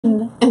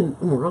And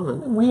we're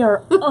on. We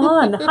are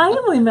on. Hi,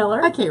 Emily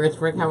Miller. Hi, Kate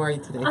Richburg. How are you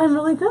today? I'm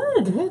really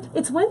good. Good.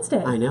 It's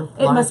Wednesday. I know.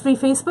 It must be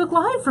Facebook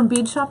Live from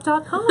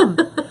beadshop.com.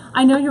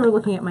 I know you were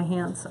looking at my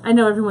hands. I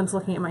know everyone's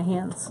looking at my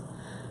hands.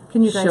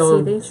 Can you guys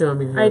see these? Show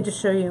them your hands. I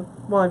just show you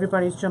while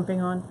everybody's jumping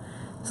on.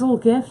 It's a little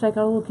gift. I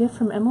got a little gift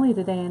from Emily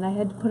today, and I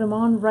had to put them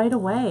on right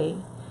away.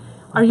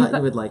 I thought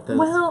you would like those.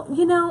 Well,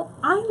 you know,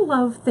 I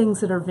love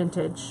things that are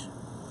vintage.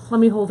 Let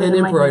me hold it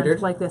in my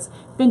hand like this.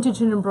 Vintage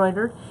and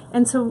embroidered.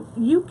 And so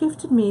you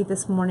gifted me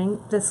this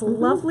morning this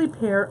lovely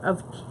pair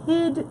of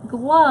kid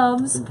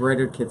gloves.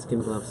 Embroidered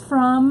kidskin gloves.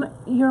 From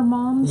your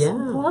mom's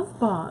glove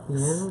box.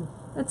 Yeah.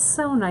 It's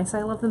so nice.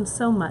 I love them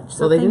so much.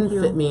 So well, they didn't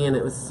fit me, and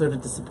it was sort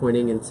of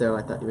disappointing, and so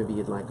I thought maybe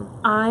you'd like them.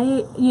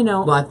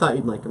 Well, I thought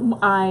you'd like them.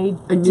 I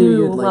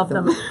do love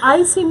them.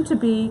 I seem to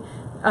be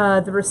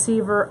the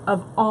receiver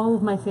of all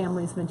of my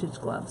family's vintage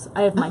gloves.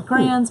 I have my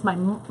grands, my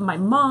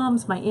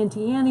mom's, my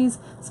Auntie Annie's,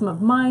 some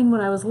of mine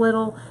when I was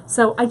little.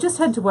 So I just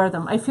had to wear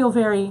them. I feel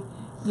very,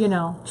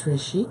 Très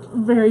chic?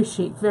 Very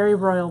chic, very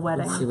royal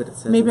wedding. Let's see what it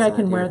says. Maybe I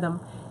can wear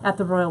them at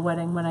the royal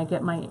wedding when I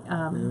get my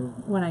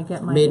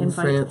Made in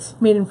France.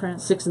 Made in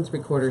France. 6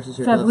 3/4 is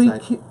your glove size.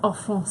 Fabrique en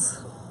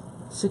France.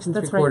 6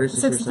 3/4 is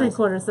your size. 6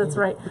 3/4. That's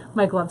right.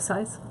 My glove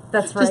size.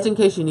 That's right. Just in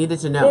case you needed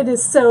to know. It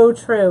is so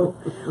true.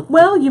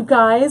 Well, you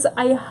guys,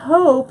 I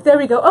hope... There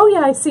we go. Oh,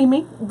 yeah, I see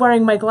me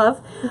wearing my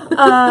glove.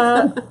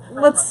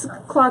 Let's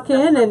clock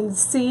in and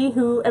see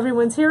who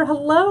everyone's here.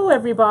 Hello,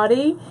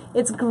 everybody.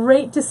 It's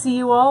great to see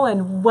you all,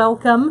 and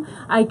welcome.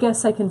 I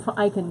guess I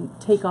can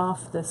take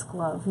off this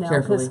glove now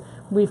because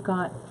we've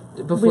got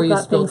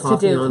things to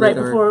do right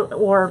before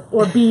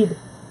or bead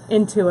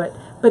into it.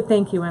 But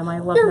thank you, Em. I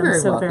love them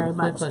so very much.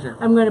 My pleasure.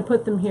 I'm going to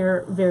put them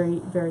here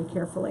very, very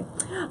carefully.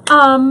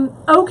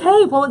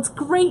 Okay, well, it's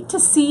great to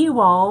see you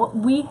all.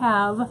 We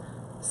have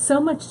so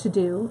much to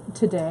do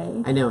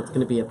today. I know, it's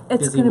going to be a busy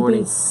morning. It's going to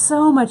be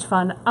so much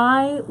fun.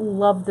 I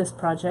love this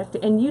project,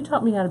 and you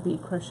taught me how to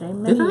bead crochet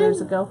many years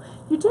ago.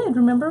 You did,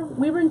 remember?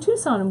 We were in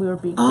Tucson, and we were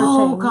bead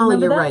crocheting. Oh, golly,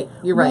 you're right.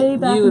 You're right.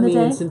 You and me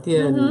and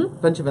Cynthia and a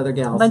bunch of other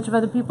gals. A bunch of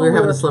other people. We were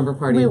having a slumber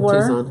party in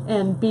Tucson.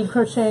 And bead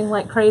crocheting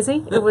like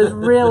crazy. It was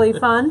really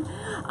fun.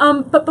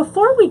 But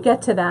before we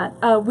get to that,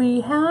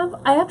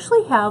 I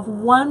actually have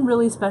one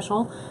really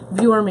special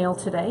viewer mail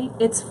today.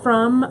 It's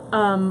from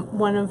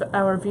one of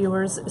our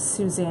viewers,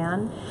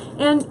 Suzanne.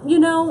 And,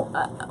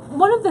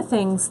 one of the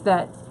things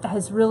that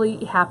has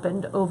really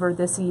happened over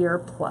this year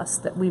plus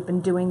that we've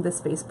been doing this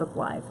Facebook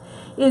Live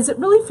is it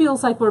really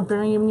feels like we're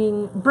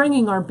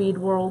bringing our bead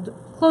world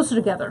closer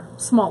together,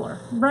 smaller,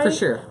 right? For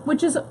sure.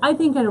 Which is, I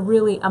think, a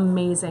really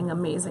amazing,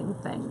 amazing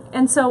thing.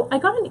 And so I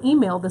got an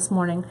email this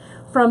morning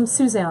from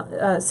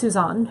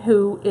Suzanne,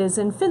 who is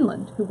in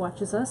Finland, who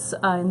watches us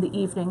in the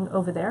evening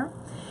over there.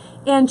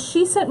 And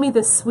she sent me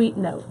this sweet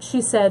note.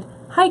 She said,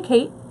 "Hi,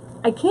 Kate.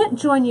 I can't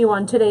join you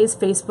on today's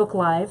Facebook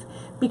Live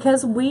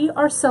because we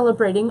are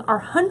celebrating our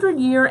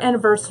 100-year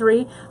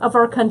anniversary of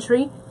our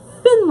country,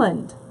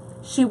 Finland.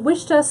 She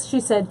wished us, she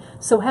said,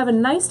 so have a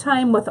nice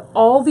time with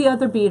all the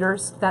other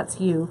beaders," that's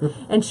you,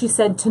 and she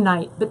said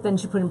tonight, but then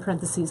she put in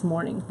parentheses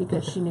morning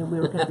because she knew we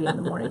were going to be in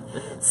the morning.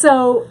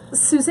 So,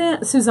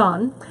 Suzanne,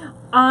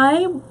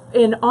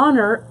 in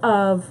honor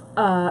of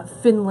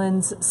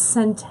Finland's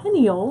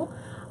centennial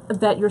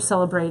that you're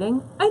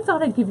celebrating, I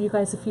thought I'd give you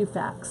guys a few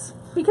facts.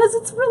 Because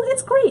it's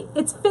great.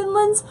 It's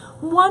Finland's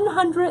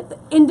 100th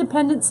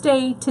Independence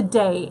Day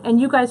today, and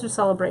you guys are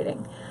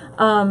celebrating.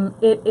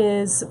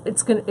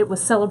 It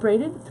was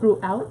celebrated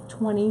throughout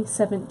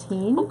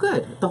 2017. Oh,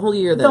 good. The whole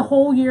year then. The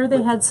whole year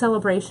they had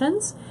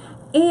celebrations,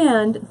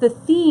 and the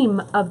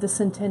theme of the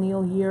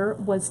centennial year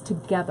was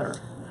together,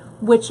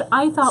 which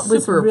I thought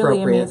was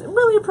really amazing,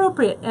 really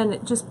appropriate, and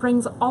it just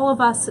brings all of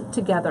us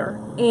together.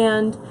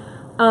 And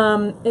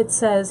it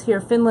says here,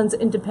 Finland's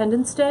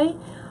Independence Day.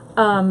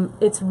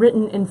 It's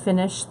written in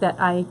Finnish that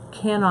I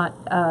cannot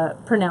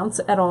pronounce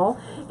at all.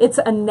 It's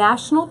a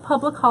national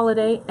public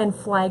holiday and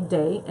flag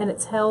day, and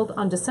it's held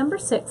on December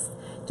 6th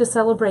to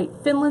celebrate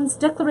Finland's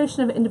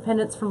declaration of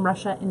independence from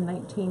Russia in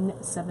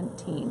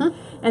 1917.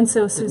 And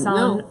so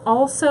Suzanne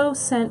also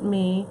sent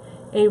me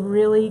a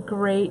really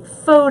great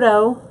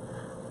photo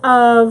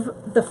of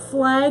the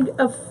flag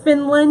of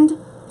Finland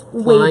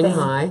waving. Flying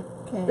high.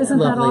 Okay. Isn't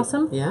that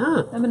awesome?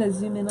 Yeah. I'm going to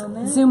zoom in on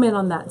that. Zoom in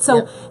on that.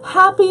 So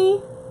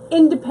happy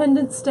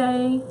Independence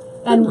Day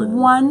and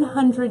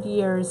 100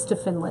 years to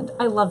Finland.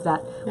 I love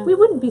that. Yeah. We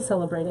wouldn't be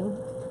celebrating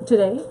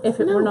today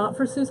if it were not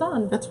for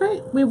Suzanne. That's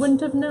right. We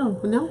wouldn't have known.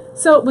 No.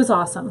 So it was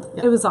awesome.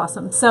 Yep. It was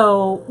awesome.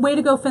 So way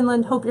to go,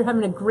 Finland. Hope you're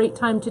having a great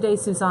time today,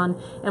 Suzanne,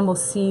 and we'll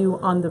see you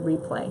on the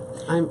replay.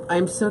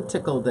 I'm so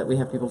tickled that we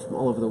have people from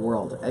all over the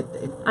world.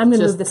 I'm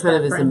going to move this kind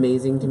of is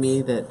amazing to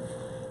me that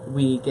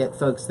we get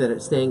folks that are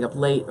staying up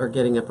late or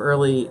getting up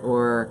early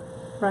or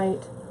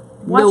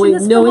watching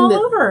us from all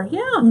over.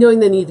 Yeah. Knowing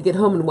they need to get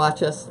home and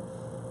watch us.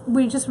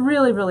 we just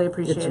really, really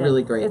appreciate it. It's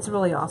really great. It's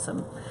really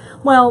awesome.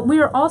 Well, we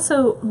are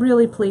also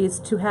really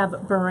pleased to have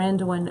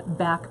Brandwin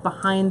back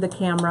behind the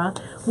camera.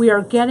 We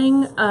are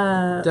getting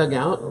dug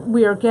out.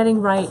 We are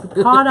getting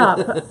caught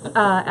up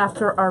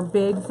after our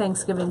big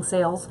Thanksgiving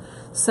sales.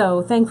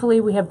 So thankfully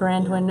we have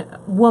Brandwin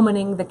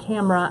womaning the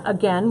camera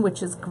again,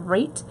 which is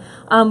great.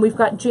 We've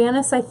got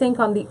Janice, I think,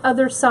 on the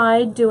other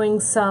side doing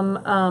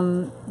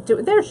some.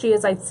 There she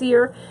is. I see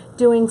her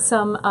doing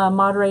some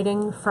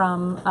moderating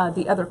from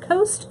the other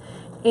coast,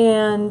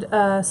 and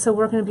so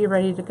we're going to be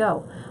ready to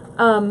go.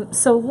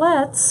 So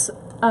let's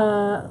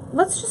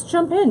just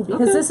jump in,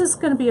 because this is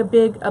going to be a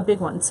big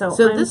one. So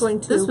I'm going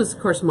to. This was, of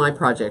course, my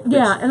project.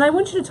 Yeah, and I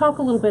want you to talk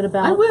a little bit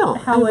about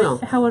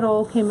how it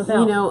all came about.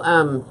 You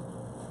know,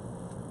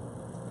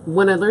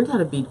 when I learned how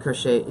to bead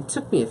crochet, it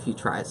took me a few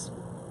tries.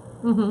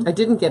 I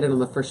didn't get it on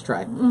the first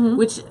try,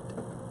 which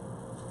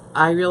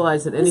I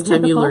realized that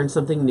anytime you learn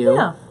something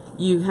new,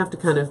 you have to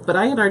kind of. But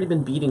I had already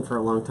been beading for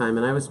a long time,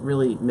 and I was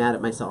really mad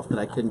at myself that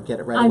I couldn't get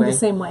it right away. I'm the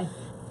same way.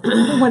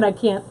 When I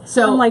can't.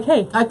 So I'm like,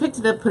 hey. I picked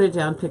it up, put it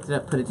down, picked it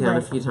up, put it down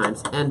a few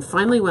times. And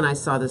finally, when I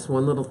saw this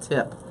one little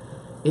tip,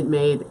 it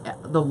made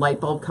the light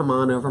bulb come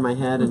on over my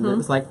head, and it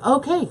was like,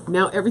 okay,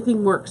 now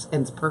everything works,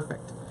 and it's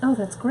perfect. Oh,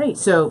 that's great.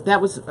 So that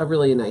was a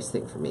really nice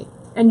thing for me.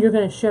 And you're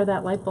going to share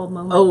that light bulb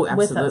moment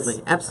with us.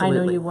 Absolutely.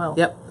 I know you will.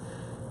 Yep.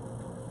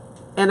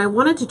 And I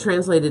wanted to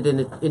translate it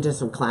into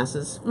some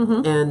classes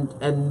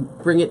and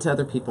bring it to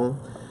other people.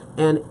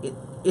 And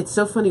it's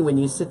so funny when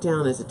you sit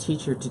down as a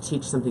teacher to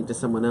teach something to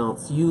someone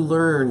else. You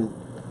learn.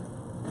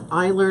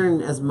 I learn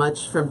as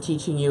much from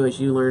teaching you as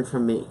you learn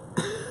from me.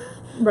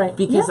 Right.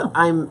 Because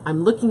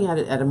I'm looking at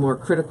it at a more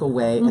critical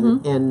way,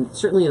 and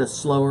certainly in a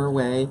slower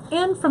way.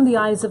 And from the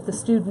eyes of the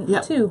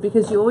student, too,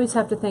 because you always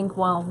have to think,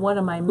 well, what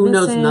am I missing? Who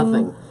knows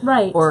nothing.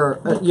 Right. Or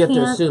you have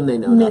to assume they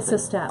know miss nothing. a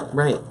step.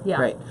 Right,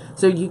 right.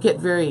 So you get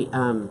very,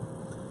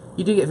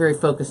 you do get very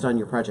focused on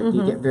your project.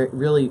 You get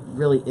really,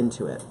 really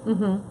into it.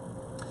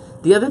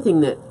 The other thing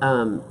that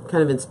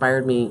kind of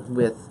inspired me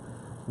with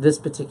this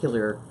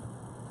particular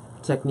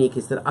technique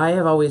is that I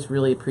have always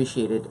really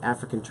appreciated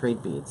African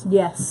trade beads.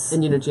 Yes.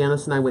 And you know,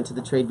 Janice and I went to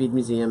the Trade Bead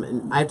Museum,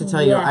 and I have to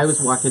tell you, I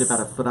was walking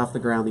about a foot off the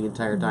ground the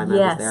entire time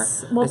I was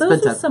there. Well, I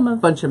those spent are a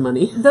bunch of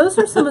money. Those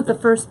are some of the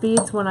first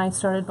beads when I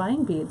started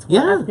buying beads.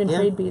 African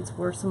trade beads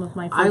were some of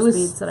my first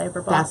beads that I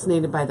ever bought. I was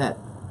fascinated by that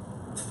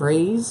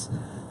phrase.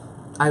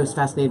 I was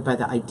fascinated by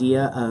the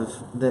idea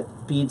of that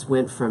beads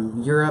went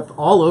from Europe,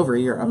 all over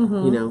Europe,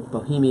 you know,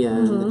 Bohemia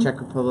and the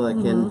Czech Republic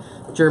and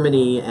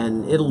Germany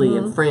and Italy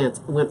and France,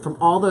 went from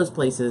all those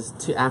places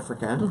to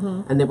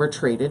Africa, and they were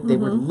traded. They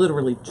were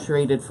literally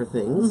traded for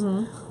things.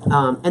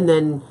 And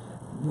then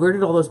where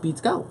did all those beads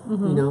go?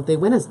 You know, they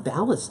went as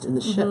ballast in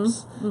the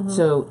ships.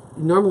 So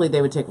normally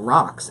they would take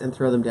rocks and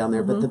throw them down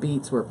there, but the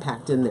beads were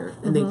packed in there.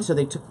 And so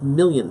they took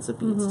millions of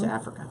beads to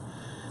Africa.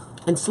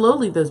 And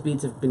slowly those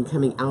beads have been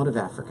coming out of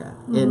Africa,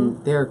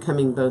 and they're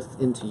coming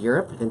both into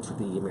Europe and to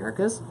the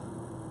Americas.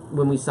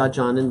 When we saw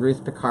John and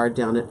Ruth Picard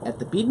down at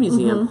the Bead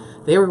Museum,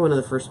 they were one of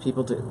the first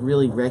people to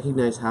really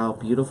recognize how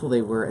beautiful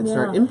they were and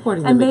start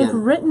importing them again. And they've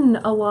written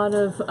a lot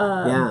of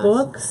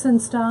books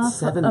and stuff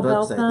 7 about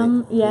books, them.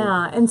 I think.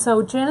 Yeah, and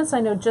so Janice,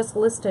 I know, just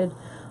listed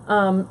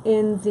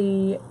in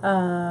the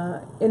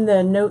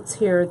notes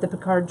here the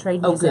Picard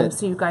Trade Museum,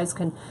 so you guys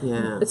can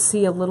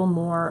see a little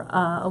more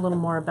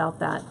about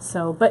that.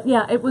 So, but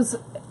yeah, it was.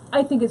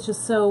 I think it's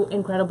just so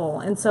incredible,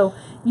 and so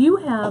you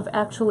have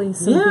actually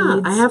some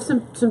beads. I have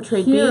some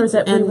trade here beads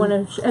that we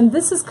want to, and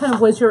this is kind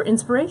of was your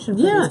inspiration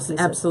for these pieces.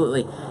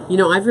 Absolutely. You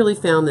know, I've really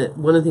found that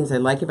one of the things I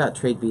like about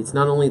trade beads,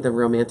 not only the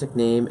romantic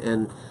name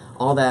and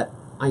all that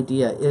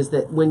idea, is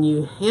that when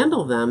you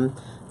handle them,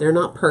 they're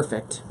not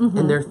perfect,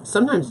 and they're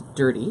sometimes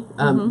dirty,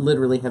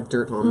 literally have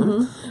dirt on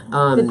them.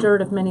 The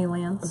dirt of many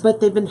lands. But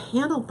they've been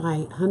handled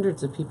by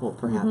hundreds of people,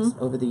 perhaps,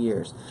 over the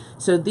years.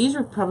 So these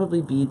are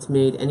probably beads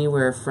made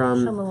anywhere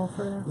from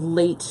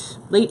late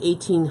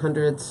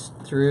 1800s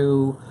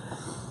through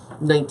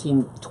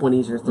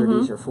 1920s or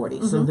 30s or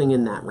 40s, something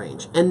in that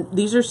range. And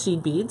these are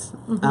seed beads,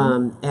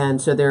 and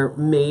so they're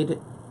made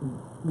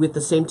with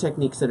the same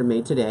techniques that are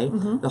made today.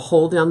 The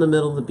hole down the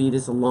middle of the bead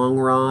is a long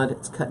rod.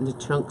 It's cut into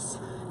chunks.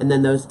 And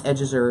then those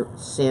edges are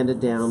sanded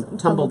down,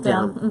 tumbled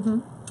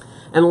down.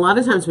 And a lot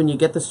of times when you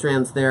get the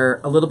strands, they're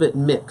a little bit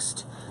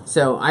mixed.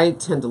 So I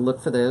tend to look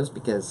for those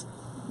because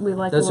we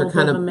like those are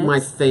kind of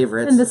my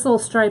favorites. And this little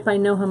stripe, I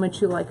know how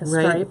much you like a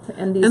stripe.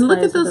 And these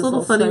look at those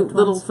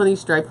little funny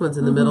striped ones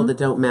in the middle that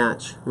don't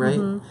match, right?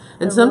 And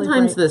they're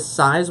sometimes really the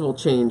size will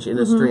change in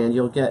a strand.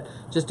 You'll get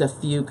just a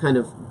few kind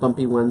of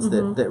bumpy ones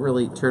that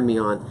really turn me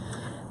on.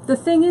 The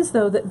thing is,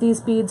 though, that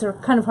these beads are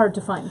kind of hard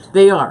to find.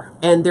 They are,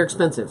 and they're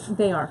expensive.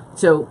 They are.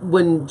 So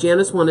when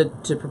Janice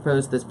wanted to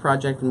propose this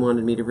project and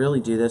wanted me to really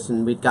do this,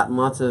 and we'd gotten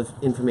lots of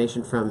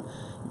information from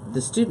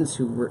the students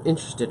who were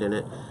interested in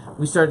it,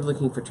 we started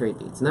looking for trade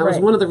beads. And that was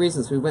one of the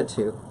reasons we went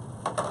to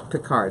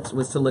Picard's,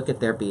 was to look at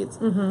their beads.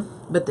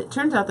 But it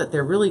turns out that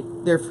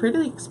they're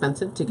pretty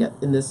expensive to get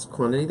in this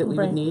quantity that we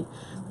would need.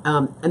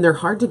 and they're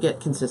hard to get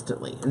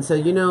consistently. And so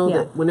you know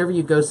that whenever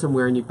you go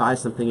somewhere and you buy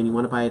something and you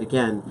want to buy it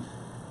again,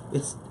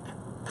 it's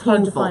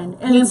hard to find.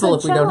 And painful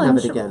it's a if we don't have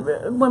it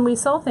again. When we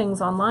sell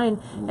things online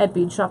at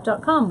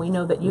beadshop.com, we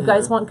know that you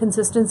guys want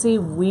consistency,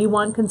 we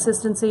want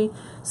consistency.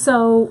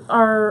 So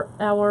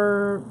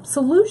our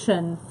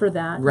solution for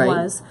that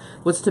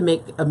was to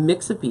make a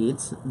mix of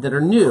beads that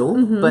are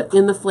new, but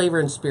in the flavor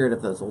and spirit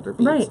of those older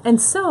beads. Right. And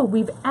so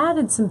we've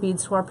added some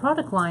beads to our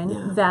product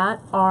line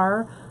that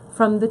are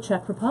from the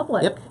Czech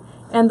Republic. Yep.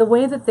 And the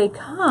way that they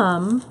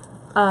come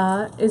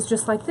is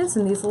just like this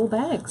in these little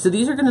bags. So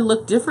these are going to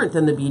look different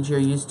than the beads you're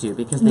used to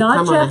because they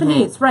not come Japanese, on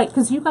a hank. right?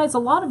 Because you guys, a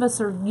lot of us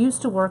are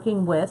used to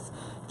working with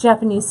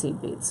Japanese seed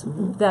beads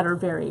that are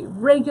very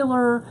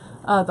regular.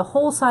 The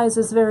hole size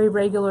is very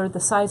regular.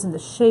 The size and the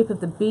shape of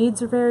the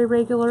beads are very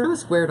regular. Kind of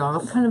squared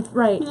off. Kind of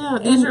right. Yeah,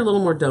 these are a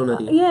little more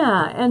donutty.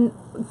 Yeah, and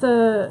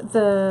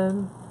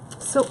the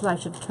silk. I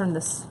should turn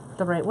this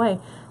the right way.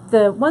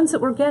 The ones that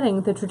we're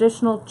getting, the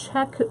traditional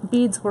Czech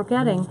beads we're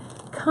getting,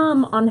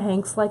 come on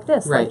hanks like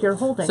this, like you're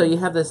holding. So you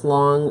have this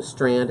long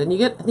strand, and you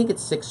get, I think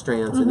it's 6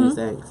 strands in these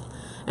hanks.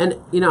 And,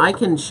 you know, I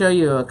can show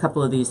you a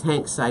couple of these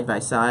hanks side by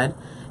side,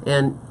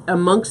 and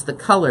amongst the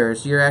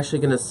colors, you're actually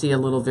going to see a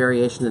little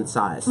variation in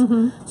size.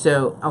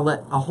 So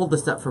I'll hold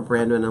this up for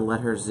Brandon and let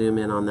her zoom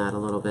in on that a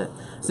little bit.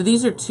 So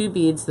these are 2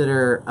 beads that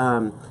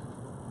are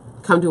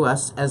come to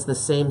us as the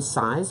same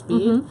size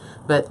bead,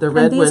 but the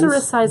red ones... And these are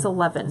a size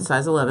 11.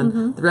 Size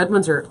 11. The red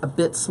ones are a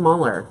bit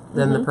smaller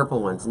than the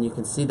purple ones, and you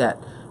can see that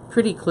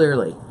pretty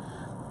clearly.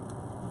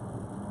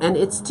 And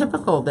it's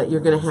typical that you're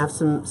going to have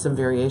some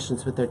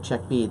variations with their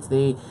Czech beads.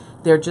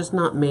 They're just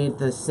not made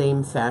the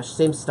same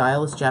same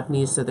style as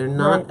Japanese, so they're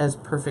not as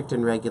perfect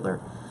and regular.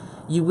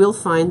 You will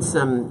find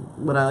some,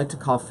 what I like to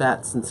call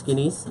fats and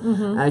skinnies,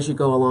 as you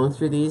go along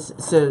through these.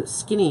 So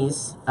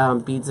skinnies,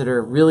 beads that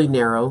are really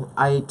narrow,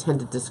 I tend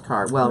to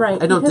discard. Well,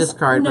 I don't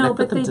discard, but I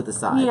put them to the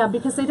side. Yeah,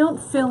 because they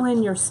don't fill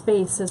in your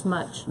space as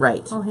much.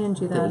 Right. I'll hand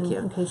you that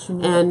in case you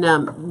need it.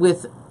 And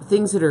with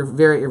things that are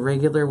very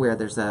irregular, where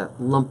there's a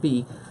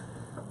lumpy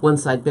one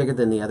side bigger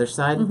than the other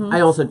side,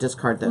 I also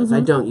discard those. I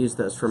don't use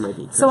those for my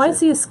bead crochet. So I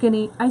see a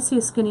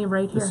skinny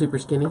right here. The super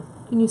skinny?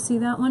 Can you see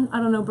that one? I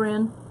don't know,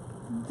 Bran.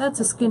 That's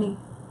a skinny.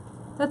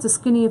 That's a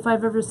skinny if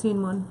I've ever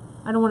seen one.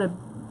 I don't want to,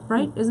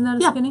 right? Isn't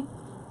that a skinny?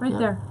 Right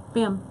there.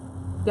 Bam.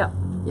 Yeah.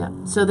 Yeah.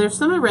 So there's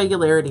some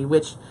irregularity,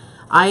 which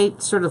I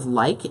sort of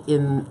like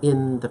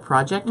in the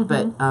project,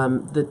 but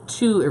the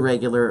 2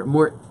 irregular,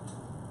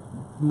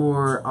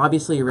 more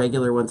obviously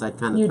irregular ones I'd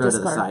kind of throw to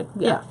the side.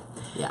 Yeah.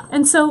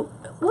 And so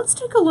let's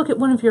take a look at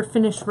one of your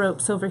finished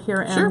ropes over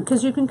here, Em,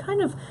 because you can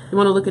kind of... You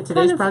want to look at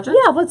today's project?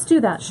 Yeah, let's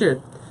do that.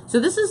 Sure. So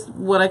this is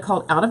what I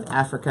call Out of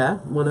Africa,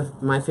 one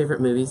of my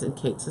favorite movies, and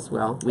Kate's as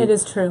well. It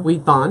is true. We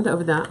bond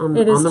over that on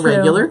the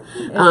regular.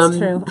 It's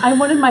true. I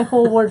wanted my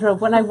whole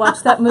wardrobe. When I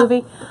watched that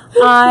movie,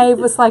 I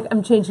was like,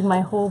 I'm changing my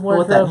whole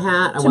wardrobe I want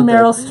that hat. to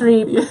Meryl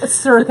Streep,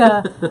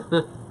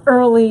 circa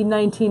early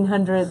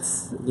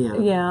 1900s.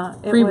 Yeah.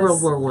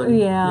 Pre-World War I.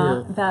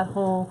 Yeah,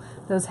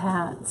 those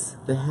hats.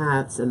 The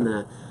hats and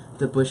the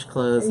bush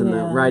clothes and the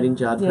riding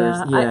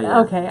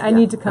jodhpurs. Okay, I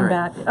need to come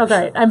back. All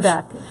right, I'm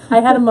back. I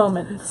had a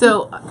moment.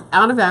 So,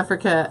 Out of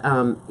Africa,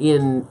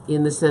 in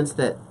the sense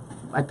that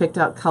I picked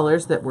out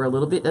colors that were a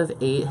little bit of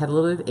age, had a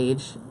little bit of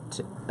age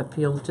to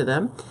appeal to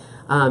them.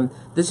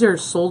 These are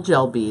soul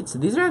gel beads. So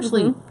these are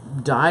actually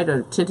dyed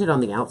or tinted on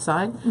the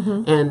outside,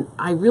 and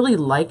I really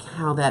like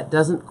how that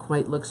doesn't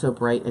quite look so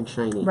bright and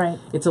shiny. Right.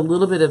 It's a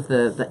little bit of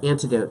the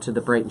antidote to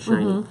the bright and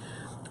shiny.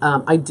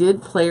 I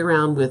did play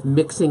around with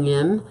mixing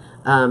in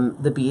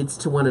the beads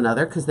to one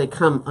another because they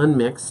come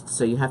unmixed,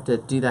 so you have to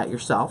do that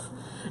yourself.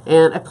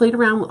 And I played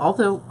around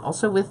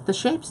also with the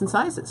shapes and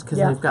sizes because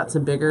I've got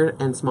some bigger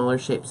and smaller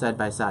shapes side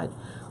by side.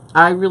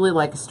 I really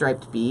like a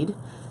striped bead,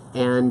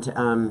 and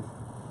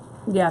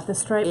the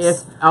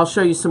stripes. I'll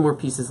show you some more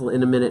pieces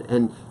in a minute,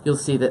 and you'll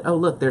see that. Oh,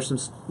 look,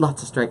 there's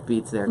lots of striped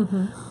beads there.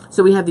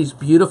 So we have these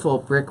beautiful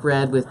brick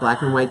red with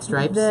black and white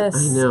stripes. I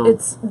know.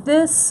 It's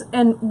this,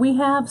 and we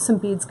have some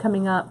beads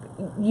coming up.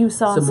 You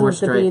saw some of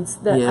the beads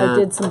that I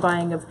did some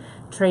buying of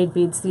trade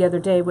beads the other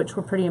day, which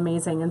were pretty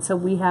amazing. And so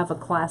we have a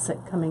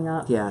classic coming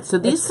up. Yeah. So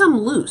these come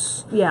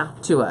loose.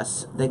 To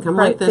us. They come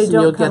like this, and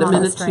you'll get them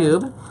in a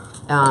tube,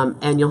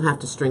 and you'll have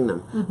to string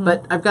them.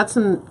 But I've got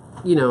some.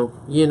 You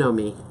know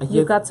me.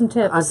 You've got some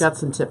tips. I've got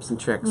some tips and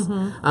tricks.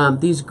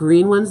 These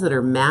green ones that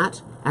are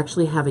matte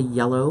actually have a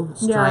yellow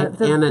stripe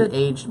and an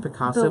aged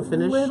Picasso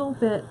finish. A little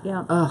bit,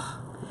 Ugh,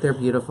 they're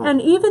beautiful. And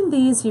even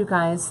these, you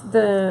guys,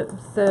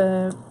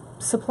 the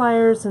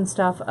suppliers and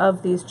stuff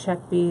of these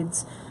Czech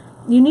beads,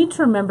 you need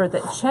to remember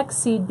that Czech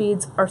seed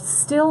beads are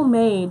still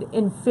made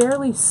in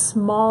fairly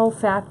small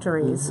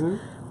factories.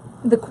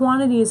 The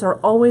quantities are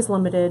always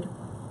limited.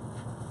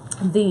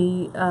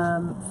 The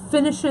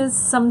finishes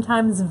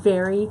sometimes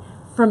vary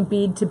from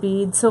bead to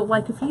bead. So,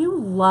 like, if you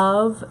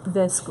love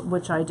this,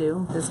 which I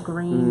do, this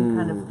green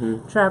kind of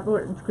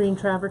green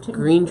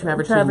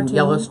travertine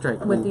yellow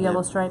stripe with the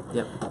yellow stripe.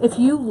 If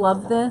you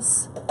love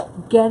this,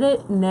 get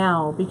it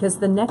now, because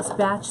the next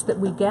batch that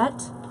we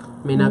get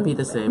May not be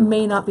the same.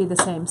 May not be the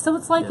same. So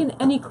it's like in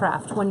any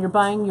craft. When you're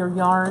buying your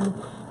yarn,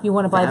 you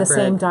want to buy the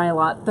same dye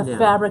lot. The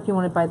fabric, you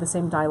want to buy the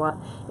same dye lot.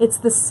 It's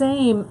the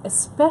same,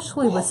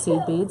 especially with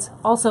seed beads.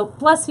 Also,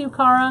 bless you,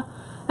 Cara.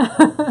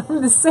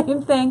 The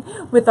same thing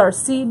with our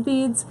seed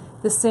beads.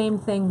 The same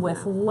thing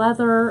with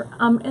leather,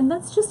 and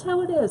that's just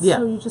how it is.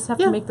 So you just have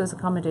to make those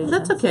accommodations.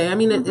 That's okay. I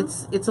mean,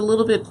 it's a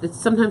little bit. It's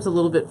sometimes a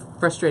little bit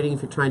frustrating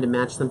if you're trying to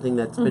match something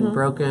that's been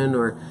broken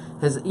or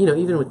has,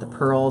 even with the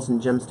pearls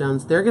and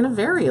gemstones, they're going to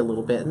vary a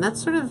little bit, and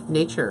that's sort of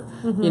nature.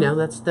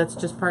 That's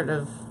just part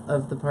of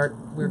the part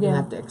we're going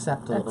to have to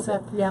accept a little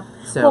bit. Yeah.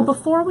 So, well,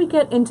 before we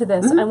get into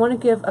this, I want to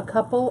give a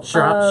couple of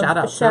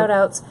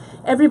shout-outs.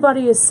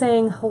 Everybody is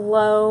saying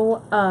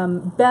hello.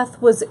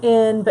 Beth was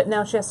in, but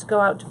now she has to go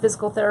out to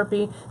physical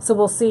therapy, so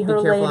we'll see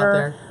her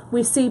later.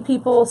 We see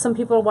people. Some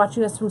people are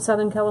watching us from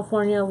Southern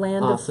California,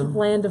 land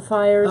of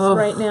fires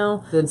right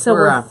now. So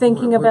we're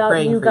thinking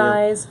about you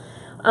guys.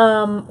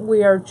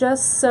 We are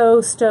just so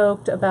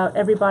stoked about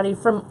everybody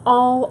from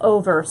all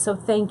over. So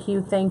thank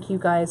you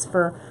guys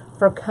for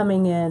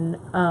coming in,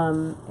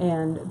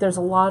 and there's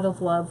a lot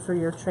of love for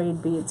your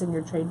trade beads and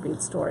your trade bead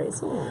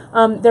stories.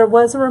 Cool. There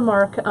was a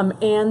remark,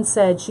 Anne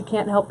said she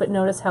can't help but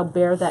notice how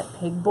bare that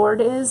pegboard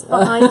is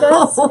behind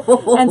us,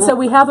 and so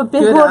we have a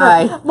big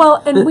order.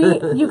 Well,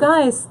 and you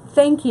guys,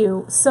 thank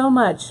you so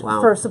much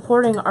for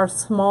supporting our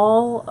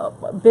small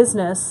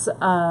business,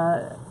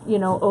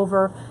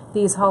 over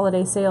these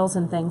holiday sales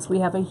and things. We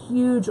have a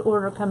huge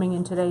order coming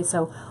in today,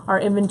 so our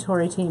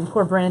inventory team,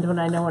 poor Brandon,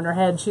 I know in her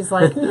head, she's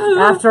like,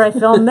 after I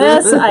film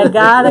this, I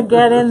gotta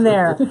get in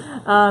there.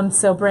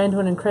 So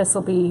Brandon and Chris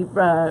will be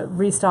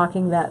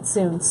restocking that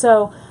soon.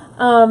 So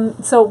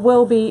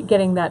we'll be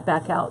getting that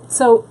back out.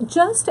 So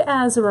just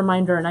as a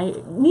reminder, and I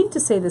need to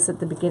say this at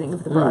the beginning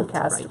of the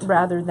broadcast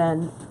rather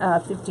than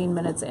 15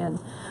 minutes in,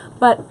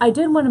 but I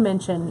did want to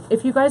mention,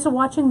 if you guys are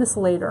watching this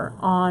later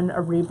on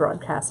a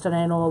rebroadcast, and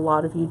I know a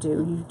lot of you do,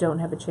 you don't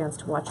have a chance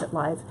to watch it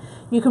live,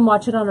 you can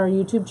watch it on our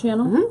YouTube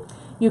channel.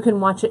 You can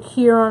watch it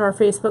here on our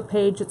Facebook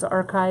page. It's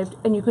archived.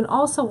 And you can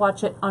also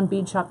watch it on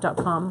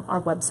beadshop.com, our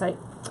website,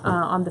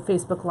 on the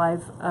Facebook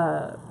Live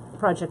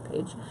project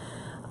page.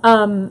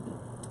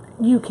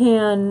 You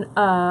can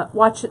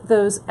watch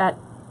those at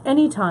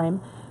any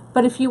time,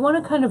 but if you want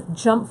to kind of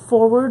jump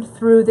forward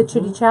through the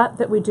chitty chat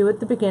that we do at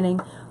the beginning,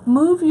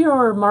 move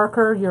your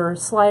marker, your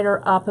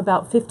slider up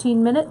about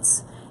 15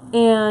 minutes,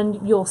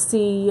 and you'll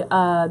see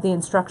the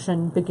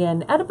instruction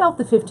begin at about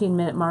the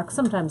 15-minute mark.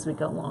 Sometimes we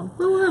go long.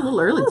 Well, we're a little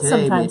early today,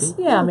 sometimes,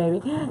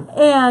 maybe.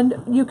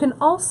 And you can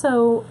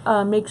also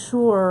make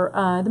sure,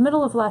 the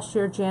middle of last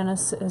year,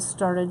 Janice has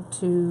started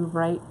to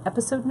write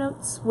episode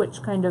notes,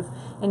 which kind of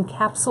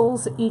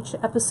encapsulates each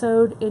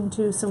episode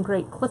into some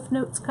great cliff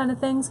notes kind of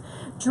things.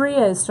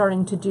 Drea is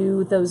starting to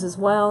do those as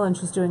well, and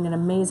she's doing an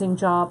amazing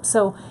job.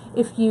 So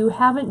if you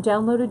haven't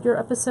downloaded your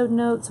episode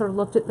notes or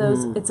looked at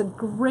those, it's a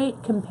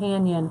great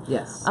companion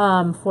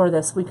for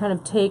this. We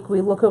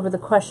look over the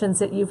questions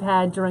that you've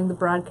had during the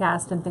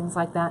broadcast and things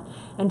like that,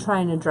 and try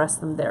and address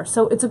them there.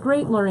 So it's a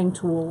great learning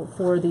tool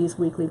for these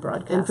weekly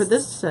broadcasts.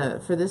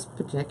 And for this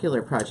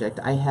particular project,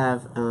 I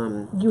have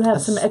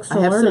some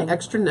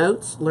extra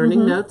notes,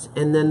 learning notes,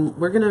 and then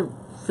we're going to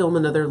film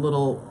another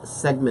little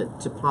segment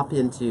to pop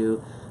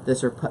into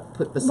this or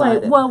put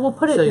beside it. Well, we'll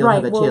put it so you'll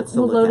have a chance to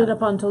we'll look load at it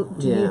up onto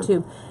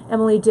YouTube.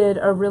 Emily did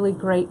a really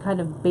great kind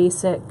of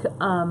basic,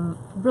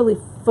 really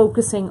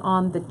focusing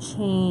on the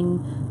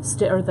chain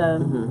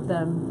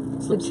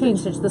the chain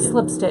stitch, the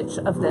slip stitch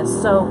of this.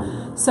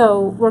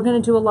 So we're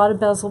going to do a lot of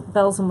bells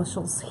and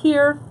whistles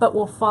here, but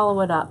we'll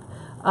follow it up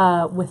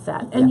with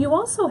that. And you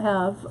also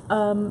have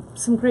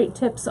some great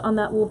tips on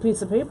that little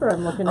piece of paper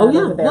I'm looking at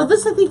over there. Well,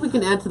 this I think we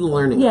can add to the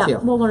learning too. Yeah,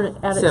 we'll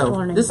add it to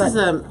learning. This is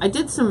I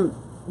did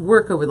some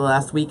work over the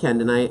last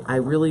weekend, and I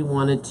really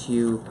wanted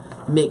to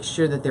make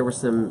sure that there were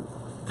some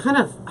kind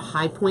of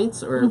high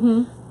points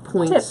or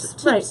tips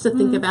to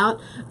think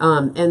about,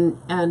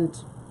 and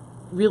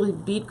really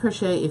bead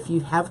crochet. If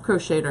you have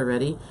crocheted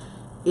already,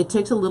 it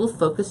takes a little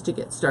focus to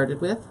get started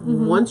with.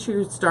 Once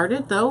you're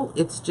started, though,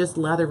 it's just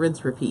lather,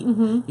 rinse, repeat.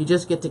 You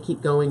just get to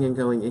keep going and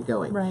going and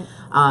going. Right.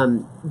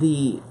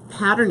 The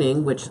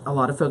patterning, which a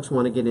lot of folks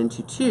want to get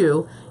into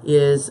too,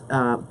 is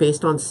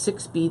based on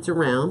 6 beads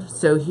around.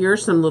 So here are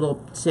some little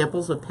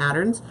samples of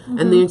patterns,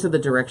 and these are the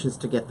directions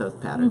to get those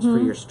patterns for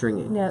your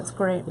stringing. Yeah, it's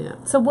great. Yeah.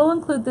 So we'll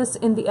include this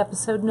in the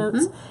episode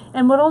notes,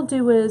 and what I'll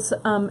do is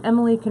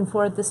Emily can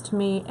forward this to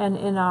me, and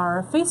in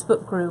our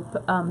Facebook group,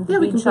 the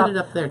we Bead can Shop, put it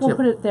up there too. We'll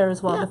put it there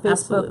as well. Yeah, The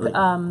Facebook,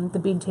 absolutely. the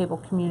Bead Table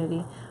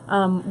community.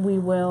 We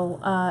will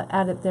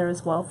add it there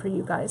as well for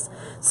you guys.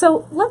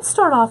 So let's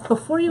start off,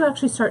 before you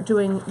actually start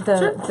doing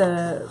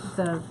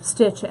the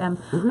stitch,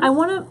 I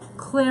want to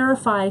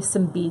clarify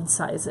some bead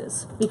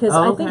sizes, because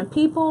I think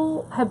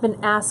people have been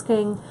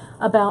asking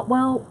about,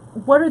 well,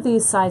 what are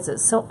these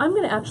sizes? So I'm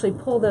going to actually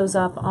pull those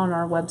up on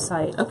our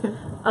website. Okay.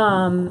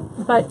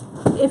 But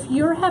if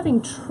you're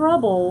having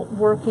trouble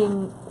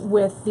working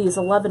with these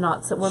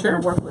 11-aughts that we're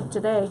going to work with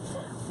today,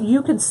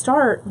 you could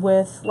start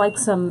with like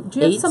some.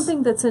 Do you have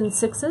something that's in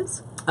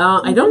 6s?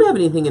 I don't have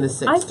anything in a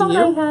 6. I Do thought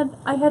you?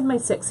 I had my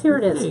 6. Here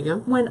it is. There you go.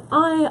 When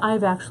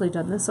I've actually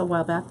done this a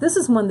while back. This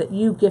is one that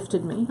you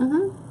gifted me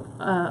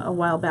a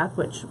while back,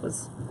 which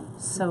was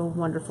so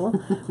wonderful.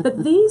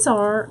 But these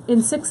are in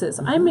 6s.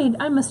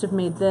 I must have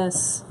made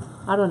this,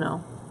 I don't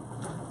know,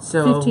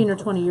 So 15 or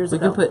 20 years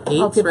ago. we can put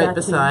I'll 8s get right back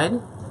to you. beside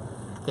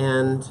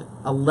and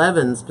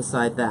 11s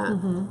beside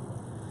that.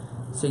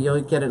 So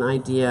you'll get an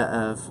idea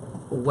of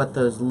what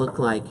those look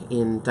like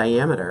in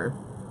diameter.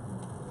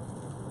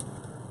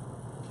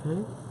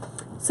 Okay.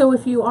 So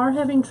if you are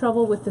having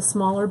trouble with the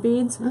smaller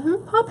beads,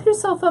 pop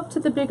yourself up to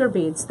the bigger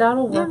beads.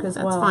 That'll work as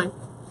well. That's fine.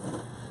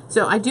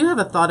 So I do have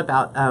a thought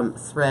about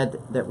thread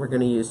that we're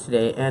going to use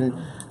today, and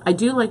I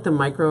do like the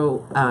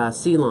micro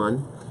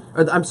Ceylon,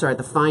 or I'm sorry,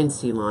 the fine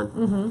Ceylon.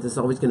 This is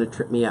always going to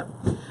trip me up.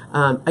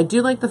 I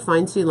do like the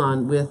fine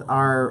Ceylon with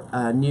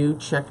our new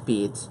Czech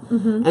beads,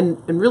 and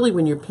really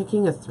when you're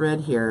picking a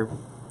thread here,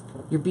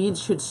 your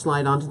beads should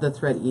slide onto the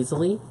thread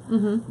easily,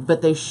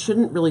 but they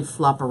shouldn't really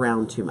flop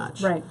around too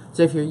much. Right.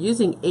 So if you're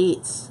using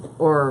 8s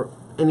or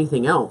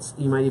anything else,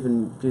 you might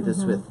even do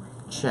this with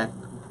Czech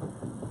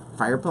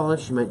fire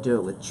polish. You might do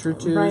it with True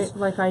Twos. Right,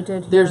 like I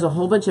did here. There's a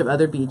whole bunch of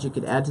other beads you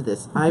could add to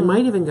this. I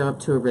might even go up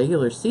to a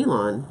regular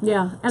Ceylon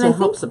and to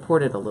help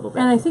support it a little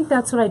bit. And I think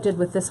that's what I did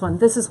with this one.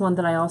 This is one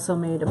that I also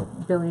made a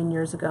billion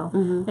years ago.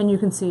 And you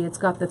can see it's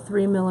got the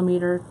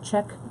 3mm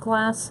Czech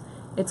glass.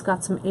 It's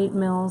got some 8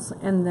 mils,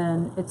 and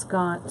then it's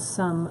got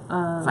some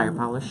fire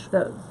polish.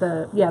 The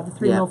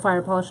 3mm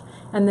fire polish,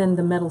 and then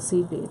the metal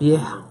seed bead.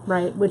 Yeah.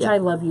 Right, which I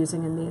love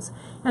using in these.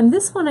 And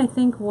this one I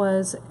think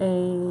was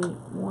a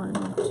 1,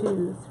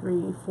 2,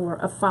 3, 4,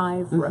 a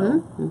 5 row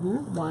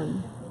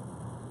one.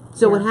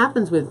 So what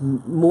happens with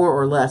more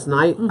or less, and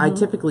I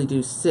typically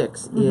do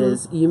 6,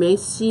 is you may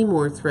see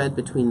more thread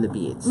between the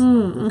beads.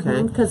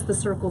 Okay, because the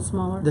circle's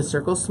smaller. the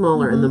circle's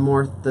smaller, and the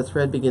more the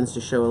thread begins to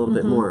show a little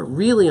bit more.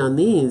 Really, on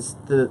these,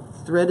 the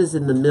thread is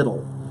in the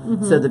middle,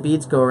 so the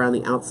beads go around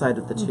the outside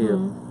of the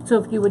tube.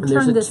 So if you would And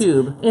there's turn a this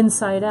tube.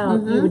 inside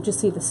out, you would just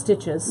see the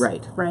stitches.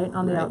 Right. Right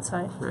on the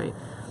outside. Right.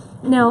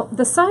 Now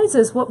the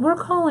sizes, what we're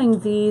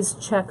calling these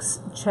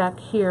Czech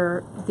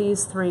here,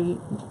 these 3.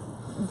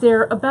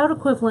 They're about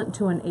equivalent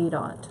to an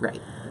 8/0.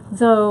 Right.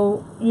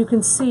 Though you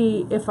can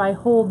see if I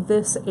hold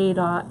this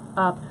 8/0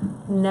 up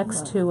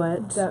next to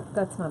it,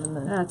 That's not in the...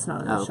 that's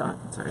not in the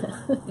shot. Sorry.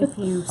 If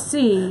you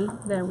see,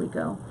 there we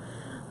go.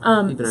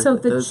 Even So I-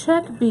 the those-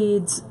 Czech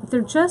beads,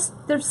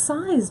 they're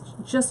sized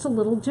just a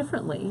little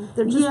differently.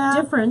 They're just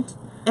different.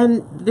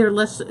 And they're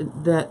less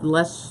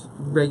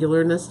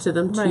regularness to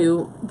them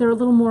too, Right. They're a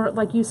little more,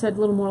 like you said, a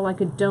little more like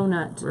a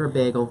donut. or a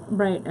bagel.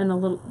 Right, and a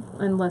little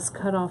less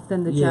cut off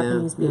than the Yeah,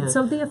 Japanese bead. yeah.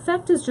 So the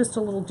effect is just a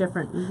little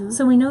different.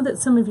 So we know that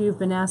some of you have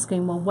been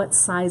asking, well, what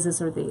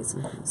sizes are these?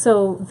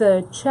 So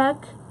the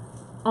Czech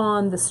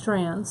on the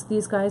strands,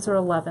 these guys are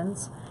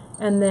 11s,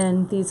 and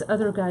then these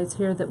other guys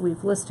here that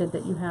we've listed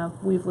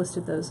we've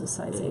listed those as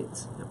size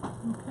 8s.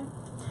 Okay.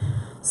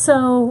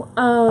 So,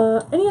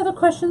 any other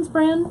questions,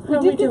 Bran? How We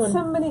are did get doing?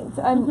 somebody,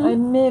 I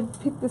may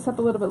have picked this up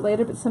a little bit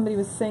later, but somebody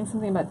was saying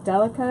something about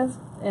delicas,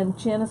 and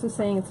Janice was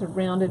saying it's a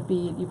rounded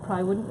bead. You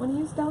probably wouldn't want to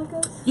use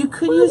delicas? You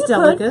could Well, use you could,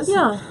 delicas.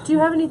 yeah. Do you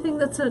have anything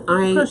that's a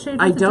crocheted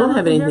with I a don't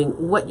have delica here?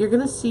 anything. What you're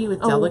going to see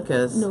with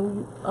delicas,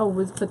 No.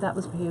 But that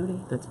was peyote.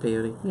 that's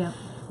peyote. Yeah.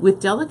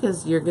 With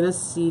delicas, you're going to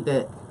see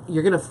that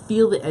you're going to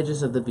feel the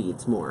edges of the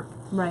beads more.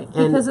 Right.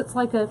 And Because it's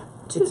like a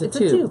tube. it's a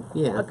tube,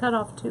 yeah. A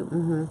cut-off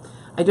tube.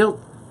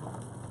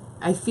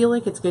 I feel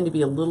like it's going to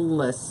be a little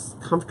less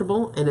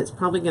comfortable, and it's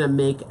probably going to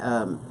make,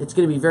 it's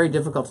going to be very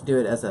difficult to do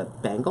it as a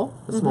bangle,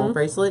 a small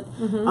bracelet.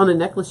 On a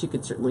necklace, you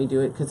could certainly do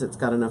it because it's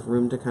got enough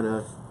room to kind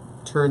of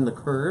turn the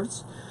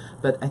curves,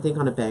 but I think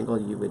on a bangle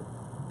you would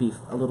be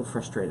a little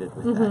frustrated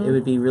with that. It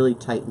would be really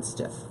tight and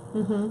stiff.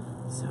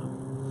 So.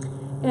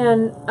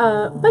 And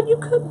but you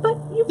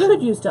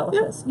could use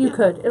delicas. You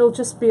could. It'll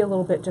just be a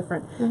little bit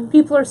different.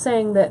 People are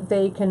saying that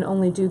they can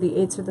only do the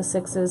 8s or the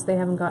 6s. They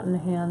haven't gotten the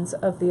hands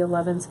of the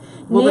 11s.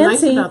 Well,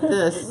 Nancy, the nice about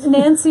this,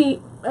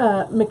 Nancy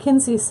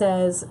McKinsey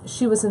says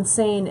she was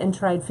insane and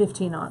tried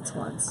 15/0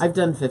 once. I've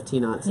done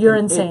 15/0. You're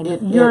insane.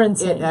 You're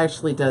insane. It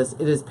actually does.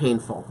 It is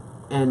painful,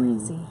 and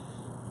Crazy.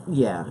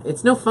 yeah,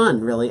 it's no fun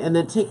really. And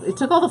it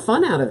took all the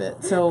fun out of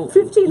it. So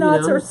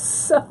 15/0 are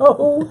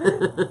so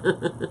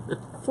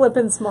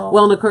flippin' small.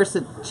 Well, and of course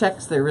the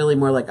Czechs, they're really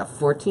more like a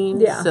 14,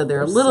 Yeah, so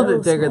they're a they're little so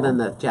bit bigger small. than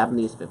the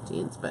Japanese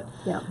 15s, but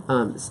Yeah.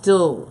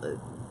 Still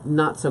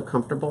not so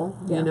comfortable,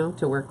 Yeah.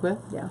 to work with.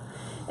 Yeah.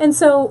 And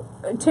so,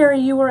 Terry,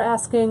 you were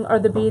asking, are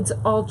the beads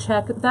all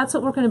Czech? That's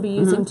what we're going to be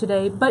using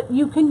today. But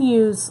you can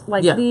use,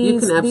 like, Yeah, these. you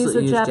can absolutely these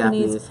are use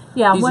Japanese.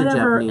 Yeah, These are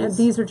whatever. Japanese.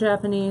 These are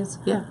Japanese.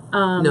 Yeah.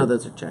 No,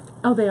 those are Czech.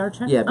 Oh, they are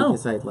Czech? Yeah,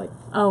 because I like.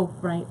 Oh,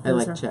 right. I Those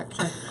like are Czech.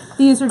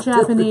 These are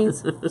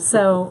Japanese.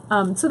 So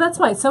that's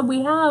why. So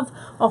we have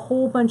a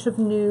whole bunch of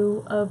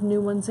new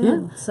ones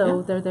in.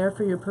 So they're there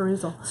for your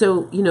perusal.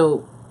 So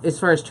as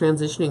far as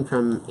transitioning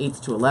from 8s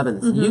to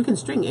 11s, you can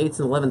string 8s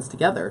and 11s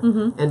together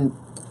and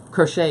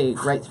crochet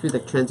right through the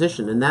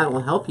transition, and that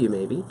will help you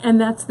maybe. And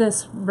that's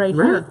this right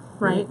here.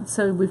 right?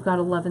 So we've got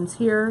 11s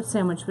here,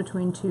 sandwiched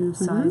between two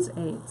size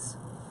 8s.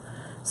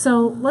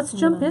 So let's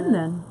jump in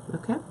then.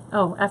 Okay.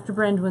 Oh, after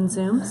Brandon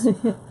zooms.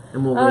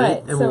 And we'll All wait,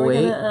 right, and so we'll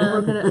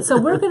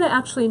wait. We're gonna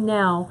actually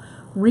now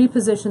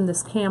reposition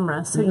this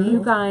camera so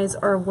you guys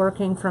are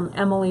working from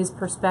Emily's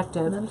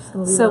perspective. I'm just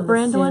gonna leave it So on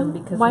the Zoom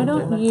Brandon, because why we're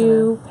don't not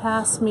you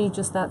pass me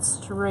just that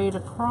straight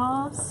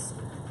across,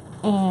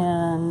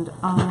 and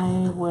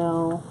I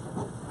will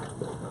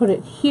put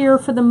it here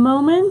for the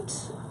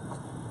moment.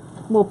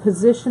 We'll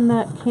position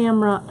that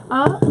camera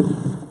up.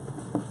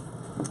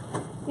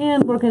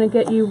 And we're going to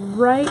get you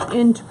right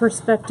into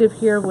perspective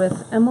here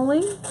with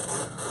Emily.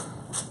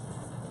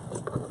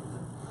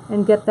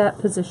 And get that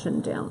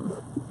position down.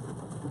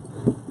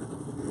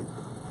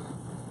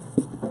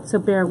 So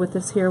bear with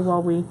us here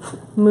while we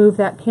move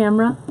that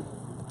camera.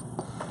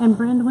 And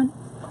Brandon?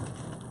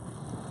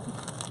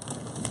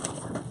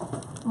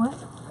 What?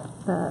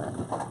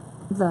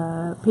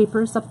 The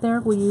papers up there,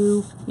 will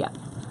you,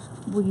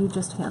 will you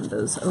just hand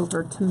those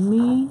over to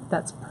me?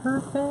 That's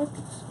perfect.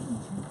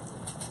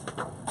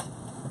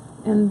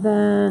 And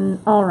then,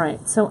 all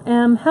right, so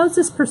Em, how's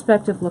this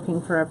perspective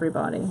looking for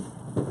everybody?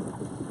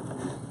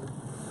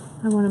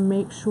 I want to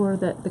make sure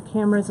that the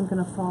camera isn't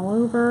going to fall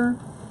over.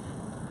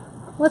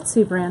 Let's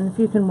see, Brandon, if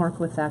you can work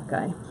with that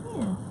guy.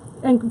 Yeah.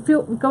 And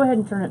go ahead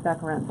and turn it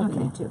back around.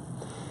 Okay. Me too.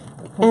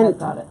 And I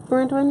got it.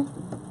 Brandon,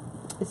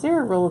 is there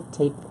a roll of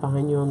tape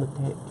behind you on the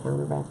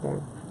counter back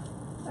there?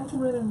 I can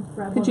run and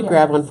grab Could one. you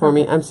grab one for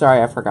me? I'm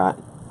sorry, I forgot.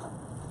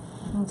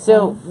 Okay.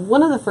 So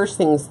one of the first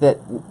things that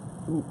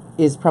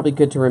is probably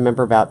good to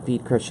remember about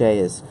bead crochet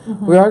is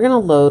we are going to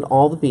load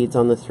all the beads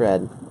on the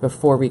thread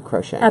before we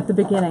crochet. At the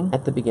beginning.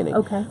 At the beginning.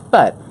 Okay.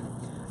 But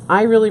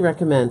I really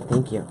recommend,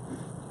 thank you,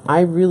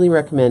 I really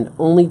recommend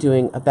only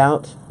doing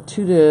about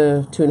 2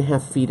 to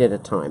 2.5 feet at a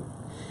time.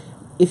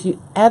 If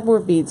you add more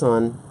beads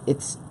on,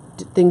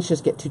 things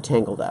just get too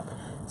tangled up.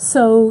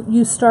 So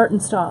you start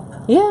and stop.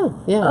 Yeah,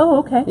 yeah. Oh,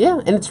 okay.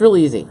 Yeah, and it's real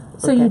easy.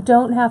 So you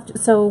don't have to,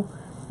 so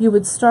you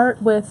would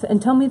start with,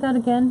 and tell me that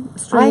again,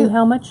 stringing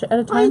how much at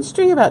a time? I'd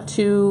string about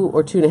 2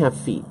 or 2.5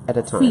 feet at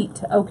a time.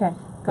 Feet, okay,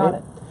 got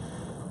it.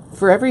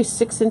 For every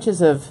 6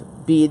 inches of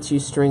beads you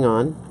string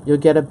on, you'll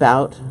get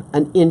about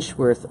an inch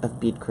worth of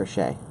bead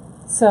crochet.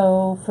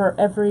 So for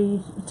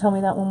every, tell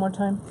me that one more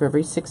time. For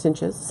every 6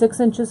 inches. 6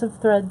 inches of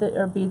thread that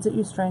or beads that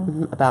you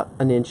string. About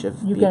an inch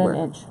of You bead get work.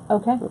 an inch.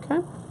 Okay. Okay.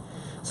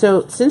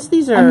 So since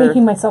these are I'm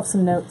making myself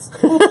some notes.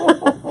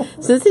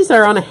 since these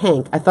are on a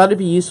hank, I thought it'd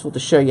be useful to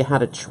show you how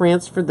to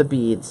transfer the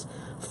beads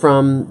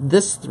from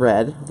this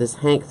thread, this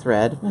hank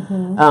thread,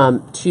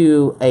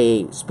 to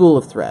a spool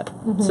of thread.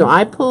 So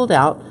I pulled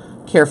out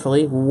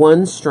carefully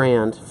one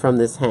strand from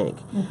this hank,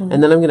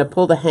 and then I'm going to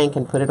pull the hank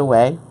and put it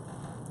away.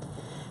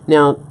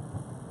 Now,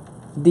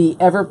 the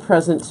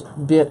ever-present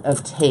bit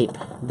of tape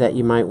that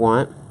you might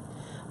want,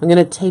 I'm going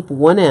to tape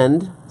one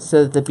end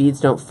so that the beads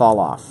don't fall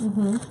off.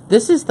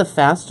 This is the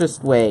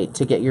fastest way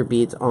to get your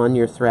beads on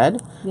your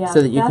thread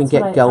so that you can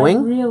get going.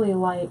 I really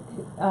like,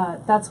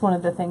 that's one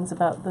of the things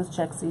about those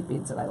Czech seed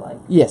beads that I like.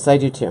 Yes, I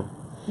do too.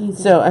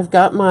 Easy. So I've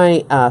got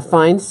my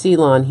fine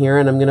Ceylon here,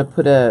 and I'm going to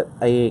put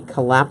a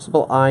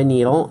collapsible eye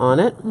needle on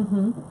it.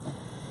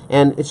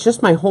 And it's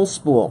just my whole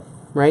spool,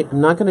 right?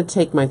 I'm not going to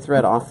take my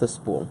thread off the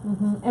spool.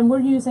 And we're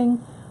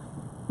using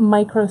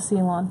micro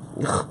Ceylon.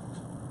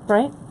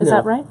 Right? Is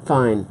that right?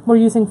 Fine. We're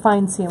using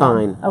fine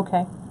Ceylon. Fine.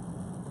 Okay.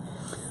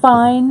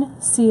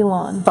 Fine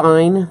Ceylon.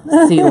 Fine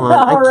Ceylon.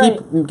 I right.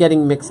 keep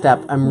getting mixed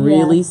up. I'm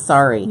really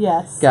sorry.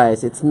 Yes.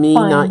 Guys, it's me,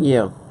 Fine. not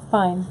you.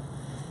 Fine.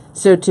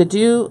 So to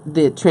do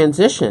the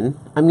transition,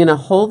 I'm going to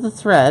hold the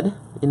thread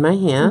in my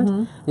hand.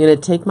 I'm going to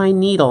take my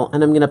needle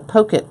and I'm going to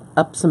poke it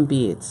up some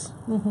beads.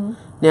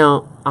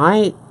 Now,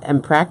 I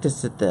am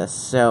practiced at this,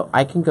 so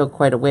I can go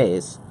quite a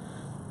ways.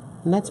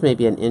 And that's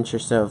maybe an inch or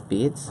so of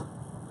beads.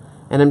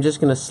 And I'm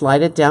just going to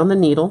slide it down the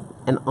needle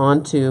and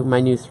onto my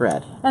new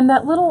thread. And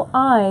that little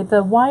eye,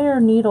 the wire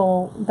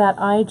needle, that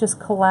eye just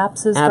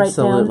collapses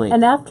Absolutely.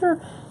 right down. And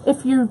after,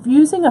 if you're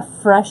using a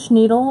fresh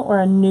needle or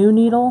a new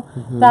needle,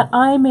 that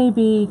eye may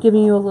be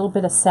giving you a little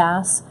bit of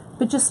sass,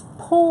 but just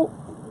pull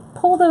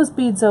those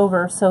beads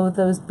over so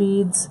those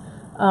beads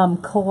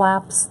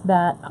collapse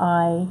that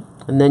eye.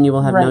 And then you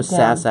will have right no down.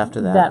 sass after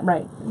that.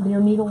 Right.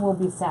 Your needle will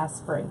be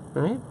sass-free.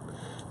 Right?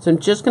 So I'm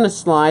just going to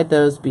slide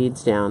those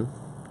beads down.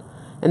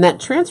 And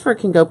that transfer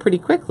can go pretty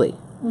quickly.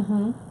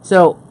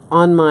 So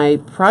on my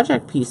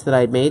project piece that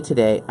I made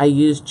today, I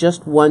used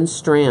just one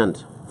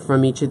strand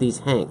from each of these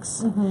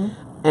hanks.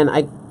 And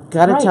I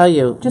got to tell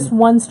you, just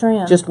one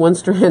strand. Just one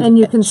strand. And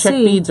you can Czech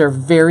see beads are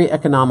very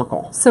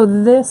economical. So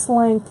this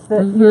length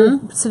that you're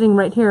sitting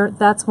right here,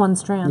 that's one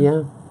strand.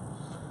 Yeah.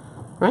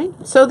 Right?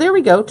 So there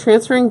we go,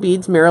 transferring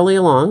beads merrily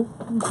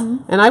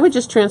along. And I would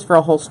just transfer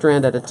a whole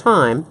strand at a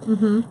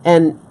time.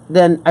 And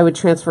then I would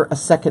transfer a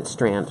second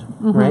strand,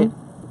 right?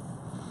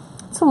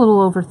 It's a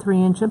little over 3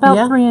 inches,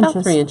 about 3 inches.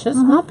 About 3 inches.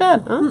 Not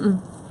bad, huh?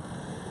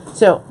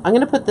 So I'm going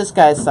to put this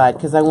guy aside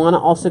because I want to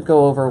also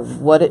go over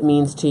what it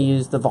means to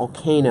use the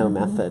volcano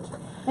method.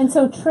 And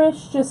so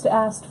Trish just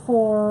asked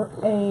for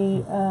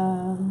a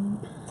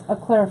a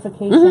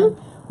clarification.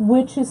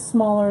 Which is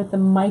smaller, the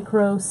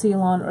micro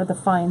seal-on or the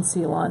fine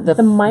seal-on?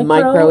 The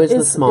micro is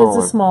the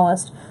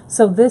smallest.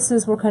 So this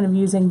is, we're kind of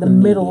using the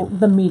middle,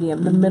 the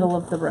medium, the middle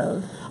of the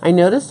road. I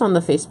noticed on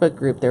the Facebook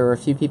group there were a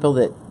few people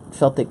that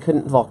felt they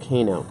couldn't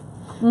volcano.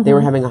 They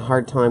were having a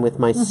hard time with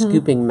my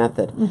scooping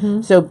method.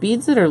 So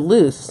beads that are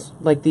loose,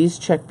 like these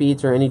Czech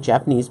beads or any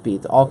Japanese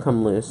beads, all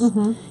come loose.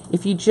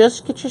 If you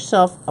just get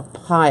yourself a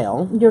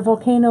pile... Your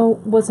volcano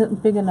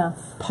wasn't big enough.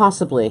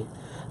 Possibly.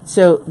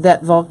 So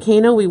that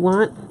volcano we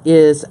want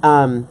is...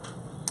 Can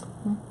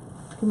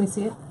we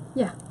see it?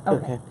 Yeah.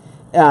 Okay.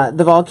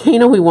 The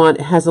volcano we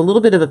want has a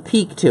little bit of a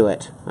peak to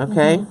it,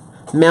 okay?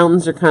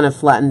 Mountains are kind of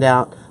flattened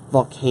out.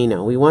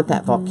 Volcano. We want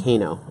that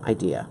volcano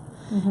idea.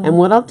 And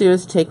what I'll do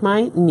is take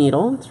my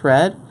needle and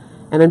thread,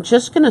 and I'm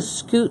just going to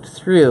scoot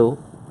through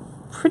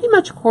pretty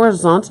much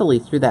horizontally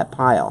through that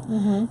pile.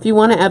 If you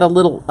want to add a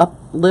little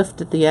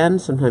uplift at the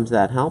end, sometimes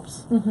that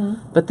helps.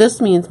 But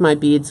this means my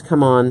beads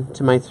come on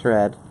to my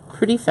thread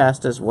pretty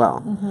fast as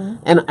well.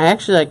 And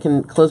I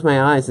can close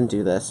my eyes and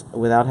do this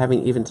without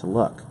having even to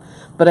look.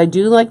 But I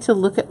do like to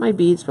look at my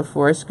beads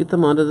before I scoot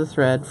them onto the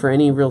thread for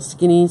any real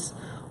skinnies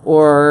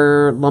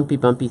or lumpy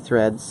bumpy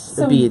threads,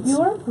 so beads.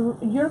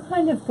 You're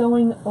kind of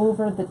going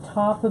over the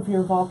top of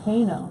your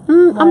volcano,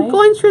 right? right? I'm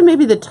going through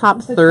maybe the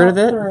top third of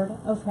it.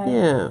 Okay.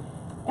 Yeah.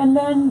 And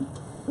then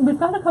we've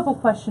got a couple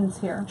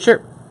questions here. Sure.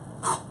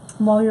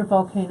 While you're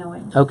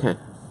volcanoing. Okay.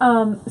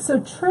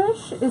 So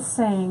Trish is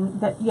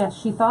saying that, yes,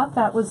 she thought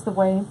that was the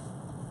way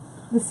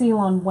the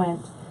seal-on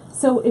went.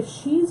 So if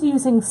she's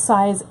using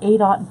size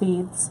 8/0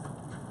 beads,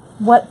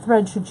 what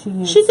thread should she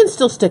use? She can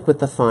still stick with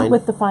the fine.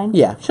 With the fine?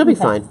 Yeah, she'll be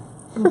fine.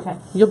 Okay.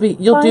 You'll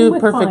Fine do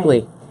with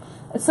perfectly.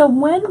 fine. So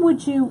when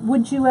would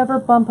you ever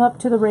bump up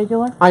to the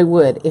regular? I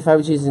would if I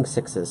was using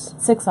 6s.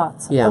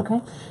 6/0. Yeah.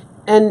 Okay.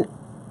 And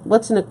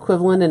what's an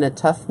equivalent in a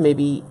tough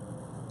maybe?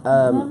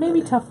 Well,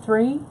 maybe tough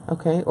 3.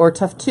 Okay, or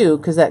tough 2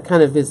 because that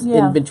kind of is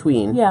in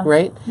between. Yeah.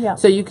 Right. Yeah.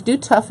 So you could do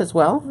tough as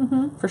well.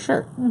 For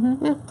sure.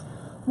 Yeah.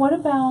 What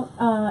about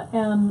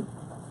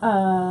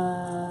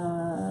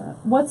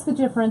what's the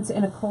difference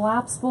in a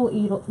collapsible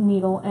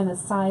needle and a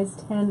size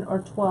 10 or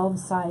 12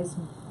 size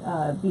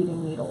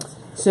beading needles?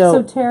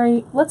 So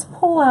Terry, let's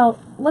pull out.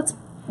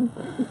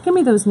 Give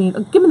me those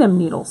needles. Give me them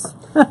needles,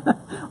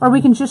 or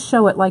we can just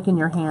show it like in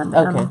your hand.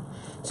 Okay.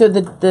 So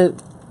the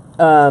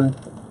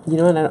you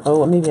know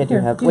what? Maybe I do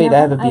Here, have. do you Wait, have I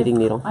have a one? beading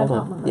needle. I've Hold got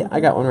on. one right Yeah, I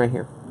here. got one right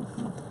here.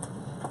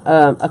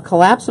 A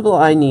collapsible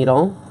eye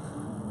needle,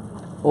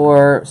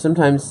 or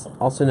sometimes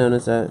also known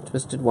as a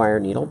twisted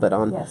wire needle, but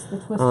on Yes, the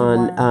twisted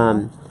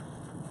wire.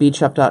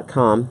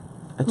 beadshop.com,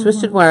 a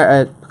twisted wire,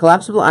 a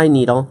collapsible eye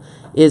needle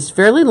is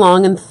fairly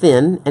long and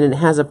thin, and it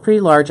has a pretty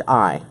large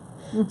eye.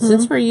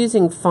 Since we're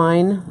using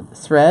fine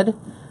thread,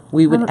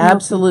 we would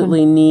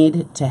absolutely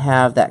need to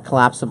have that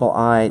collapsible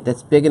eye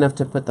that's big enough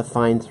to put the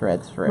fine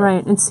thread through.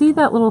 Right, and see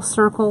that little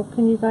circle?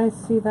 Can you guys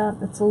see that?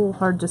 It's a little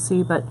hard to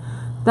see, but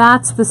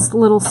that's this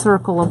little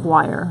circle of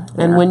wire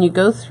there. And when you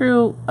go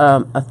through,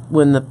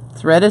 when the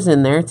thread is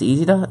in there, it's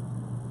easy to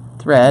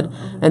thread,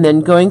 and then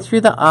going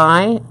through the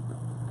eye,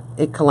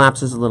 it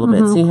collapses a little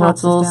bit. See how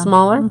it's a little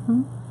smaller?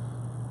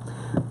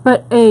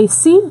 But a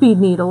seed bead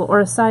needle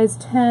or a size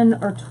 10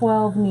 or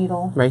 12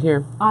 needle, Right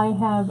here. I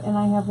have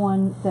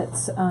one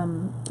that's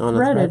On a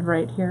threaded thread.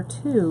 right here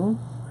too.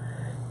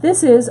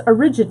 This is a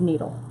rigid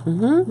needle,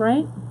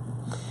 right?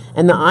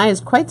 And the eye is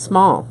quite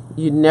small.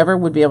 You never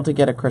would be able to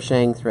get a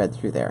crocheting thread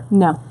through there.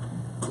 No,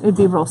 it'd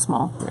be real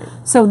small. Right.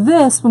 So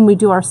this, when we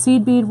do our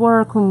seed bead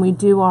work, when we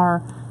do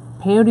our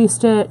peyote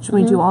stitch,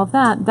 when we do all of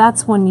that,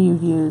 that's when you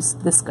use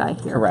this guy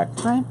here.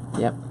 Correct. Right?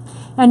 Yep.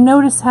 And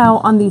notice how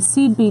on these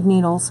seed bead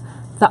needles,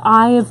 the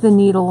eye of the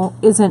needle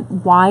isn't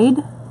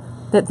wide,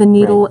 that the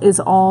needle is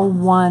all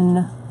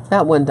one.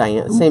 About one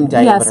same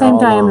diameter. Yeah, same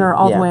diameter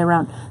all the way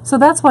around. So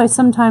that's why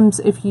sometimes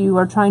if you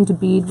are trying to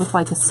bead with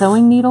like a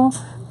sewing needle,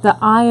 the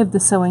eye of the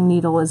sewing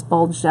needle is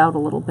bulged out a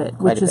little bit,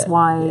 which is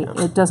why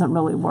it doesn't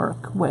really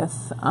work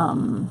with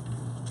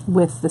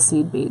the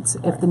seed beads.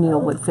 If the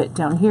needle would fit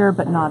down here,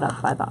 but not up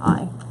by the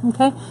eye.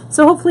 Okay,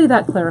 so hopefully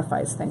that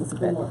clarifies things a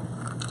bit.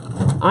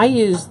 I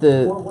use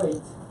the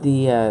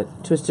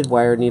twisted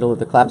wire needle,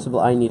 the collapsible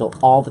eye needle,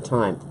 all the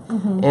time.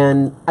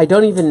 And I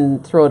don't even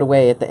throw it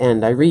away at the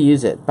end. I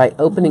reuse it by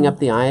opening up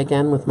the eye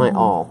again with my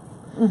awl.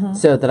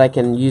 So that I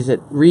can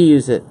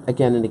reuse it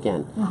again and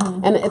again.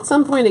 And at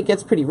some point it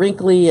gets pretty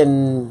wrinkly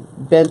and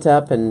bent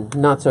up and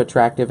not so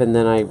attractive, and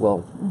then I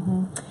will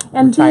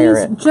And retire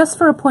these, it. just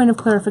for a point of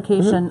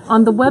clarification,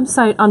 on the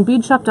website, on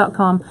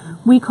beadshop.com,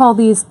 we call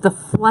these the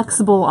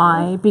flexible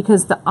eye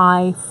because the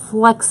eye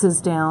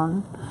flexes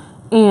down,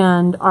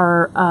 and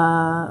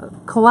our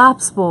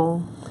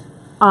collapsible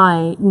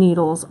eye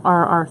needles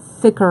are our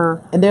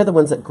thicker. And they're the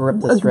ones that grip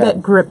the thread.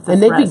 That grip the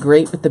and thread. they'd be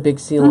great with the big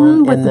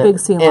seal-on with the big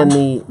seal-on. and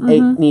the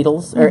 8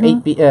 needles or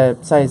 8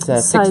 size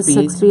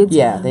 6 beads.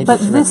 Yeah, they'd but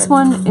be this terrific.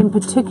 one in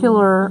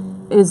particular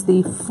is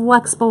the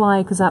flexible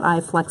eye because that eye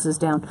flexes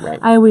down. Right.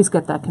 I always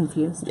get that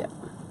confused. Yeah.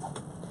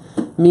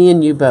 Me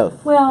and you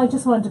both. Well, I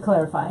just wanted to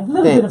clarify. A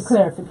little bit of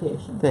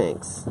clarification.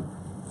 Thanks.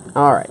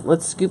 All right,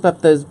 let's scoop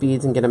up those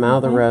beads and get them out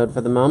of the road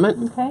for the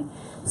moment. Okay.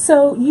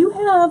 So you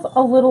have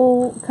a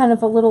little,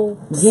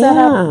 Yeah,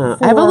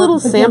 setup I have a little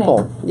beginning,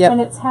 sample. Yep.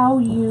 And it's how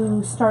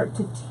you start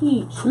to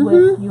teach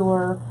with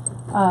your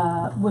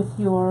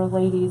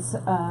ladies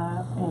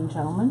and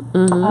gentlemen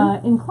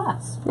in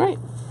class. Right.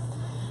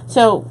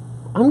 So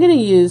I'm going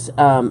to use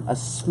a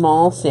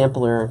small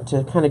sampler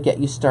to kind of get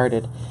you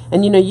started.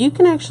 And you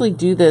can actually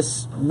do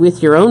this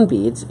with your own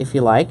beads if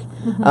you like.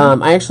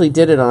 I actually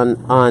did it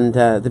on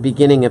the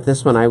beginning of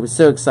this one. I was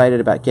so excited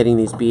about getting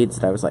these beads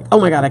that I was like, oh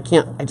my God,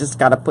 I just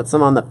got to put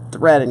some on the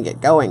thread and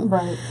get going.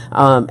 Right.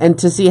 And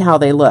to see how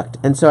they looked.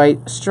 And so I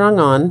strung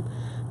on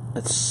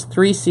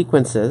 3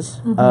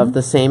 sequences of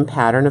the same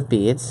pattern of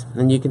beads.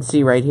 And you can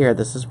see right here,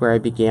 this is where I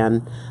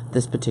began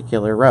this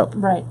particular rope.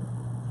 Right.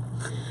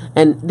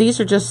 And these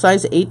are just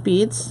size 8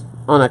 beads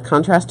on a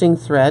contrasting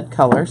thread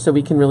color, so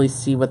we can really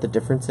see what the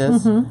difference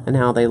is and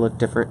how they look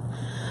different.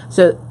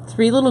 So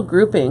 3 little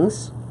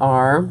groupings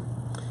are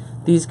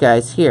these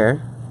guys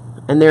here,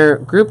 and they're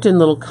grouped in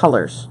little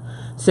colors.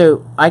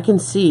 So I can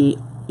see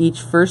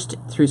each first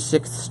through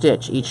 6th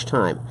stitch each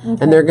time,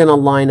 and they're going to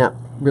line up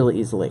really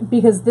easily.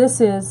 Because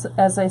this is,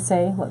 as I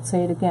say, let's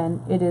say it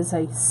again, it is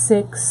a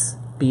 6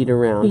 bead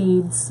around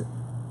beads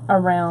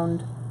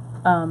around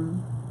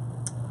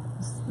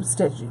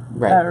stitch,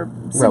 right.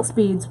 6 rope.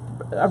 beads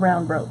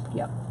around rope.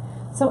 Yep.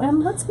 So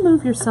Em, let's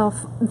move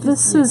yourself.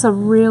 This is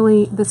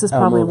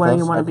probably where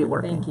you want to be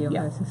working. Thank you.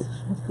 Yeah.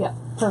 Yeah.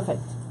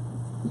 Perfect.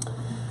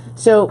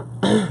 So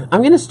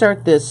I'm going to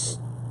start this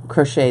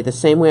crochet the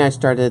same way I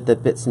started the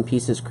bits and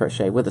pieces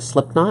crochet, with a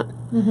slip knot.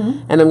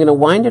 And I'm going to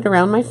wind it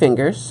around my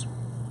fingers,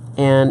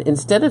 and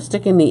instead of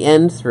sticking the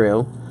end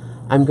through,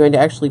 I'm going to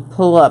actually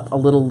pull up a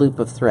little loop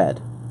of thread.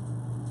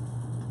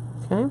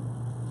 Okay?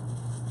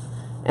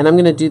 And I'm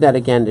going to do that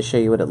again to show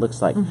you what it looks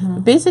like.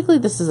 But basically,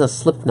 this is a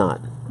slip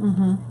knot,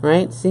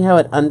 right? See how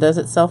it undoes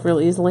itself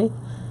real easily?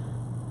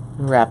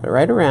 Wrap it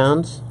right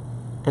around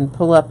and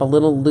pull up a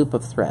little loop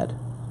of thread.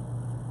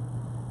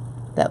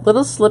 That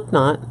little slip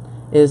knot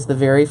is the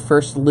very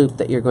first loop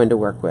that you're going to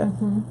work with.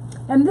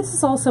 And this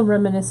is also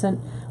reminiscent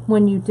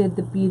when you did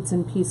the beads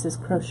and pieces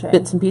crochet.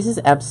 Bits and pieces,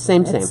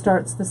 same. It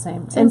starts the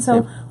same. Same, and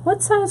so same.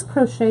 what size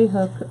crochet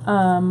hook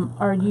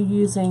are you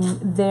using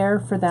there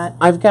for that?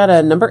 I've got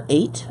a number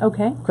 8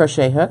 Okay.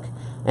 crochet hook,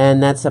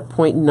 and that's a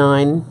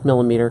 0.9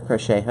 millimeter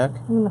crochet hook.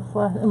 I'm gonna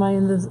flash. Am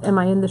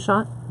I in the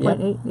shot? Yep.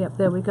 0.8. Yep.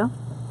 There we go.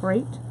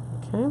 Great.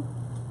 Okay.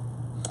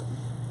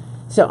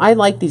 So I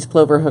like these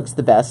clover hooks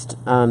the best.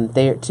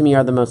 They, to me,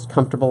 are the most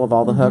comfortable of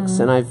all the hooks,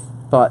 and I've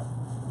bought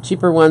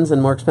cheaper ones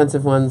and more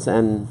expensive ones,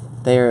 and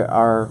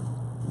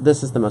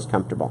this is the most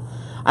comfortable.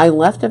 I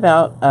left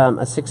about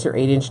a 6 or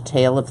 8 inch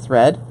tail of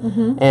thread,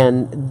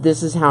 and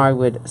this is how I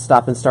would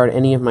stop and start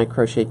any of my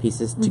crochet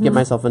pieces to give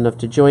myself enough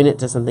to join it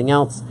to something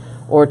else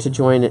or to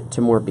join it to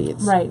more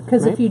beads. Right.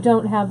 Because if you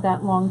don't have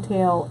that long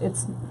tail,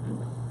 it's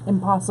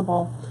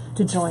impossible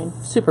to join.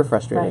 Super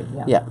frustrating.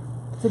 Right, Yeah.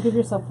 So give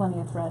yourself plenty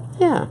of thread.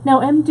 Yeah. Now,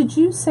 Em, did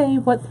you say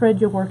what thread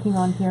you're working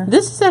on here?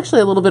 This is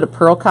actually a little bit of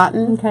pearl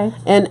cotton. Okay.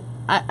 And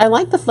I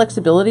like the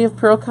flexibility of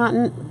pearl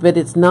cotton, but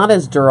it's not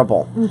as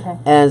durable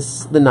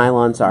as the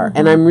nylons are.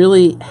 And I'm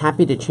really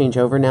happy to change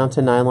over now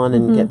to nylon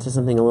and get to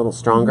something a little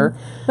stronger.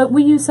 But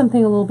we use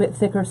something a little bit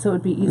thicker so it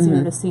would be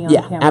easier to see on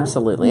Yeah, camera.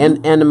 absolutely.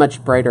 And a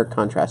much brighter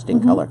contrasting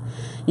color.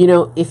 You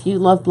know, if you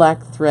love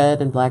black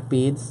thread and black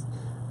beads,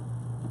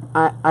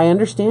 I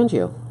understand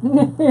you.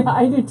 Yeah,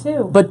 I do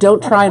too. But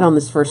don't try it on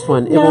this first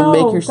one. It will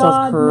make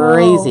yourself God,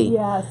 crazy. No.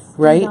 Yes.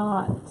 Right? Do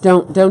not.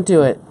 Don't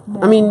do it.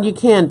 No. I mean, you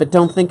can, but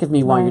don't think of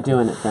me while Right. you're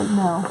doing it then.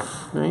 No.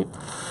 Right?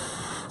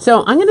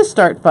 So I'm going to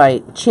start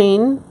by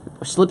chain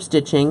or slip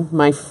stitching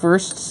my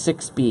first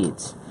 6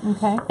 beads.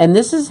 Okay. And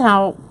this is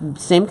how,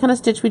 same kind of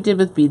stitch we did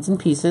with beads and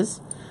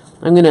pieces.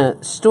 I'm going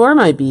to store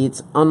my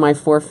beads on my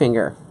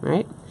forefinger,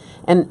 right?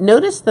 And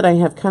notice that I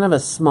have kind of a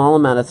small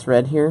amount of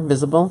thread here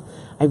visible.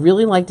 I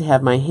really like to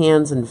have my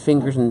hands and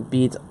fingers and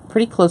beads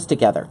pretty close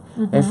together.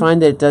 I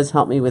find that it does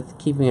help me with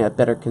keeping a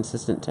better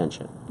consistent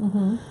tension.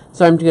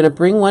 So I'm going to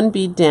bring one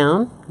bead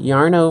down,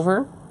 yarn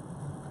over,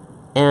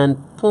 and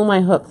pull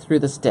my hook through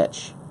the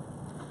stitch.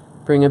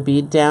 Bring a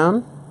bead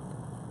down,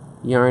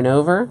 yarn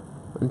over,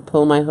 and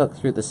pull my hook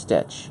through the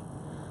stitch.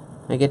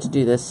 I get to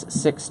do this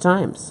 6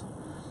 times.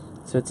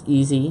 So it's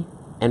easy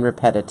and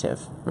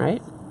repetitive,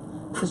 right?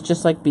 It's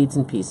just like beads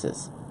and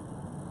pieces.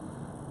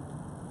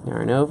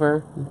 Yarn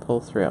over and pull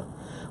through.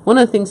 One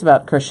of the things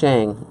about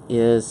crocheting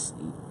is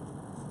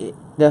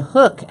the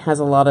hook has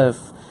a lot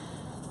of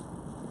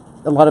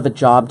a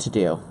job to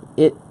do.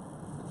 It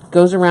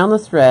goes around the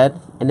thread,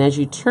 and as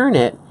you turn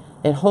it,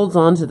 it holds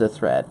onto the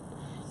thread.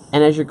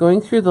 And as you're going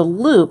through the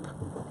loop,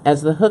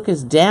 as the hook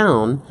is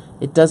down,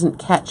 it doesn't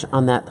catch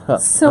on that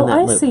hook. So on that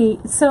I loop. see.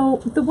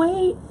 So the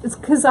way,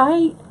 because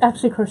I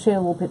actually crochet a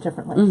little bit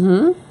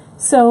differently.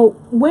 So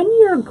when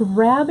you're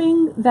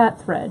grabbing that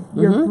thread,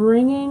 you're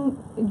bringing,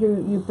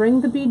 you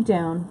bring the bead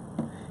down,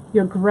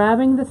 you're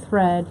grabbing the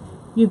thread,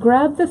 you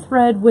grab the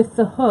thread with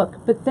the hook,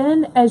 but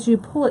then as you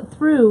pull it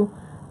through,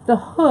 the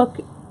hook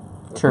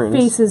turns.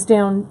 faces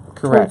down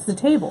Correct. towards the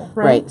table,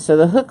 right? Right. So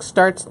the hook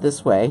starts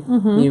this way.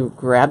 You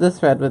grab the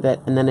thread with it,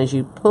 and then as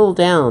you pull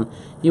down,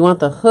 you want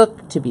the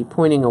hook to be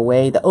pointing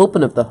away, the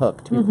open of the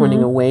hook to be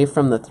pointing away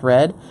from the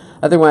thread.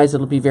 Otherwise,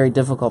 it'll be very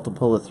difficult to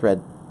pull the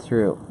thread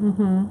through.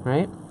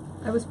 Right?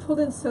 I was pulled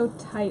in so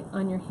tight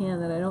on your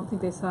hand that I don't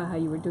think they saw how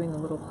you were doing the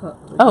little hook.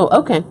 Oh,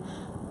 okay.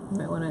 You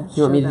might want to.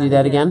 You want me to do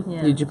that again?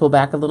 Yeah. Did you pull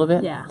back a little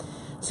bit? Yeah.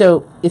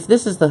 So if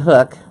this is the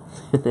hook,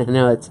 I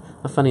know it's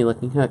a funny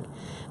looking hook,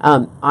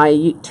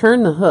 I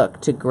turn the hook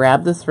to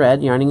grab the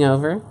thread, yarning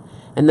over,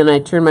 and then I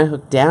turn my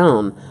hook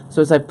down.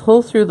 So as I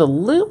pull through the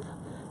loop,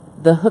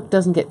 the hook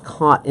doesn't get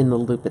caught in the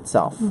loop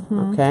itself,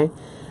 okay?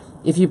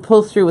 If you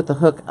pull through with the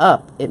hook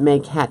up, it may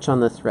catch on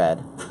the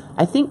thread.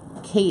 I think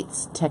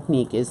Kate's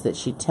technique is that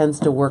she tends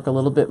to work a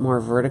little bit more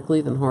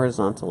vertically than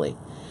horizontally.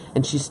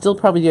 And she's still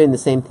probably doing the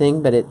same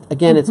thing, but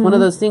again, it's one of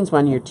those things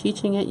when you're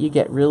teaching it, you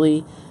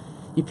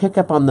pick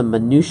up on the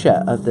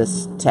minutia of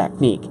this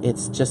technique.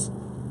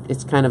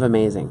 It's kind of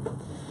amazing.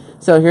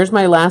 So here's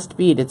my last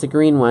bead. It's a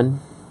green one.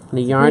 I'm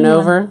going to yarn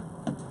over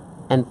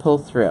and pull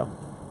through.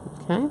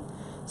 Okay?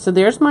 So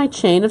there's my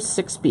chain of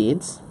 6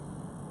 beads.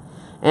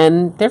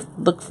 And they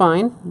look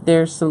fine.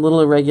 There's some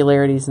little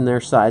irregularities in their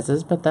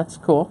sizes, but that's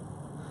cool.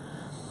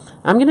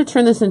 I'm going to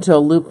turn this into a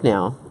loop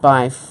now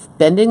by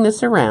bending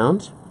this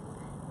around.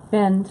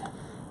 Bend.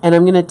 And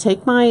I'm going to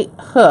take my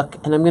hook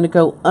and I'm going to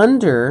go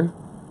under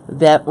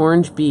that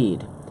orange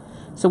bead.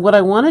 So what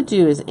I want to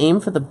do is aim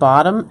for the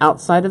bottom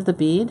outside of the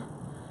bead,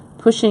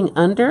 pushing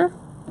under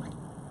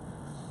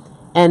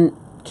and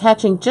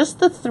catching just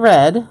the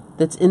thread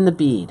that's in the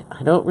bead.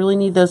 I don't really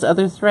need those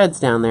other threads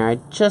down there. I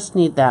just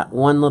need that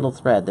one little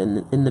thread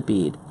in the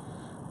bead.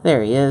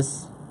 There he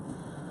is.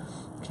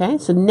 Okay,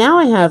 so now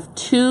I have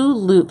 2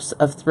 loops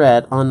of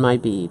thread on my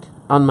bead,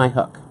 on my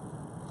hook.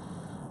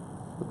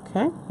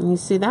 Okay, and you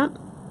see that?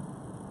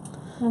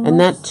 And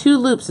that 2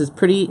 loops is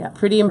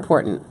pretty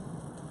important.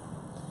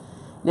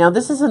 Now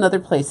this is another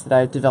place that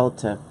I've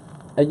developed a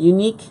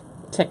unique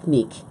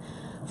technique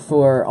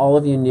for all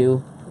of you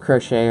new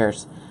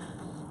crocheters.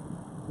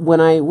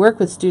 When I work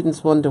with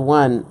students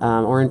one-to-one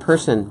or in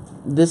person,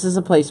 this is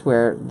a place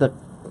where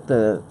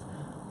the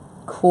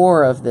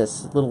core of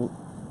this little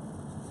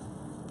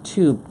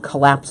tube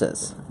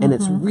collapses, and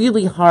it's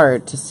really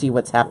hard to see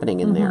what's happening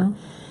in there.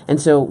 And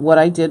so what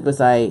I did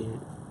was I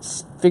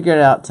figured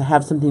out to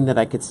have something that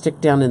I could stick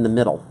down in the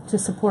middle. To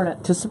support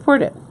it. To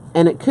support it.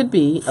 And it could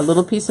be a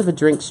little piece of a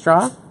drink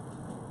straw,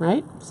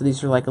 right? So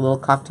these are like a little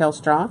cocktail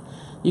straw.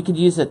 You could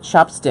use a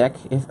chopstick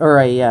or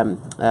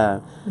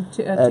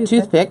a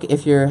toothpick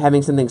if you're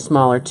having something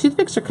smaller.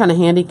 Toothpicks are kind of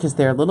handy because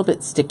they're a little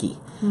bit sticky.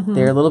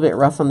 They're a little bit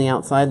rough on the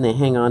outside and they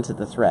hang on to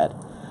the thread.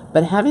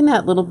 But having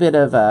that little bit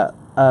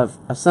of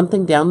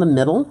something down the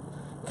middle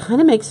kind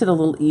of makes it a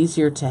little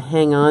easier to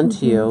hang on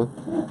to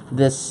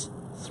this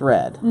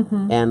thread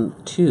and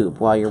tube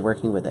while you're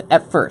working with it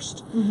at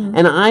first.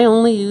 And I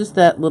only use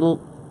that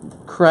little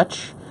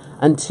crutch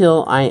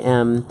until I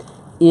am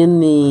in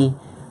the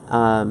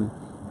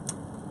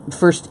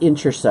first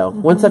inch or so.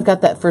 Once I've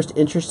got that first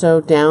inch or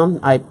so down,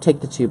 I take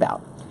the tube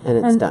out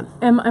and it's done.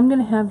 I'm going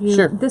to have you,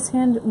 Sure. this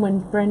hand, when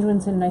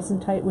Brandon's in nice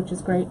and tight, which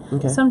is great,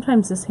 Okay.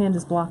 sometimes this hand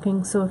is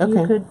blocking, so if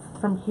you could,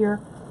 from here,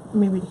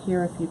 maybe to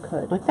here if you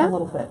could. Like that? A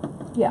little bit.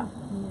 Yeah.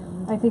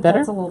 I think Better?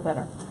 that's a little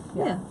better.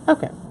 Yeah.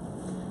 Okay.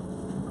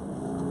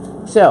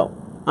 So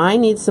I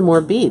need some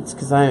more beads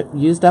because I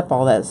used up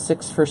all that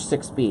first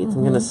six beads.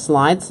 I'm going to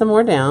slide some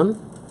more down,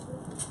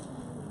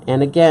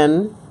 and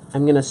again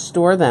I'm going to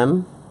store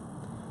them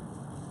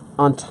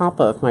on top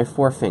of my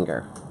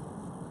forefinger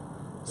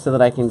so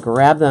that I can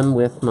grab them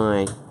with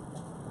my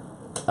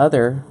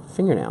other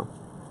fingernail.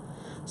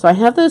 So I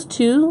have those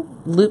 2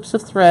 loops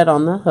of thread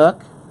on the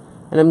hook,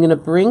 and I'm going to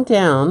bring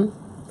down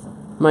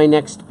my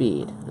next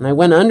bead. And I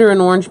went under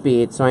an orange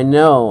bead, so I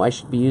know I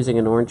should be using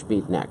an orange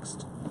bead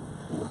next.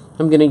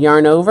 I'm going to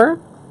yarn over,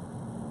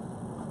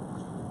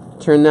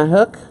 turn the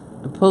hook,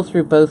 and pull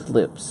through both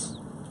loops.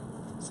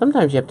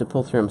 Sometimes you have to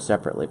pull through them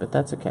separately, but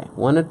that's okay.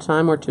 1 at a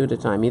time or 2 at a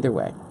time, either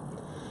way.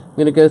 I'm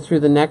going to go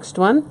through the next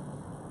one,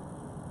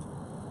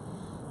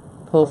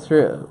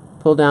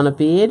 pull down a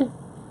bead,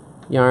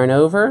 yarn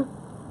over,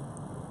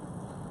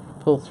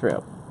 pull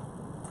through.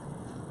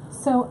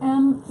 So,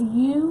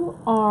 you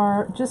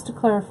are, just to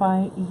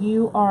clarify,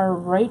 you are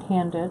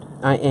right-handed.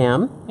 I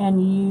am.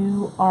 And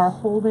you are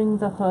holding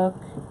the hook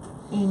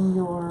in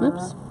your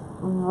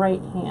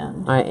right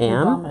hand. I your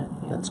am. dominant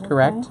hand, That's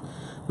correct.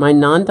 My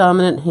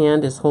non-dominant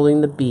hand is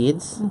holding the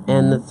beads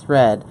and the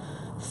thread.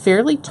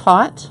 Fairly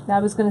taut. I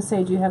was going to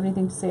say, do you have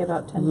anything to say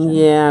about tension?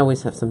 Yeah, I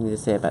always have something to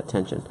say about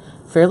tension.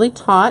 Fairly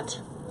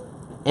taut.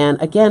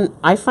 And again,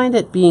 I find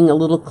it being a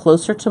little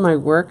closer to my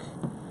work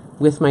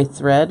with my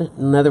thread.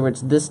 In other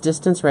words, this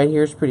distance right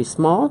here is pretty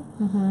small.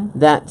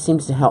 That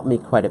seems to help me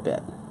quite a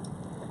bit.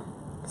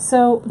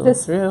 So Pull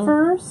this through.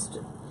 first,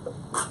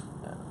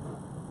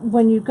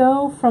 when you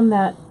go from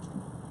that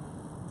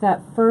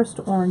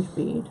first orange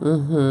bead,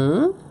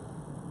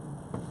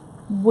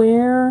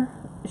 where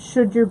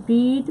should your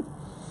bead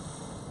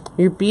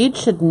Your bead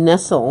should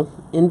nestle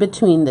in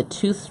between the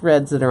 2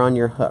 threads that are on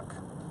your hook.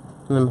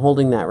 And I'm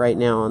holding that right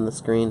now on the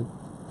screen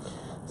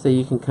so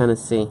you can kind of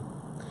see.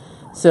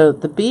 So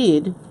the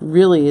bead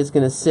really is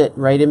going to sit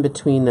right in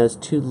between those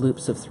 2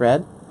 loops of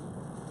thread.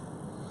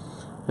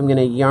 I'm going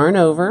to yarn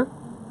over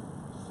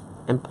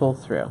and pull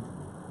through.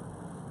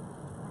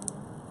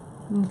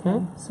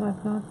 Okay, so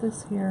I've got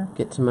this here.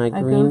 Get to my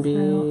I green go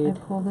through, bead. I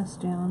pull this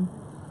down.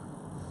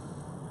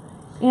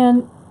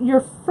 And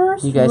your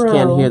first You guys row,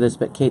 can't hear this,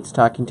 but Kate's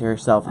talking to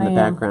herself in the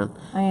background.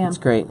 I am. It's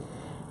great.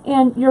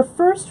 And your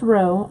first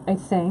row, I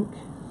think,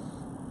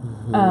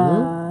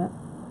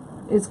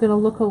 is going to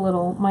look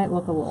might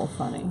look a little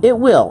funny. It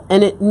will,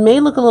 and it may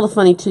look a little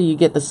funny till you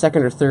get the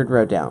second or third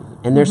row down.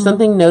 And there's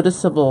something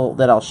noticeable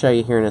that I'll show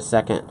you here in a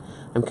second.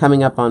 I'm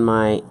coming up on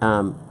my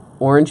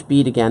orange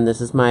bead again.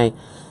 This is my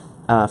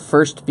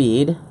first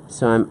bead,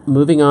 so I'm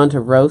moving on to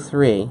row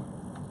 3.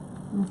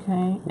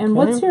 Okay, and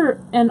what's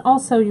and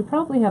also you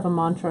probably have a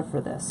mantra for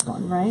this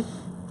one, right?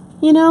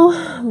 You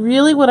know,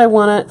 really what I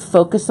want to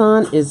focus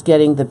on is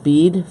getting the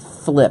bead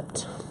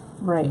flipped.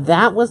 Right.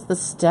 That was the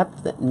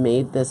step that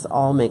made this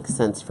all make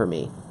sense for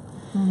me.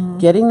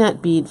 Getting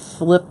that bead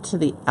flipped to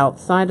the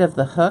outside of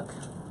the hook,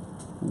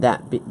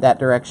 that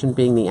direction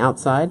being the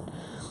outside,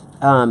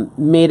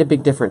 made a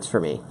big difference for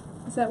me.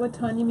 Is that what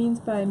Tanya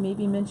means by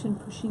maybe mention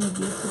pushing the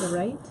bead to the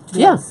right?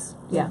 Yes.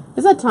 Yeah.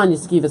 Is that Tanya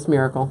Skivas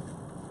miracle?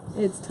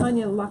 It's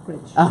Tanya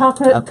Lockridge.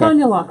 Okay.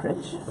 Tanya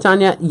Lockridge.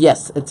 Tanya,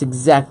 yes, it's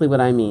exactly what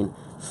I mean.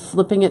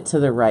 Flipping it to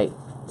the right.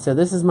 So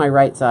this is my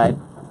right side,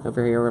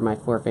 over here where my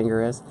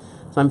forefinger is.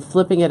 So I'm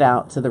flipping it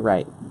out to the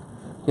right.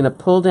 I'm going to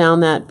pull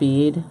down that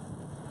bead,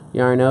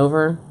 yarn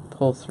over,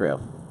 pull through.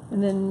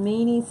 And then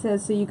Maney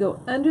says, so you go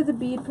under the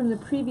bead from the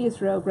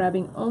previous row,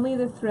 grabbing only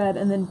the thread,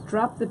 and then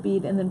drop the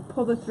bead, and then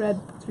pull the thread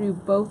through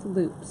both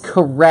loops.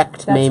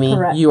 Correct, That's Mamie.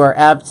 correct. You are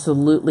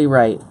absolutely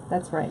right.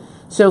 That's right.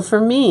 So for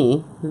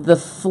me, the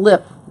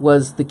flip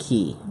was the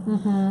key.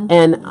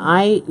 And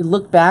I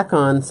look back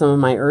on some of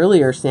my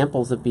earlier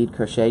samples of bead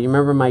crochet. You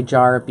remember my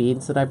jar of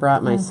beads that I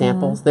brought, my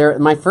samples?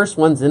 My first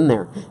one's in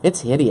there.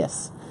 It's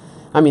hideous.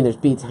 I mean, there's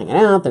beads hanging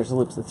out, there's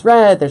loops of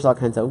thread, there's all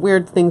kinds of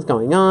weird things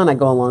going on. I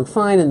go along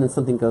fine, and then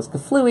something goes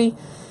kaflooey.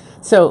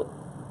 So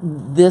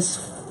this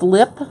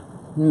flip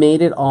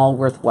made it all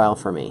worthwhile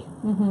for me.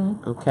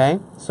 Okay,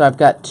 so I've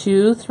got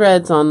 2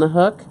 threads on the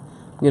hook.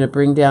 I'm going to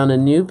bring down a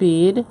new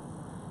bead,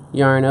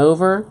 yarn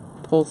over,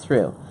 pull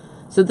through.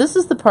 So this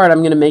is the part I'm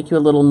going to make you a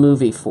little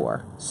movie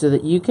for, so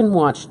that you can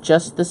watch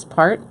just this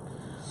part.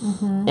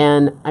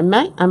 And I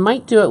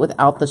might do it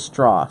without the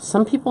straw.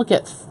 Some people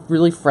get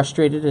really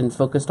frustrated and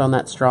focused on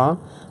that straw,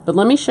 but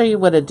let me show you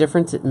what a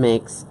difference it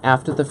makes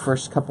after the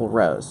first couple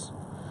rows.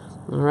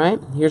 All right,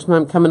 here's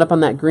when I'm coming up on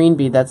that green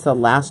bead. That's the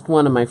last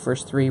one of my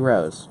first 3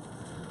 rows.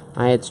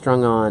 I had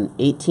strung on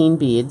 18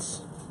 beads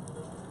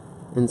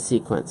in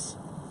sequence.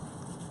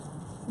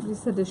 You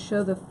said to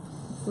show the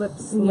flip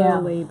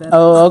slowly, but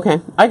Oh, okay.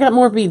 I got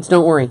more beads.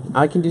 Don't worry.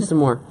 I can do some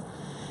more.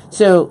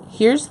 So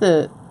here's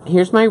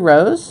my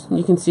rows.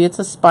 You can see it's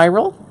a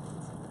spiral,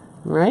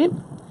 right?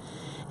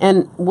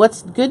 And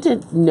what's good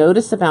to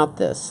notice about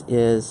this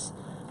is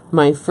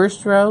my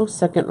first row,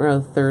 second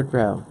row, third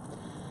row.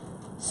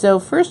 So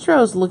first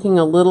row is looking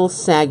a little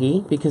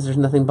saggy because there's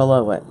nothing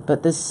below it.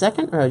 But this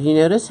second row, do you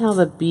notice how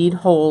the bead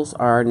holes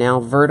are now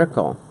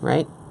vertical,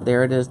 right?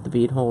 There it is, the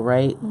bead hole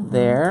right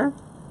there.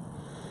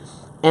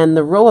 And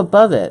the row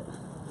above it,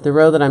 the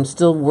row that I'm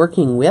still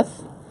working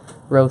with,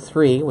 row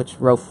 3, which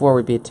row 4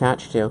 would be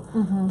attached to,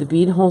 the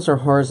bead holes are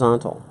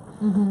horizontal.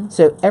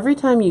 So every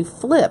time you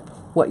flip,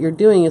 what you're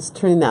doing is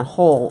turning that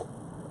hole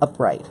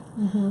upright.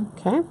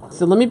 Okay,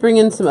 so let me bring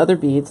in some other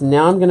beads.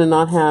 Now I'm going to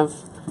not have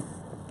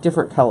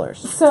different colors.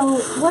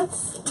 So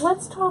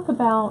let's talk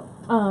about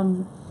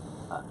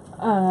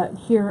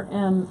here.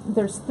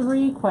 There's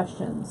 3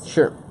 questions.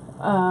 Sure.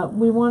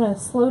 We want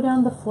to slow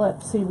down the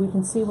flip so we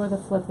can see where the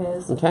flip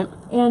is. Okay.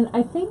 And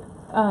I think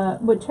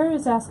what Terry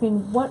is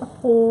asking, what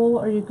hole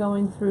are you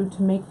going through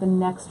to make the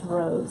next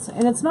rows?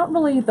 And it's not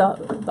really the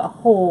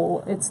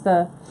hole, it's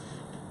the...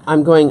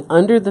 I'm going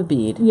under the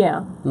bead.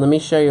 Yeah. Let me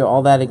show you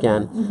all that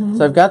again.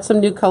 So I've got some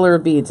new color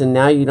of beads, and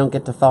now you don't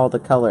get to follow the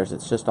colors.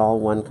 It's just all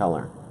one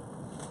color.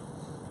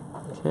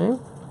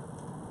 Okay.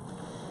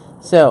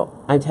 So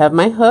I have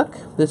my hook.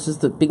 This is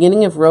the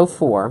beginning of row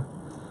 4.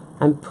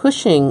 I'm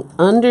pushing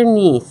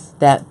underneath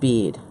that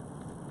bead.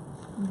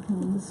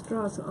 the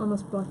straw is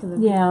almost blocking the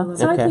Yeah. bead.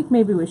 So Okay. I think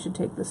maybe we should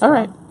take this straw. All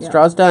right. Yeah.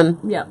 Straw's done.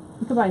 Yeah.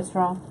 Goodbye,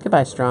 straw.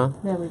 Goodbye, straw.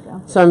 There we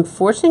go. So I'm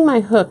forcing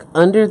my hook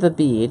under the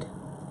bead,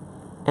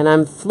 and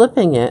I'm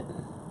flipping it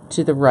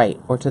to the right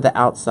or to the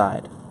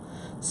outside.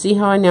 See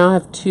how I now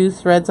have 2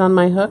 threads on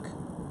my hook?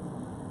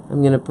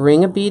 I'm going to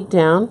bring a bead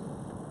down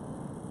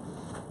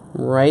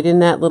right in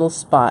that little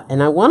spot,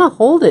 and I want to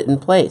hold it in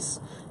place.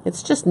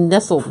 It's just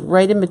nestled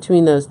right in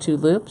between those 2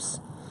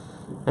 loops.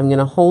 I'm going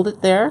to hold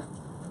it there,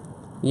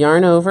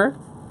 yarn over,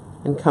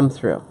 and come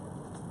through.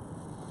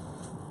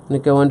 I'm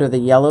going to go under the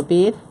yellow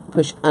bead,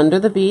 push under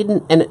the bead,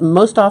 and it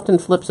most often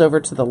flips over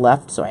to the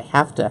left, so I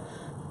have to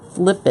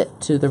flip it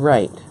to the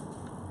right.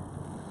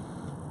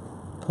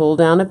 pull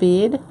down a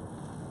bead,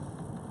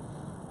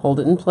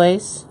 hold it in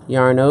place,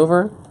 yarn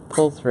over,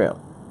 pull through.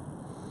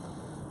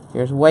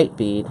 Here's white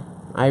bead,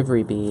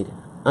 ivory bead.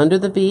 Under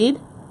the bead,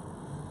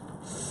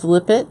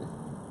 flip it,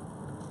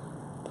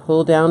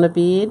 pull down a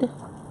bead,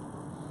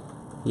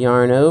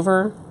 yarn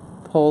over,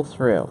 pull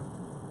through.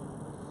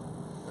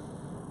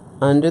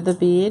 Under the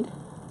bead,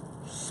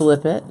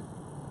 flip it,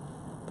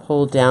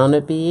 pull down a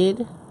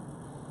bead,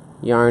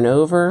 yarn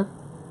over,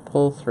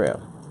 pull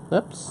through.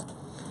 Oops.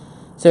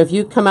 So if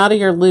you come out of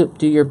your loop,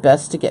 do your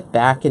best to get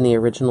back in the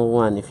original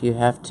one. If you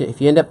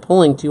end up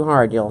pulling too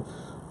hard, you'll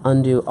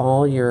undo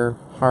all your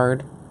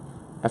hard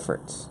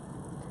efforts.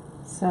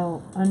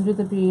 So under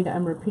the bead,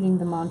 I'm repeating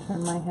the mantra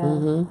in my head.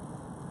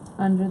 Mm-hmm.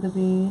 Under the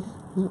bead.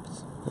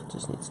 Oops. That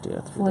just needs to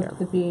go through Flip there.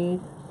 the bead.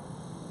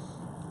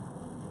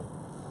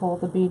 Pull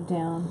the bead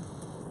down.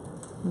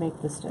 Make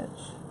the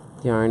stitch.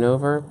 Yarn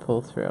over,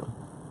 pull through.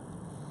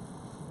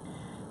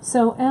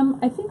 So,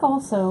 I think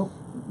also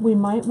we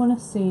might want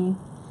to see,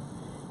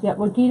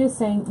 what Gita's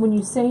saying, when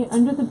you say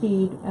under the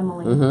bead,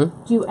 Emily,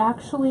 do you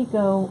actually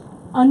go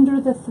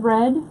under the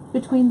thread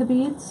between the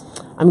beads?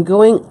 I'm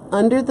going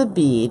under the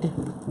bead,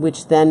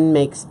 which then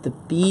makes the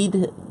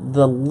bead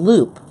the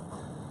loop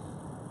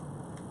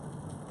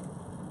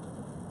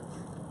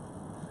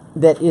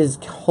that is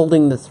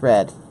holding the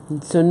thread.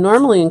 So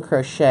normally in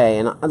crochet,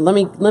 and let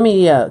me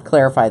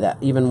clarify that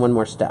even one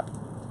more step.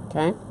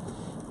 Okay?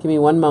 Give me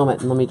one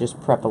moment and let me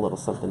just prep a little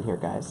something here,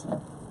 guys.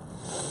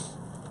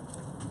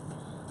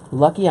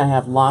 Lucky I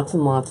have lots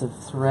and lots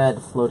of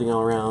thread floating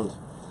all around,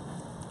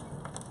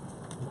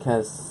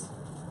 because,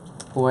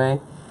 boy,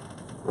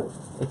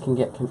 it can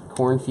get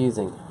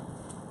confusing.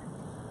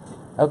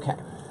 Okay.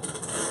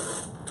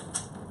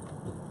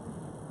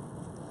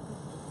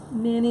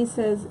 Manny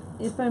says,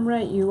 if I'm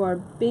right, you are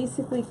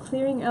basically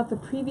clearing out the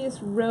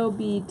previous row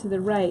bead to the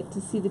right to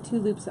see the two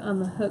loops on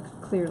the hook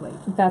clearly.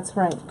 That's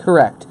right.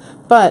 Correct.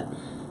 But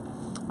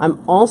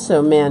I'm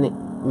also Manny.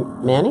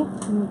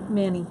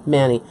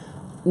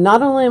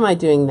 Not only am I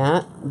doing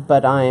that,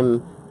 but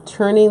I'm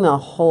turning the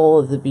whole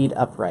of the bead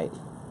upright.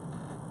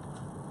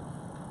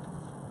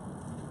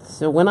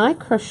 So when I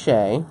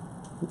crochet,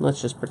 let's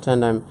just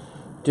pretend I'm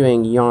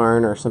doing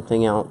yarn or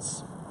something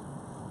else.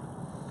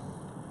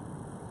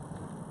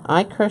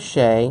 I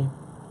crochet,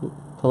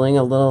 pulling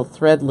a little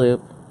thread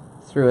loop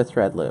through a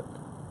thread loop.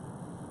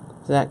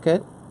 Is that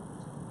good?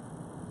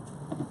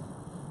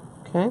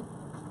 Okay.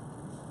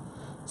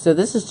 So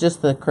this is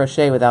just the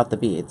crochet without the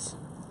beads.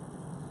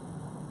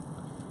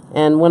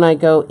 And when I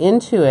go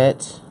into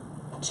it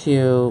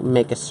to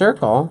make a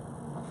circle,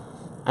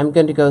 I'm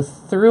going to go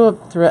through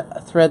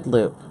a thread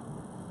loop.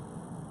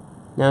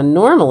 Now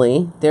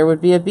normally there would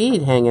be a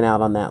bead hanging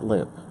out on that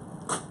loop.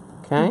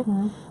 Okay?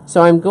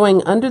 So I'm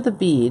going under the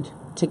bead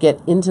to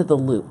get into the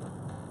loop.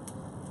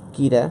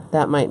 Gita,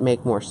 that might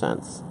make more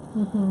sense.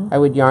 I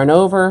would yarn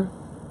over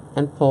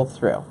and pull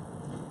through.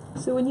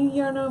 So when you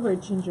yarn over,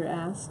 Ginger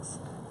asks,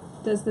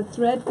 does the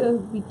thread go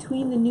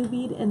between the new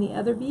bead and the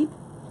other bead?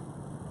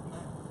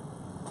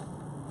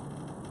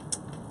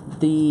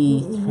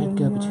 The thread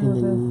go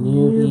between the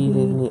new bead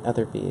and the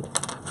other bead.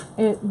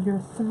 Your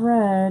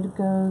thread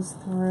goes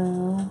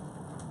through.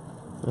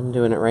 I'm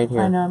doing it right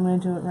here. I know, I'm going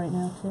to do it right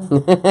now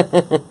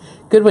too.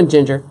 Good one,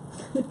 Ginger.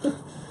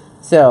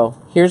 So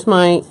here's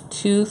my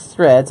two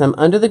threads. I'm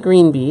under the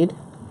green bead,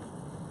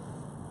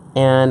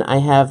 and I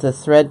have the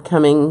thread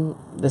coming.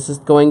 This is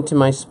going to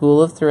my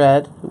spool of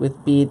thread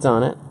with beads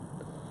on it.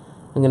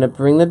 I'm going to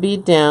bring the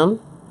bead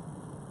down,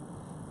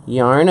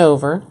 yarn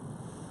over,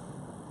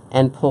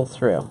 and pull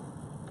through.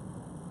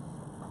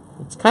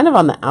 It's kind of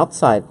on the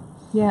outside.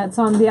 Yeah, it's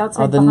on the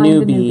outside of the behind new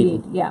the new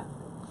bead. bead. Yeah.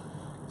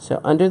 So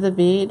under the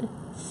bead,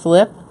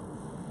 flip,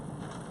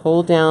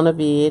 pull down a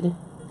bead,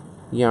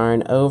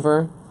 yarn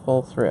over,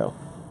 pull through.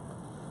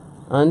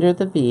 Under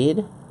the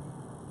bead,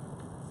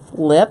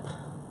 flip,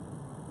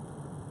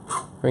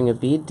 bring a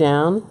bead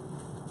down,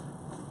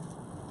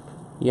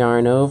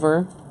 yarn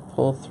over,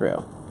 pull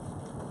through.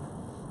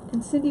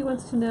 And Cindy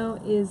wants to know,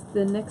 is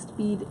the next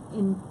bead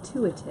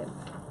intuitive?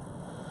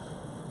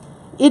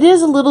 It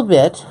is a little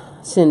bit,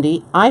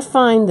 Cindy. I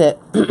find that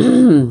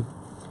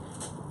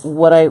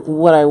what I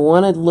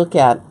want to look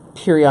at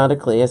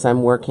periodically as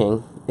I'm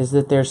working is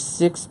that there's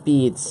 6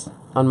 beads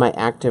on my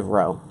active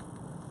row.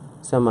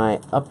 So my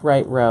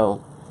upright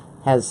row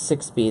has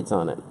 6 beads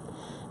on it.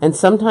 And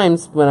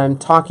sometimes when I'm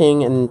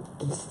talking and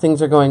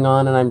things are going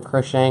on and I'm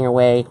crocheting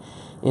away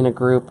in a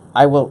group,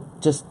 I will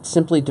just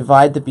simply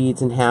divide the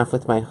beads in half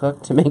with my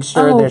hook to make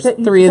sure there's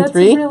 3 and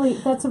 3.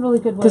 That's a really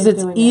good way of doing it. Because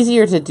it's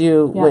easier to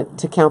do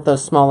to count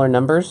those smaller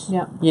numbers.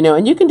 Yeah. You know,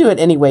 and you can do it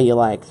any way you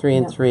like, 3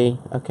 and Yeah. 3.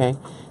 Okay.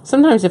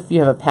 Sometimes if you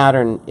have a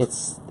pattern,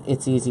 it's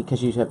easy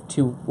because you have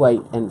 2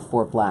 white and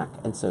 4 black,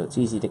 and so it's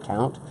easy to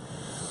count.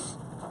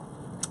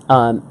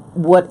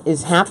 What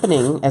is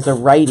happening as a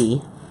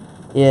righty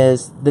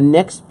is the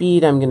next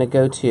bead I'm going to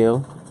go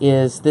to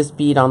is this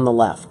bead on the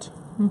left.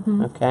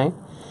 Okay.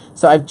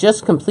 So I've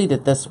just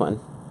completed this one,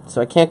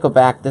 so I can't go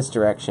back this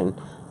direction.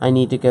 I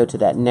need to go to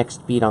that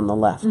next bead on the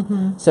left.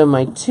 So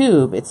my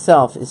tube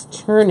itself is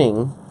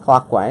turning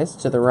clockwise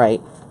to the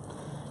right,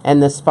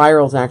 and the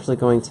spiral's actually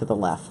going to the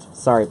left.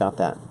 Sorry about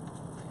that.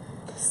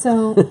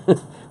 So,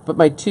 but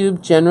my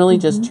tube generally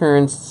just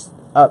turns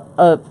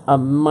a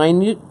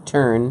minute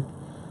turn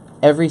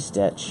every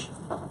stitch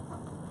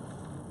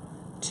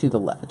to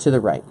the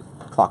right,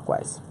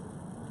 clockwise.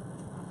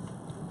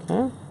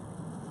 Okay.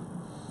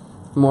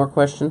 More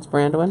questions,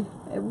 Brandon?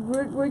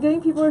 We're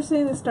getting people who are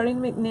saying it's starting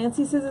to make.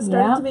 Nancy says it's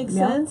starting to make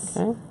sense.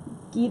 Okay.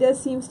 Gita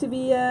seems to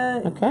be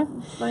okay.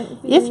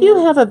 If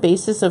you have a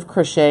basis of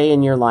crochet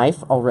in your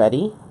life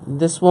already,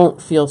 this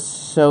won't feel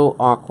so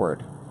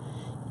awkward.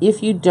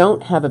 If you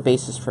don't have a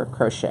basis for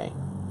crochet,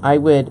 I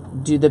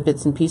would do the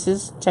bits and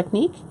pieces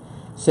technique.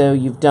 So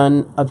you've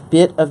done a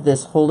bit of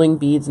this holding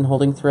beads and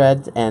holding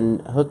threads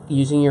and hook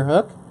using your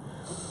hook.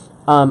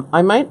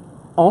 I might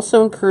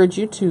also encourage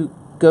you to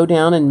go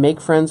down and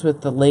make friends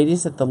with the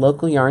ladies at the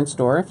local yarn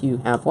store if you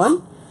have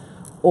one,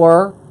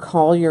 or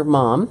call your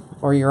mom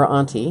or your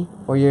auntie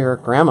or your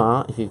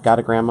grandma if you've got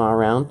a grandma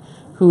around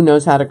who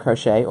knows how to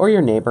crochet, or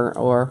your neighbor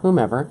or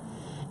whomever,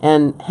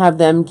 and have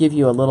them give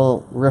you a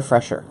little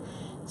refresher.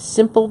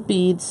 Simple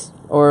beads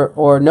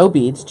or no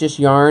beads, just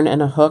yarn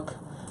and a hook,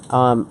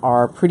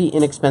 are pretty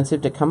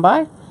inexpensive to come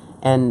by,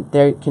 and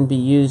they can be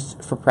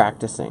used for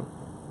practicing.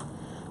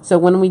 So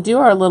when we do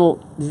our little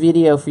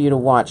video for you to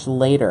watch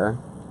later,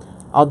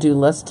 I'll do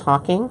less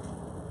talking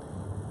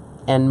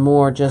and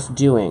more just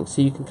doing,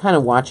 so you can kind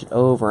of watch it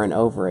over and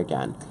over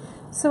again.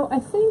 So I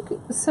think,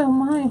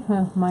 mine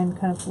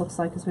kind of looks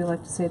like, as we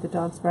like to say, the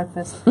dog's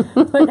breakfast.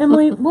 But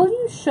Emily, will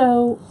you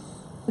show,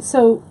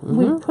 so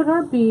we put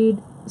our bead,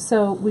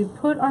 so we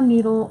put our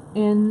needle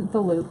in the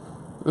loop.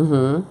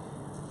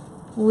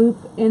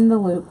 Loop in the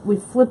loop. We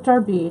flipped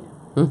our bead.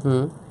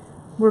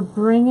 We're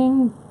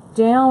bringing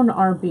down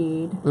our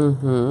bead.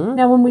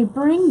 Now when we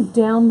bring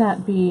down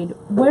that bead,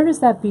 where does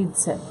that bead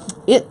sit?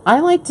 I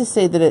like to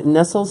say that it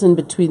nestles in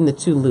between the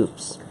two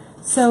loops.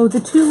 So the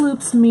two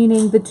loops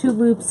meaning the two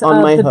loops on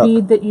of the hook.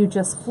 bead that you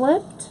just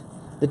flipped?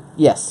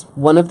 Yes,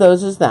 one of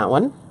those is that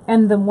one.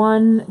 And the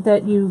one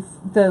that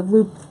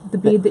the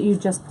bead that you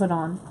just put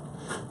on?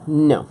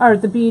 No. Or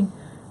the bead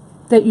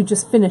that you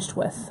just finished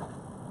with?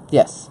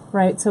 Yes.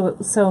 Right,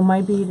 so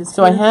my bead is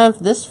So here. I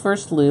have this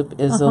first loop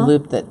is a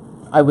loop that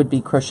I would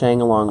be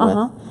crocheting along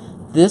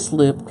with. This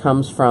loop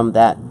comes from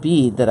that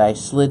bead that I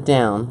slid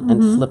down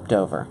and flipped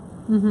over.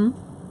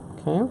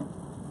 Okay.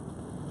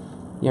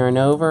 Yarn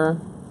over,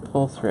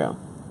 pull through.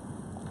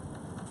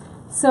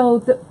 So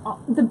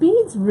the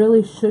beads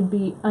really should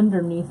be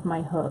underneath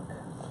my hook,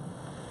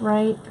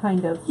 right?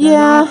 Kind of.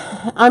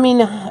 Yeah, I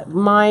mean,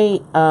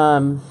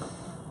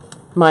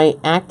 my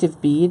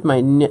active bead, my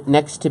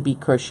next to be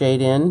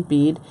crocheted in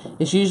bead,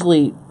 is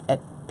usually at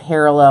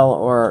parallel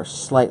or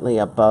slightly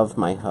above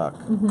my hook,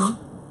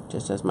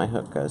 just as my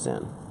hook goes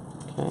in.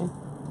 Okay.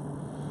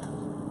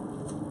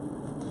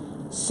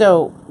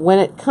 So when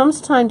it comes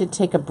time to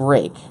take a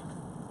break,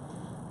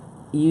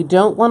 you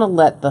don't want to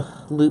let the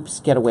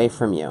loops get away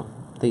from you,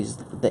 these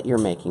that you're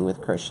making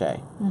with crochet.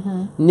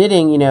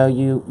 Knitting,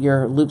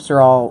 your loops are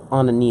all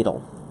on a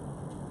needle.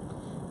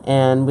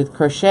 And with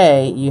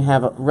crochet, you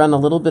run a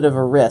little bit of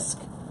a risk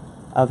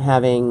of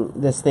having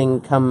this thing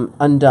come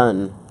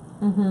undone,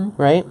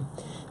 right?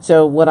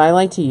 So what I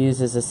like to use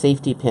is a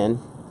safety pin,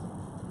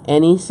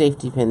 any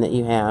safety pin that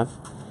you have.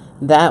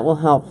 That will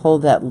help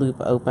hold that loop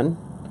open,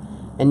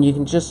 and you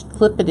can just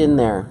clip it in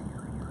there,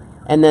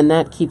 and then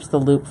that keeps the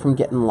loop from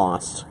getting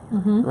lost,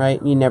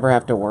 right? You never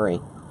have to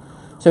worry.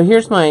 So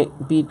here's my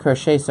bead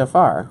crochet so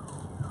far.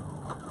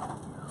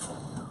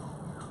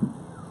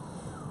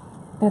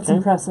 That's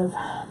impressive.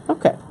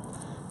 Okay,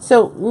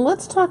 so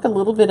let's talk a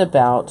little bit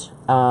about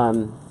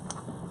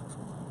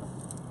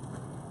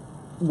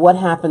what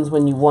happens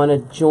when you want to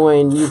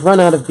join. You've run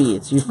out of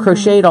beads. You've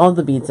crocheted all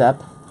the beads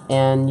up,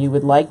 and you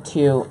would like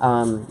to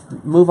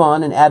move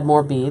on and add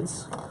more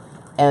beads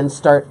and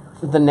start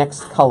the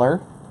next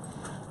color.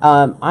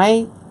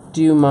 I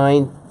do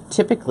mine,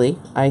 typically,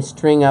 I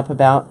string up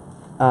about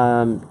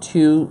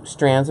 2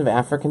 strands of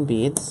African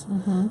beads.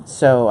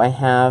 So I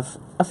have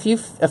a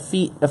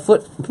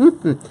foot.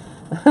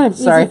 I'm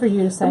sorry. Easy for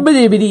you to say.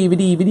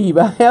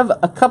 I have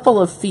a couple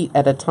of feet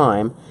at a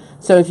time.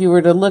 So if you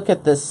were to look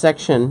at this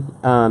section,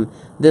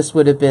 this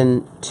would have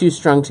been 2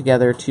 strung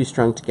together, 2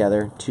 strung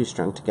together, 2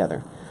 strung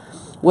together.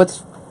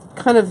 What's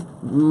kind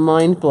of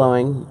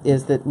mind-blowing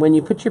is that when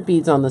you put your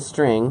beads on the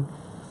string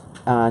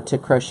to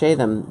crochet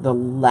them, the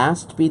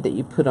last bead that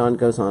you put on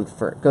goes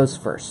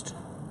first.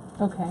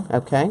 Okay.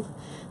 Okay.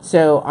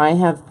 So I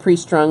have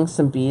pre-strung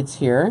some beads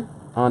here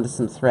onto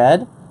some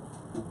thread,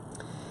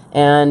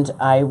 and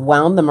I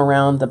wound them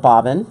around the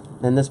bobbin,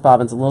 and this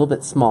bobbin's a little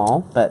bit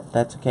small, but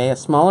that's okay. A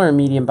smaller or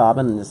medium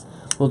bobbin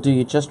will do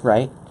you just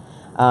right.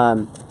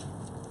 I'm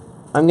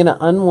going to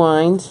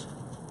unwind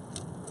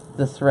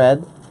the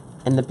thread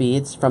and the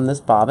beads from this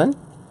bobbin.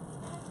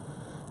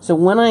 So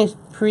when I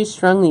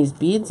pre-strung these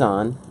beads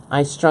on,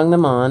 I strung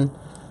them on.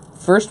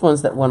 First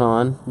ones that went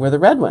on were the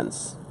red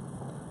ones.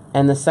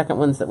 and the second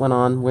ones that went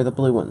on were the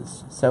blue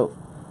ones. So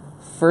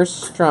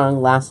first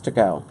strung, last to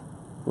go.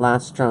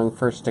 Last strung,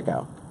 first to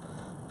go.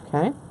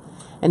 Okay?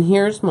 And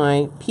here's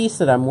my piece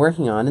that I'm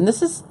working on. And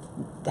this is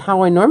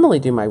how I normally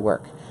do my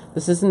work.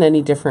 This isn't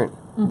any different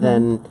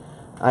than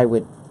I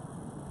would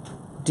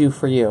do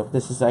for you.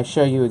 I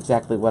show you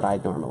exactly what I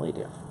normally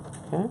do.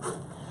 Okay?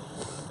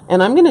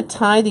 And I'm going to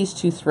tie these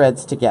two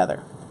threads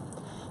together.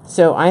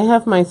 So I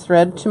have my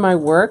thread to my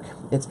work.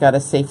 It's got a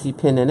safety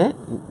pin in it.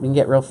 You can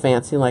get real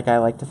fancy, like I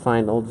like to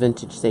find old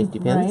vintage safety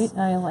pins.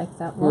 Right, I like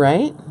that one.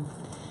 Right?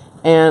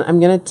 And I'm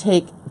going to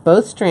take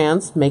both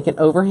strands, make an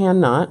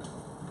overhand knot,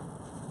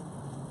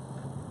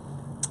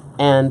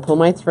 and pull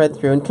my thread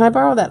through. And can I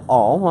borrow that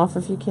awl off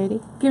of you,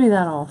 Katie? Give me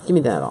that awl. Give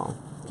me that awl.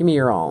 Give me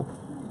your awl.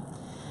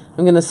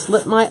 I'm going to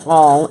slip my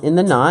awl in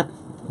the knot.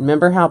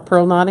 Remember how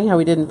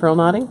we did in purl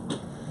knotting?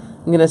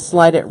 I'm going to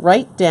slide it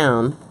right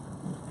down,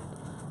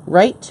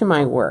 right to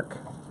my work.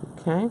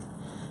 Okay?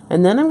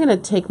 And then I'm going to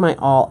take my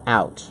awl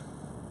out.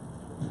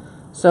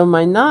 So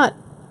my knot,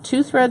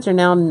 two threads are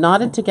now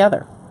knotted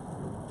together.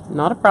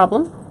 Not a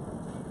problem.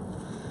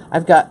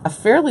 I've got a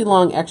fairly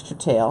long extra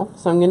tail,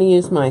 so I'm going to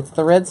use my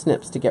thread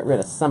snips to get rid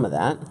of some of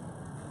that.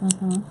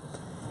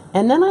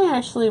 And then I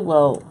actually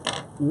will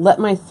let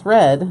my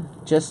thread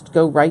just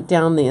go right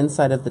down the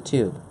inside of the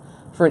tube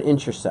for an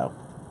inch or so.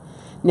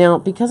 Now,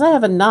 because I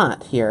have a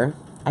knot here,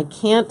 I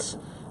can't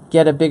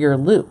get a bigger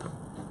loop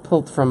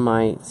pulled from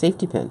my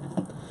safety pin.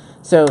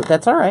 So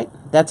that's all right.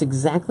 That's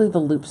exactly the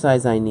loop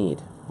size I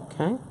need.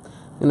 Okay?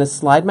 I'm going to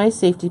slide my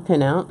safety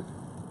pin out,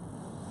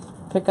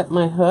 pick up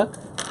my hook,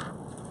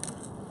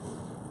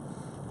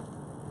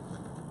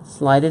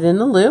 slide it in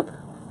the loop,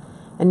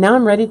 and now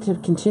I'm ready to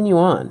continue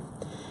on.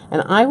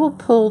 And I will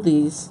pull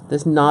this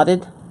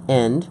knotted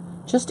end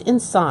just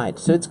inside.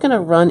 So it's going to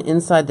run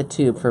inside the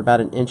tube for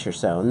about an inch or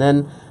so. And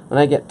then when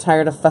I get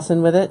tired of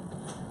fussing with it,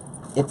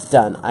 it's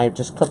done. I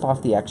just clip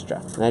off the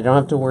extra. And I don't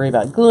have to worry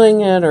about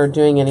gluing it or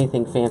doing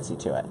anything fancy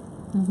to it.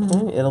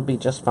 Okay? It'll be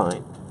just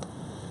fine.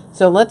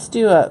 So let's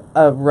do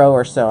a row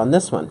or so on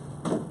this one.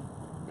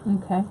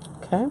 Okay.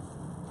 Okay.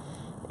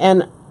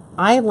 And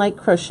I like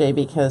bead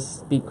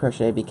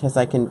crochet because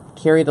I can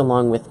carry it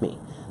along with me.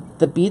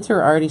 The beads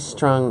are already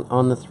strung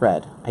on the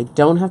thread. I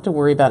don't have to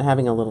worry about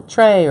having a little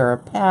tray or a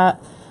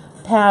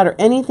pad or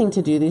anything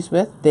to do these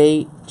with.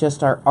 They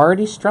just are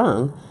already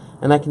strung,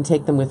 and I can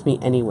take them with me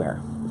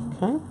anywhere.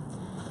 Okay?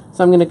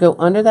 So I'm going to go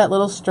under that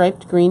little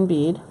striped green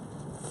bead,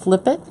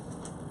 flip it,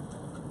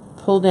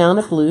 pull down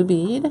a blue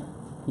bead,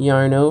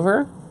 yarn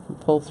over,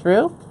 pull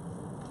through,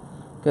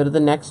 go to the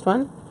next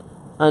one,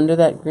 under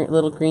that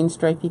little green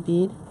stripy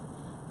bead,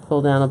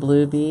 pull down a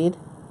blue bead,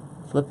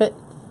 flip it,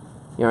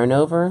 yarn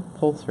over,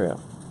 pull through.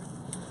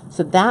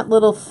 So that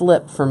little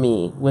flip for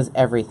me was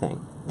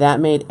everything. That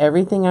made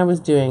everything I was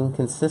doing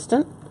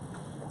consistent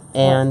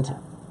and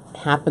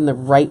happen the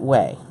right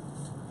way.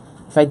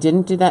 If I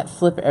didn't do that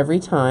flip every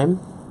time,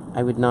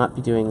 I would not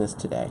be doing this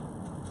today.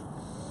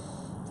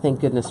 Thank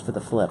goodness for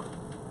the flip.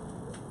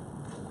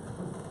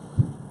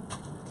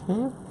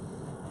 Okay.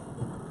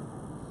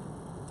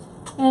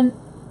 And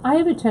I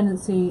have a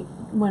tendency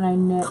when I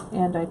knit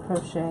and I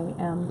crochet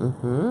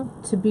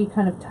to be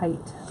kind of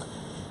tight.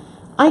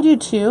 I do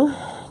too.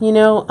 You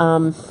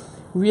know,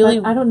 really...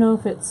 I don't know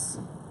if it's...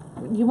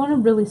 You want to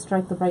really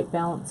strike the right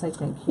balance, I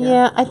think, here.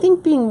 Yeah, I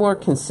think being more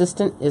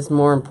consistent is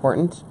more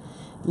important.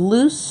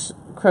 Loose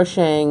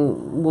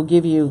crocheting will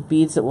give you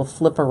beads that will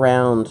flip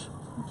around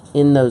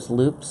in those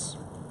loops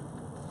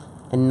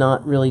and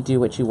not really do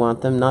what you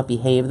want them, not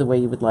behave the way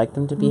you would like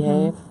them to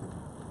behave.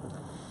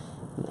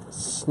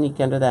 Sneak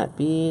under that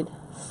bead,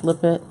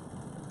 flip it.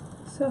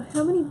 So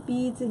how many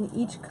beads in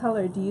each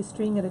color do you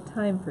string at a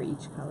time for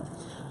each color?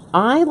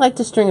 I like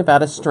to string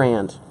about a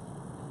strand.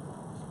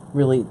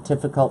 Really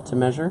difficult to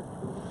measure.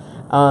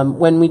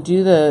 When we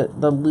do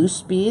the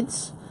loose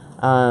beads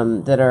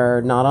that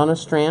are not on a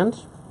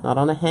strand, not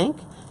on a hank,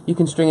 you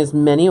can string as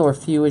many or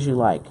few as you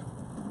like.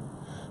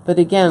 But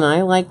again,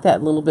 I like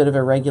that little bit of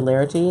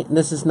irregularity.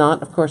 This is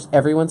not, of course,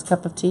 everyone's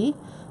cup of tea,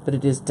 but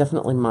it is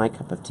definitely my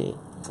cup of tea.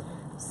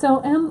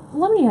 So,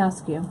 let me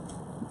ask you.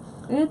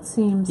 It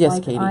seems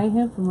like Katie. I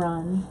have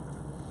run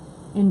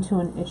into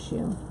an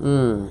issue.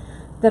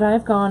 That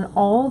I've gone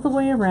all the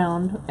way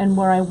around, and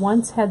where I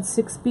once had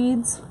 6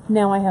 beads,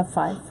 now I have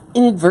 5.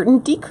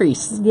 Inadvertent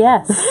decrease.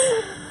 Yes.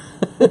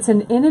 It's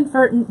an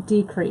inadvertent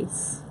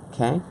decrease.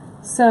 Okay.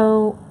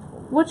 So,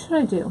 what should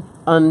I do?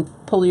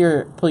 Pull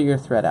your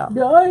thread out.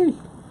 Die.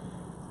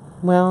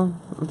 Well,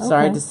 I'm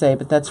sorry to say,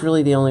 but that's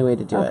really the only way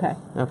to do it.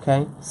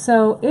 Okay.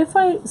 So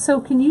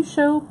can you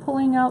show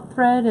pulling out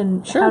thread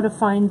and how to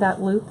find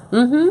that loop?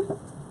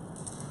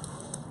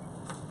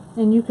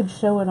 And you could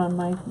show it on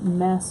my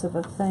mess of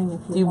a thing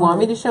if you want. Do you want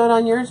me to show it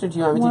on yours, or do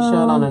you want me to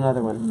show it on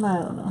another one?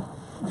 I don't know.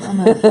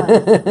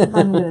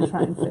 I'm gonna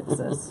try and fix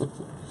this.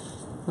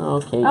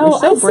 Okay, you're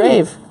so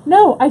brave.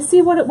 No, I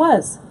see what it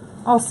was.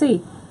 I'll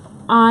see.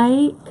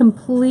 I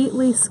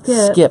completely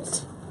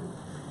skipped.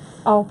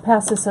 I'll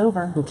pass this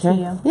over to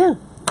you. Yeah.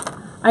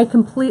 I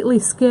completely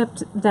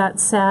skipped that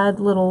sad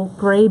little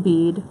gray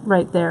bead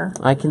right there.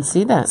 I can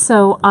see that.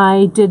 So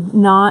I did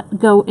not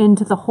go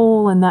into the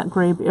hole in that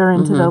gray, or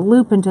into the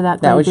loop into that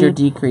gray That was bead. your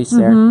decrease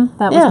there.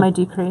 That was my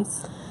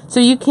decrease. So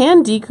you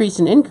can decrease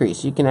and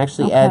increase. You can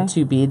actually add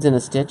 2 beads in a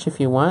stitch if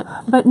you want.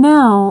 But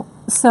now,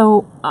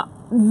 so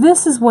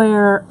this is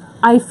where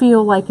I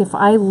feel like if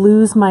I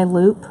lose my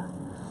loop,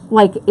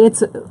 like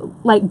it's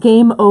like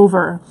game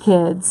over,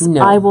 kids.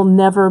 No. I will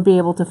never be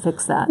able to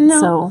fix that.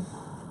 No. So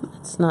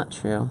it's not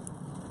true.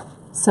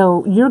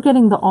 So you're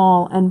getting the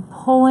awl and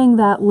pulling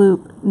that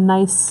loop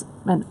nice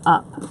and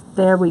up.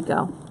 There we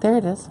go. There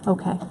it is.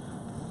 Okay.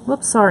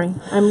 Whoops, sorry.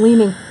 I'm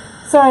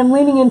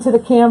leaning into the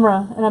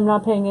camera and I'm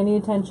not paying any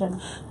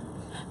attention.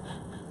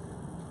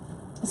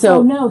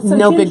 So no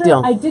Ginger, big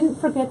deal. I didn't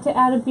forget to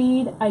add a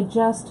bead. I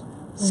just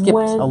skipped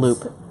a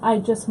loop. I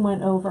just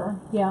went over.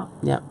 Yeah.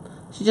 Yeah.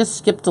 She just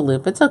skipped a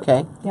loop. It's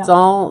okay. Yeah. It's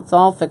all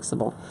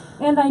fixable.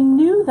 And I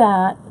knew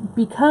that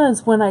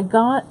because when I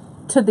got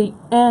to the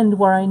end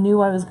where I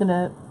knew I was going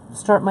to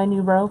start my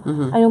new row,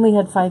 I only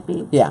had 5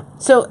 beads. Yeah.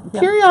 So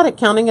periodic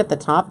counting at the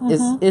top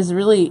is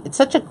really, it's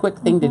such a quick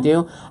thing to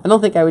do. I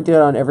don't think I would do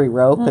it on every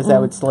row because that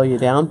would slow you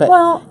down.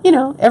 But, you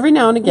know, every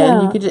now and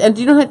again you could just, and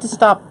you don't have to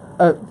stop,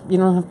 you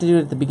don't have to do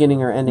it at the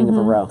beginning or ending of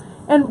a row.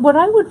 And what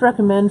I would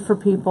recommend for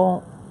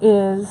people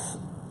is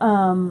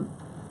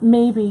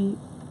maybe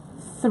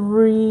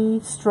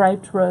 3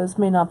 striped rows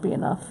may not be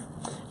enough.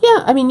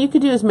 Yeah, I mean, you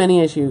could do as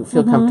many as you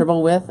feel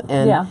comfortable with.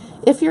 And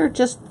if you're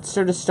just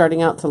sort of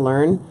starting out to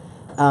learn,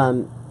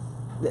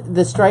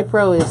 the stripe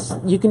row is,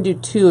 you can do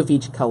 2 of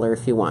each color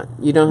if you want.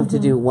 You don't have to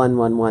do 1,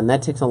 1, 1.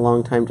 That takes a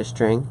long time to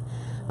string.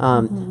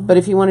 But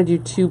if you want to do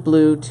 2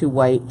 blue, 2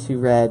 white, 2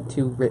 red,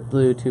 2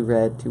 blue, 2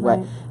 red, 2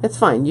 white, that's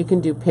fine. You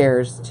can do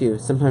pairs too.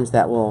 Sometimes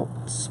that will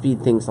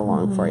speed things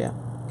along for you.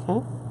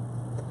 Okay?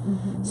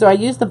 So I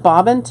use the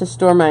bobbin to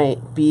store my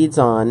beads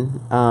on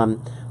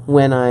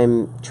when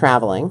I'm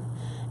traveling,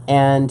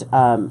 and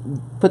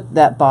put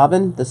that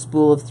bobbin, the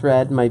spool of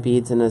thread, my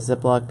beads in a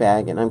Ziploc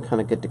bag, and I'm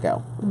kind of good to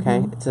go.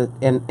 Okay, it's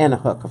and a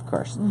hook, of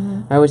course.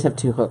 I always have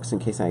 2 hooks in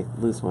case I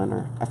lose one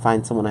or I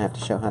find someone I have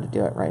to show how to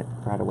do it right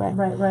away.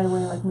 Right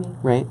away, like me.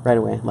 Right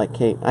away, like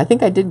Kate. I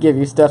think I did give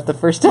you stuff the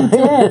first time. You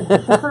did.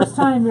 The first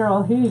time you're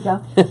all, here you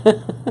go.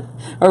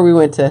 Or we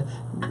went to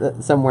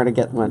somewhere to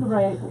get one.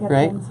 Right.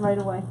 Things right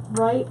away.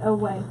 Right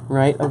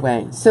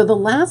away. So the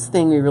last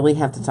thing we really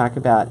have to talk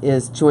about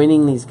is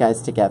joining these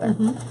guys together.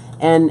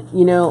 And,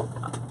 you know,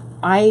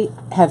 I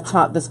have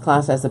taught this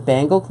class as a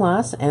bangle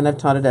class, and I've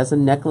taught it as a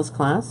necklace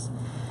class.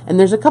 And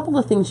there's a couple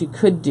of things you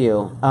could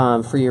do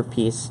for your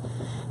piece.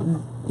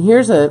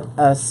 Here's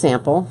a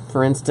sample,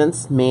 for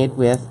instance, made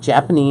with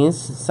Japanese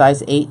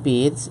size 8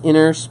 beads,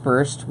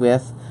 interspersed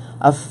with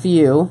a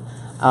few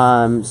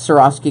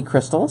Swarovski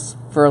crystals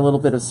for a little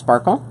bit of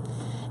sparkle.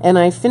 And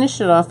I finished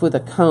it off with a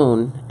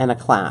cone and a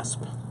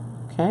clasp.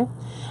 Okay?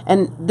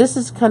 And this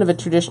is kind of a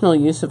traditional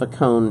use of a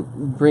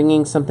cone,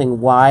 bringing something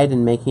wide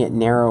and making it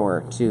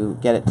narrower to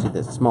get it to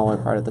the smaller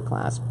part of the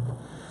clasp.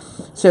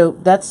 So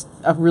that's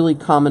a really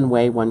common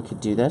way one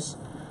could do this.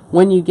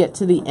 When you get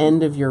to the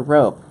end of your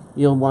rope,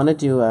 you'll want to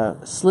do a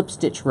slip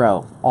stitch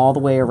row all the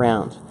way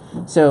around.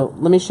 So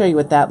let me show you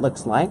what that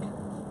looks like.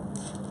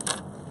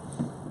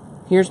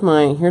 Here's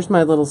my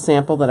little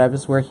sample that I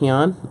was working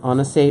on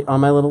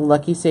my little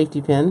lucky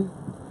safety pin.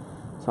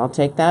 So I'll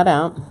take that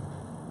out.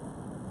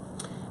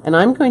 And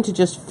I'm going to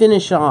just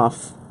finish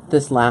off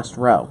this last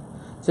row.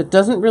 So it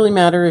doesn't really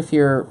matter if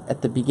you're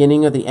at the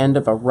beginning or the end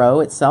of a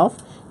row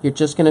itself. You're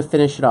just going to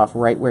finish it off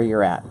right where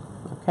you're at.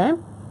 Okay?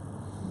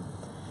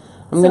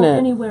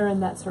 Anywhere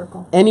in that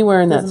circle. Anywhere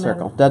in that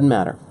circle. Doesn't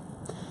matter.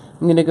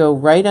 I'm going to go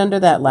right under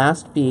that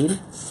last bead,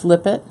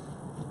 flip it,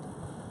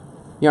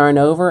 yarn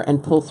over,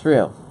 and pull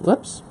through.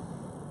 Whoops.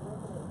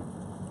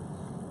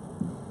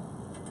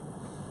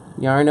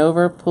 Yarn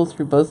over, pull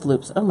through both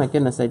loops. Oh my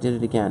goodness, I did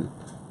it again.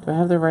 Do I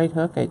have the right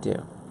hook? I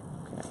do.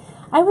 Okay.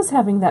 I was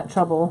having that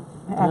trouble,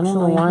 actually. I don't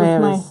know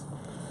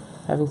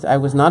why I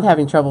was not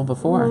having trouble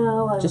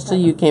before. Just till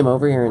you came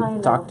over here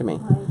and talked to me.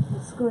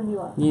 I screwed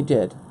you up. You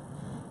did.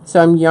 So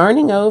I'm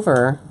yarning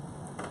over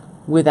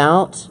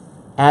without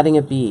adding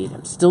a bead.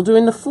 I'm still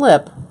doing the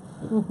flip,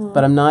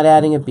 but I'm not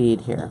adding a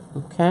bead here.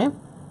 Okay?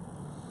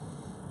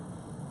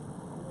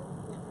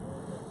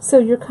 So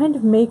you're kind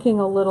of making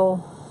a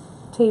little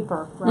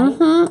taper, right?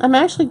 I'm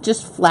actually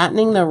just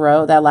flattening the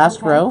row, that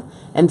last row,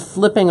 and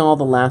flipping all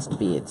the last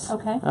beads.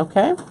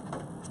 Okay?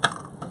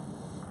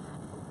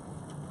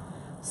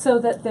 So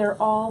that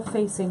they're all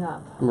facing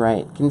up.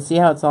 Right. Can you see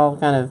how it's all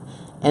kind of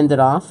ended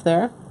off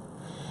there?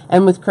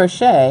 And with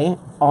crochet,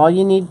 all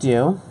you need to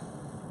do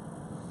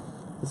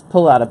is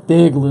pull out a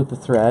big loop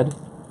of thread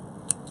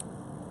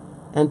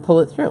and pull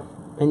it through,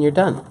 and you're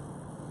done.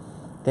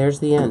 There's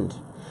the end.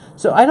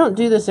 So I don't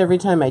do this every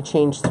time I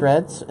change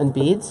threads and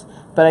beads,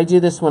 but I do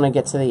this when I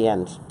get to the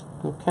end.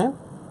 Okay?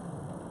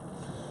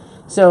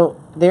 So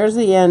there's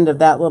the end of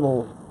that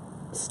little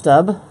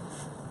stub.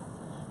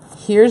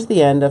 Here's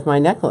the end of my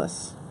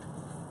necklace.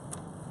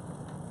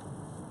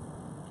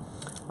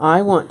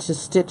 I want to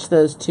stitch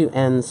those two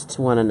ends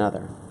to one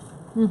another.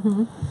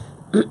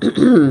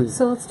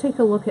 So let's take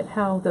a look at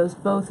how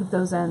both of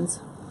those ends,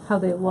 how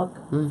they look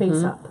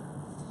face up.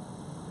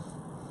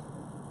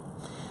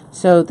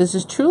 So this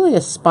is truly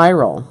a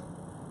spiral,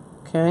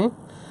 okay?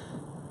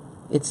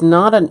 It's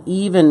not an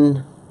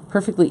even,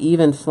 perfectly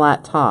even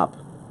flat top.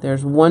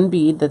 There's one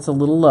bead that's a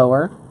little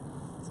lower.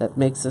 So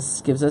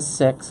that gives us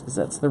 6, because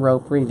that's the row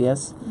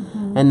previous.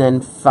 And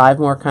then 5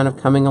 more kind of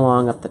coming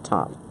along up the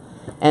top.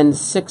 And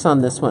 6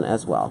 on this one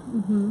as well.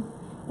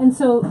 And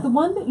so the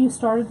one that you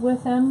started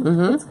with,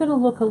 it's going to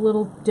look a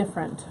little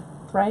different,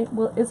 right?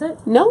 Well, is it?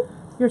 No.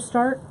 Your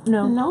start?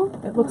 No. No.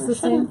 It looks the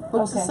same?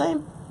 Looks the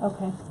same.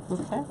 Okay.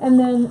 Okay. And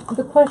then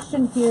the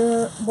question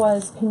here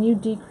was, can you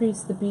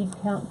decrease the bead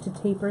count to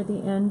taper the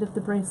end of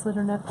the bracelet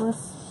or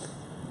necklace?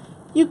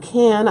 You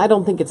can. I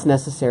don't think it's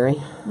necessary.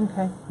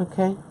 Okay.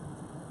 Okay.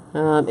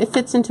 It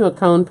fits into a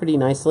cone pretty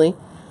nicely.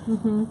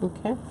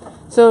 Okay.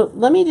 So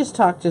let me just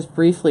talk just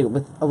briefly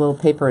with a little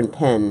paper and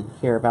pen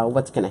here about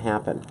what's going to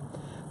happen.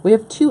 We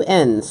have 2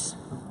 ends.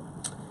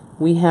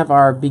 We have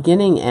our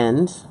beginning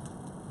end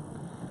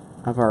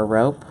of our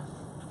rope.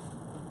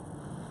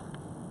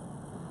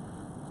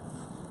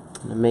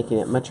 I'm making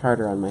it much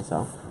harder on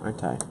myself,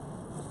 aren't I?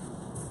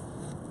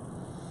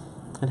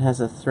 It has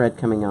a thread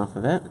coming off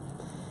of it.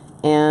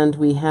 And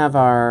we have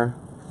our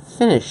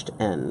finished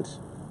end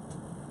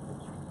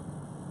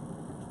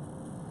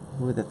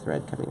with a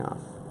thread coming off.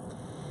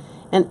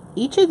 And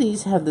each of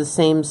these have the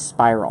same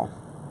spiral.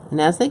 And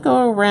as they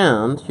go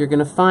around, you're going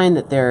to find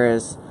that there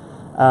is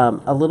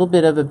a little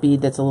bit of a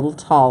bead that's a little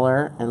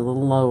taller and a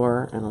little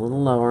lower and a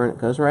little lower, and it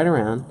goes right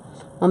around.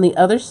 On the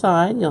other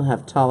side, you'll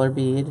have taller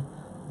bead,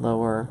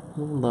 lower, a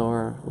little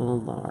lower, a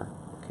little lower.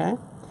 Okay?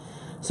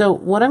 So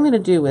what I'm going to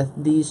do with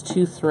these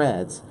 2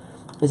 threads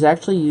is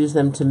actually use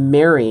them to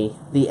marry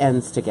the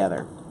ends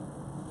together.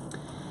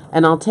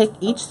 And I'll take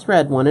each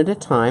thread one at a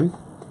time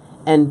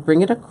and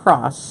bring it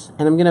across,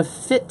 and I'm going to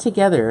fit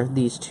together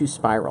these 2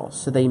 spirals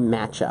so they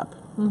match up.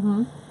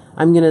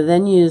 I'm going to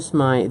then use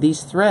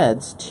these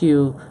threads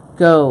to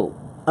go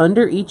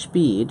under each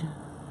bead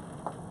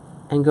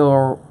and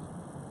go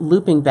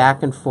looping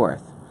back and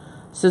forth.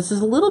 So this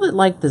is a little bit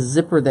like the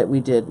zipper that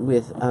we did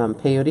with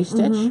peyote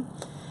stitch.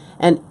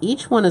 And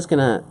each one is going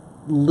to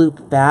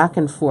loop back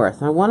and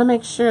forth. I want to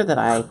make sure that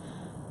I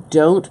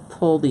don't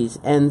pull these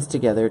ends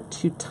together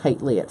too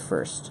tightly at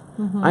first.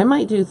 I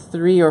might do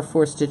 3 or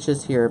 4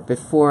 stitches here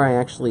before I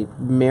actually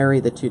marry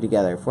the 2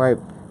 together, before I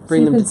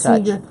bring them to touch. So you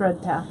can see your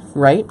thread path.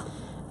 Right?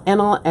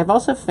 And I've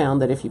also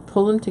found that if you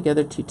pull them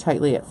together too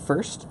tightly at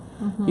first,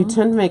 you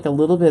tend to make a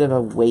little bit of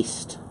a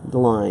waist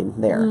line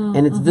there,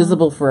 and it's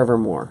visible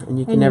forevermore, and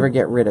you can never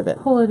get rid of it.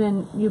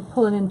 You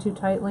pull it in too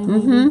tightly,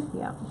 maybe?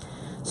 Yeah.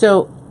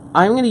 So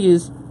I'm going to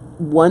use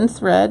one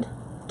thread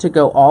to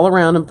go all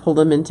around and pull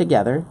them in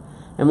together,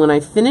 and when I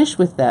finish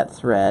with that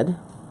thread,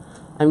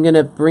 I'm going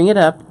to bring it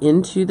up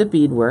into the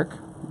beadwork,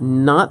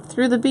 not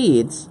through the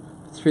beads,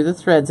 through the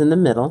threads in the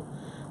middle,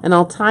 and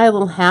I'll tie a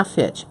little half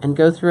hitch and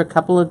go through a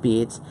couple of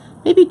beads,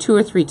 maybe 2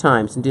 or 3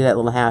 times, and do that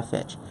little half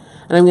hitch.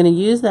 And I'm going to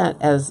use that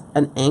as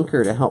an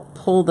anchor to help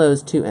pull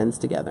those 2 ends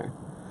together.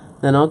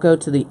 Then I'll go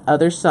to the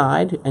other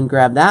side and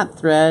grab that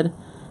thread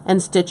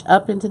and stitch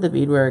up into the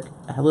beadwork,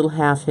 a little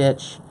half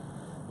hitch,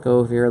 go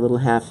over here, a little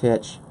half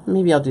hitch.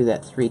 Maybe I'll do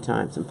that 3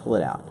 times and pull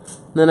it out.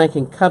 Then I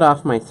can cut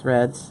off my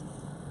threads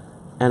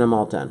and I'm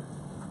all done.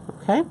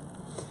 Okay?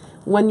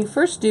 When you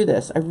first do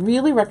this, I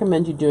really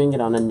recommend you doing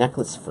it on a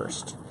necklace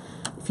first.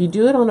 If you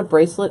do it on a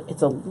bracelet,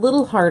 it's a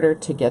little harder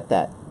to get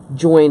that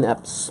join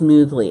up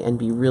smoothly and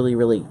be really,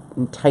 really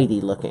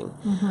tidy looking.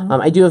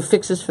 I do have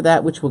fixes for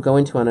that, which we'll go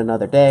into on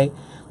another day,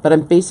 but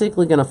I'm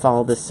basically going to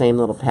follow this same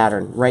little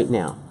pattern right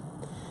now.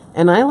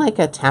 And I like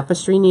a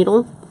tapestry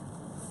needle.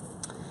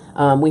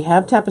 We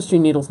have tapestry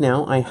needles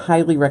now. I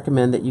highly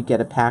recommend that you get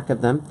a pack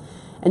of them.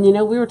 And you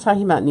know, we were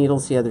talking about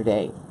needles the other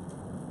day.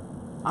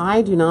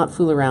 I do not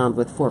fool around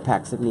with 4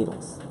 packs of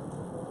needles.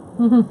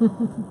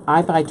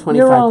 I buy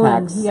 25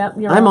 packs. Yep,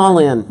 I'm all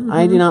in.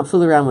 I do not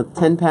fool around with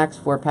 10 packs,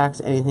 4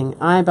 packs, anything.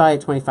 I buy a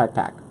 25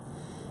 pack.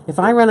 If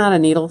I run out of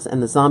needles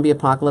and the zombie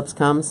apocalypse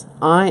comes,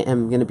 I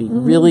am going to be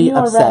really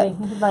upset.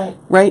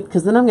 Right?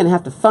 Because then I'm going to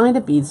have to find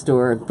a bead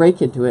store and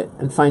break into it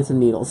and find some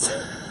needles.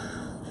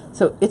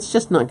 So it's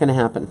just not going to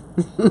happen.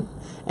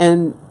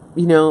 And,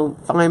 you know,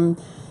 if I'm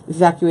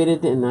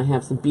evacuated and I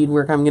have some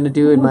beadwork I'm going to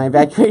do in my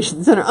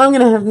evacuation center, I'm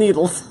going to have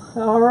needles.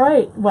 All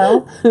right.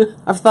 Well,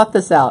 I've thought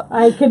this out.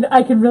 I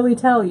can really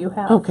tell you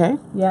how. Okay.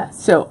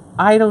 Yes. So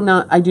I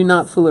do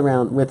not fool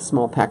around with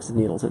small packs of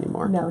needles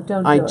anymore. No,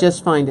 don't. I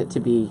just find it to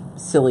be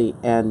silly,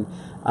 and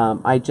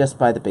I just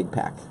buy the big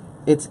pack.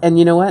 And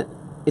you know what?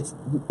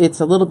 It's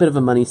a little bit of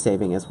a money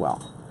saving as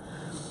well.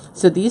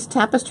 So these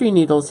tapestry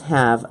needles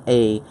have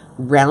a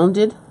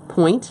rounded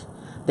point.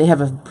 They have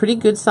a pretty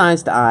good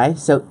sized eye,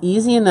 so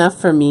easy enough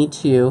for me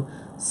to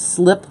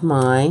slip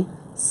my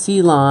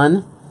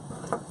Ceylon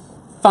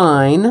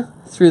fine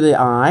through the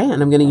eye,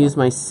 and I'm going to use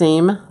my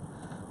same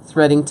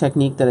threading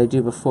technique that I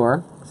do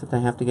before, except I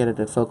have to get it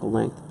at focal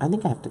length. I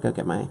think I have to go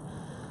get my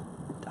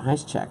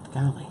eyes checked,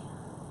 golly.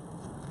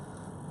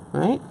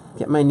 Right?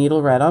 Get my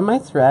needle right on my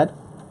thread.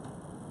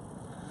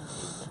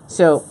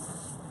 So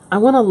I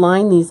want to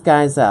line these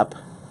guys up.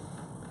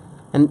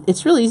 And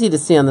it's really easy to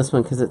see on this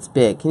one because it's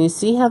big. Can you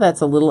see how that's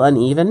a little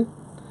uneven?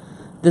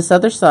 This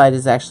other side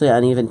is actually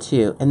uneven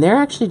too. And they're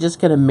actually just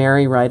going to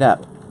marry right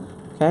up.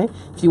 Okay?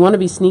 If you want to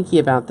be sneaky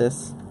about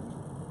this,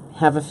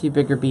 have a few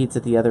bigger beads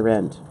at the other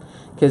end.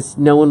 Because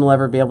no one will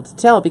ever be able to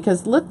tell.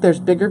 Because look, there's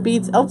bigger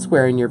beads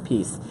elsewhere in your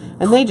piece.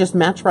 And they just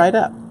match right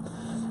up.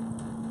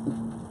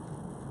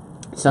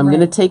 So I'm going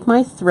to take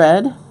my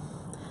thread.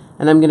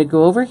 And I'm going to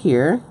go over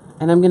here.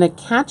 And I'm going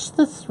to catch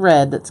the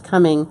thread that's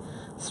coming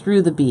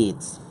through the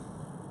beads.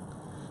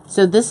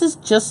 So this is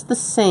just the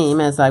same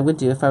as I would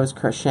do if I was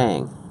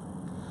crocheting.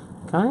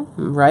 Okay,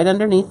 right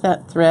underneath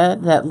that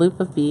thread, that loop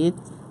of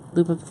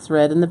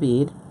thread in the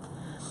bead.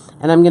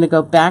 And I'm going to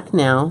go back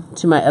now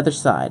to my other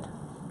side.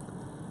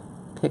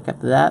 Pick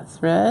up that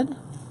thread.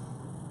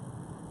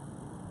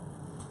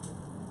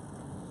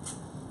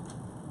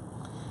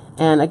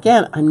 And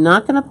again, I'm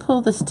not going to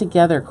pull this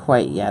together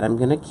quite yet. I'm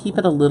going to keep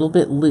it a little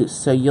bit loose.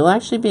 So you'll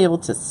actually be able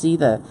to see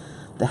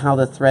how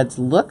the threads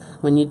look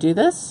when you do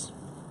this.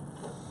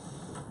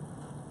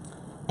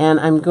 And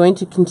I'm going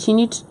to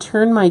continue to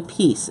turn my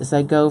piece as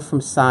I go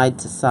from side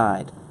to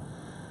side.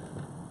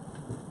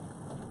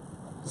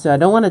 So I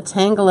don't want to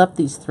tangle up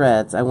these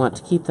threads. I want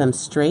to keep them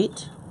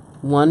straight,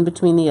 one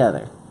between the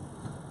other.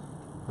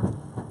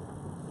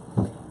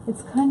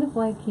 It's kind of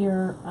like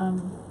you're...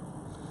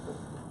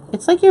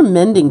 It's like you're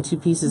mending two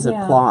pieces of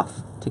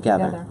cloth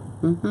together.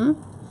 Mm-hmm.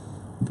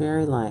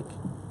 Very like.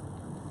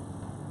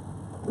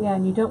 Yeah,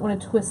 and you don't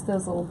want to twist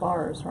those little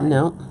bars, right?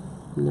 No.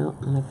 No.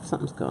 And if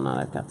something's going on,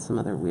 I've got some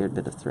other weird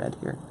bit of thread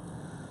here.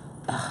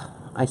 Ugh,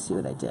 I see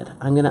what I did.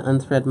 I'm going to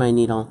unthread my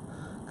needle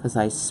because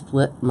I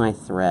split my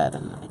thread,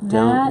 and I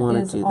don't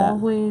want to do that. That is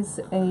always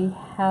a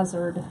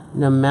hazard.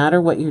 No matter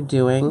what you're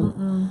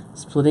doing,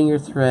 splitting your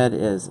thread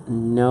is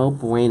no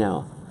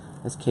bueno,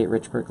 as Kate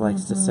Richburg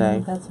likes to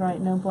say. That's right,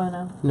 no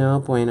bueno. No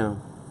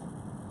bueno.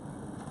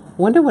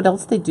 Wonder what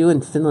else they do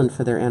in Finland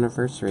for their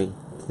anniversary,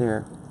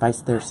 their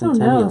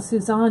centennial. I don't know,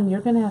 Suzanne,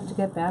 you're going to have to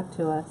get back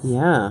to us.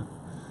 Yeah.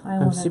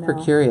 I'm super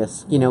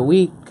curious. You know,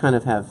 we kind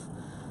of have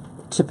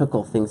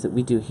typical things that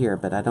we do here,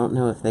 but I don't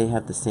know if they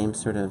have the same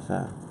sort of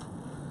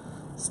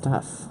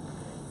stuff.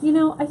 You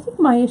know, I think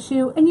my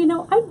issue, and you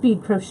know, I've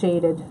bead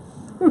crocheted.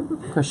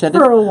 Crocheted?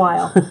 For a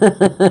while.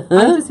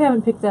 I just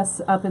haven't picked this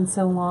up in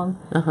so long.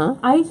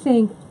 I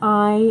think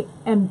I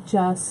am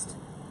just...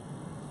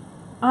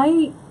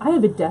 I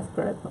have a death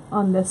grip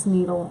on this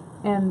needle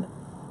and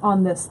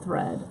on this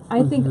thread.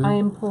 I think I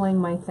am pulling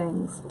my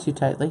things too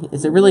tightly.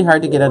 Is it really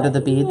hard to get under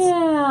the beads?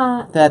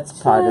 Yeah, that's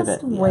part of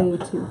it. Way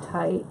too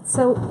tight.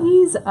 So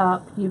ease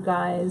up, you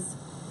guys.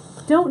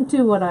 Don't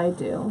do what I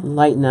do.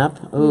 Lighten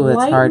up. Oh,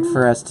 it's hard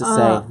for us to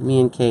say.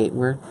 Me and Kate,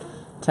 we're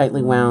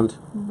tightly wound.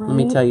 Right? Let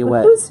me tell you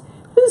what.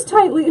 Who's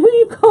tightly? Who are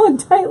you calling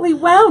tightly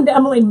wound,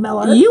 Emily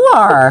Miller? You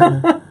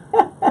are.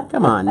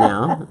 Come on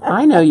now.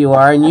 I know you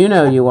are, and you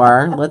know you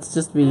are. Let's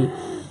just be.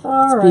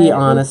 Let's be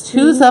honest.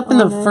 Who's up in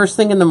the first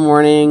thing in the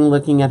morning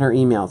looking at her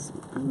emails?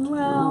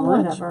 Well,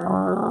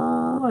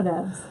 whatever.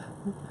 Whatever.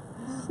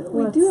 So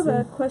we do have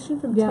a question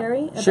from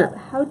Terry about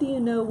how do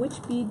you know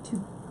which bead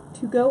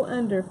to go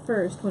under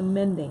first when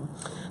mending?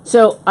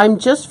 So I'm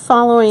just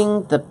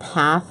following the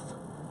path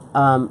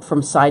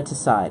from side to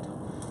side.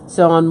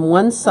 So on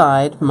one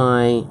side,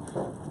 my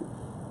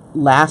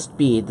last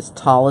bead, this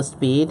tallest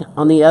bead.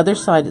 On the other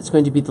side, it's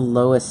going to be the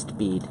lowest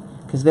bead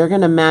because they're going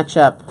to match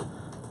up.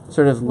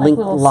 Sort of like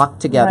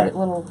locked together. Right,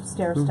 little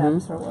stair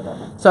steps or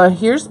whatever. So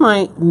here's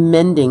my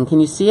mending.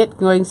 Can you see it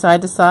going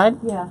side to side?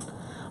 Yeah.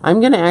 I'm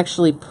going to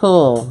actually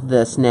pull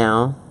this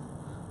now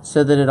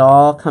so that it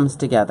all comes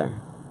together.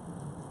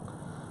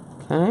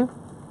 Okay.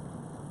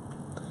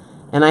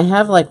 And I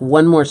have like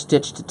one more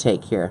stitch to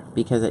take here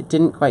because I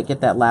didn't quite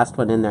get that last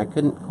one in there. I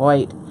couldn't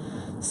quite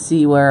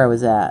see where I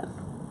was at.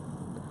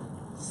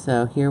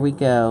 So here we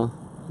go.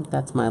 I think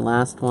that's my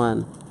last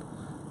one.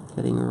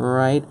 Getting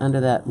right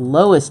under that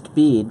lowest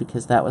bead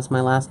because that was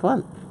my last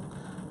one.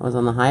 I was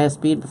on the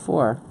highest bead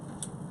before.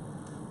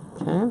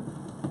 Okay.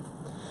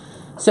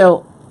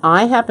 So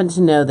I happen to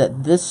know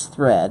that this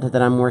thread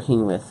that I'm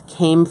working with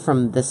came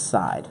from this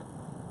side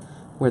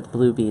where the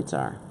blue beads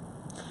are.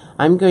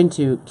 I'm going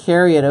to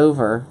carry it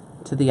over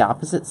to the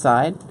opposite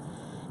side,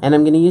 and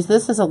I'm going to use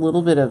this as a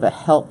little bit of a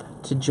help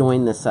to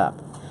join this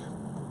up.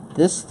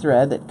 This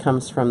thread that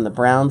comes from the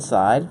brown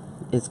side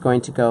is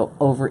going to go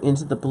over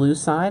into the blue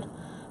side.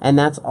 And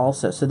that's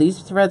also, so these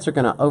threads are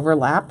going to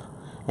overlap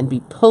and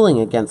be pulling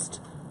against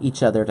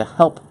each other to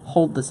help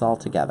hold this all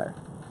together.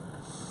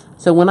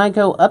 So when I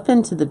go up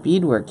into the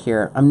beadwork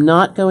here, I'm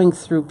not going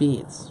through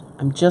beads.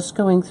 I'm just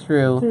going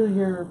through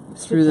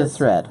the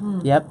thread.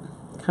 Yep.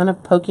 Kind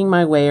of poking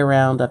my way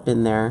around up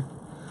in there,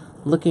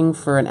 looking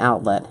for an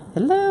outlet.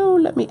 Hello,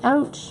 let me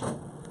out.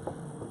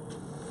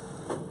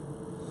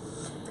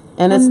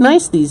 And it's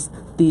nice,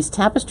 these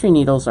tapestry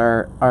needles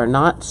are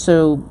not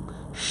so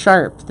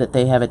sharp that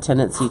they have a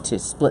tendency to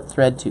split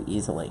thread too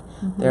easily.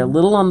 They're a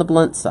little on the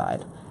blunt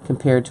side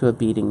compared to a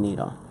beading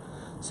needle.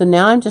 So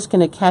now I'm just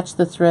going to catch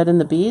the thread in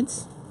the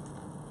beads.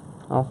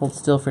 I'll hold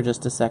still for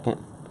just a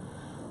second.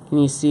 Can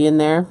you see in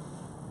there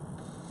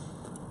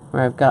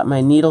where I've got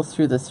my needle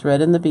through the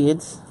thread in the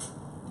beads?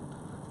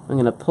 I'm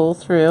going to pull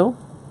through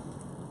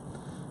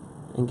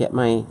and get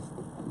my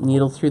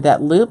needle through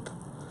that loop,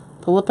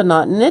 pull up a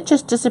knot, and it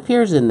just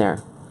disappears in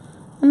there.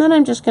 And then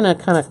I'm just going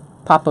to kind of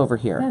pop over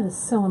here. That is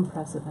so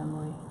impressive,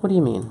 Emily. What do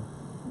you mean?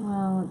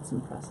 Well, it's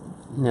impressive.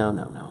 No,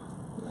 no, no.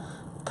 Yeah.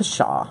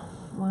 Pshaw.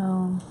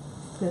 Well,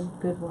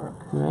 good work.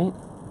 Right?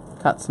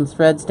 Got some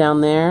threads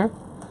down there.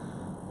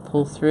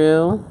 Pull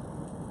through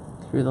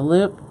the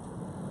loop.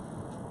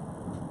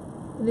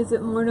 And is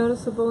it more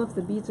noticeable if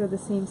the beads are the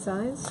same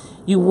size?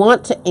 You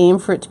want to aim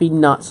for it to be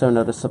not so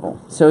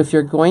noticeable. So if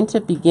you're going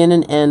to begin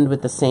and end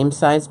with the same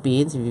size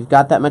beads, if you've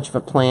got that much of a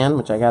plan,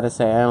 which I gotta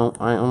say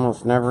I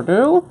almost never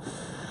do,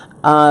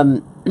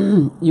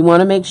 you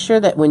want to make sure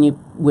that when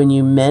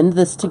you mend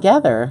this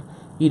together,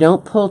 you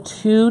don't pull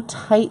too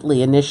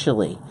tightly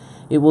initially.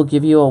 It will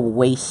give you a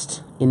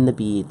waste in the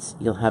beads.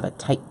 You'll have a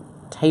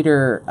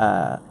tighter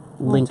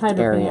linked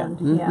tighter area.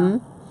 band, yeah.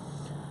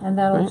 And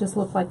that'll just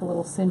look like a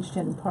little cinched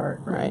in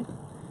part. Right.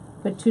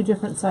 But two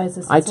different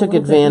sizes. I took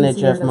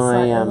advantage of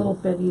my a little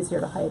bit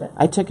easier to hide it.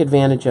 I took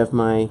advantage of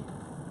my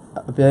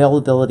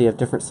availability of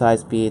different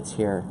size beads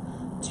here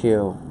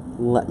to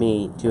let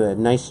me do a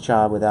nice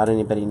job without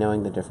anybody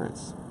knowing the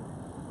difference.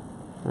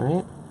 All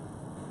right.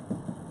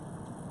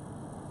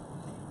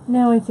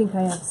 Now I think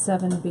I have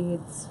 7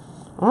 beads.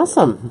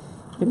 Awesome.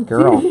 Good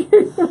girl.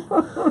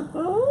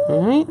 All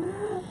right.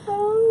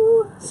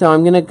 So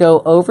I'm going to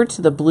go over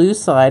to the blue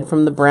side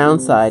from the brown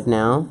side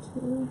now.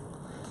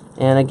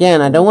 And again,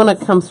 I don't want to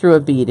come through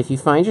a bead. If you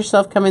find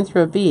yourself coming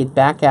through a bead,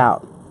 back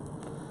out.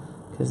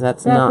 Because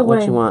that's not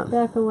what you want.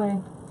 Back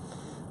away.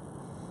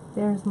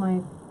 There's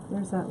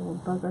that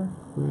little bugger.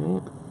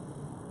 Right.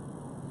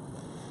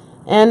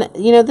 And,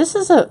 you know, this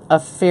is a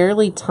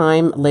fairly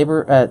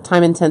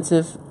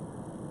time-intensive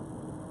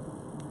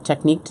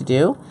technique to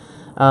do.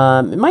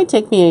 It might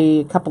take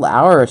me a couple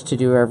hours to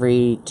do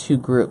every 2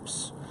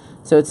 groups.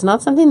 So it's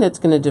not something that's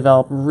going to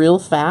develop real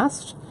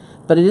fast,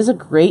 but it is a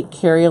great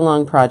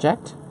carry-along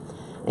project.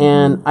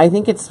 And I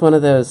think it's one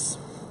of those,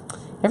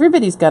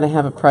 everybody's got to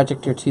have a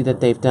project or two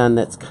that they've done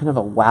that's kind of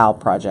a wow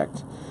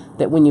project.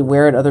 That when you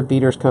wear it, other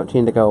beaters come to you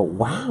and they go,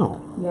 wow.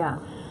 Yeah.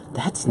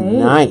 That's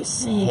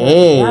nice.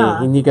 Hey.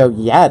 Yeah. And you go,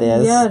 yeah, it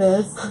is. Yeah, it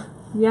is.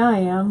 Yeah, I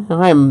am.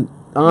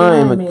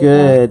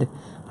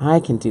 I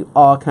can do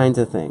all kinds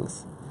of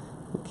things.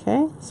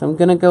 Okay, so I'm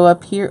going to go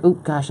up here. Oh,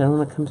 gosh, I don't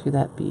want to come through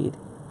that bead.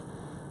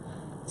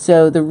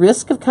 So the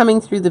risk of going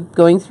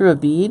through a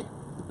bead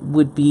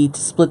would be to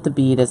split the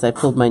bead as I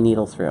pulled my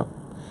needle through,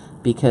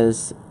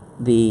 because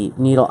the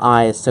needle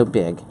eye is so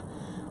big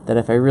that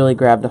if I really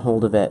grabbed a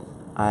hold of it,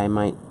 I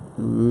might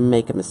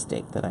make a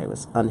mistake that I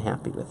was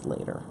unhappy with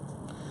later.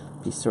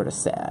 Be sort of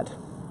sad,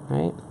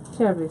 right?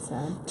 Terribly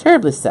sad.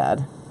 Terribly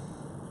sad.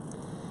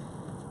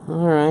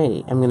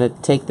 Alrighty, I'm going to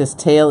take this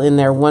tail in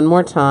there one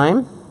more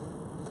time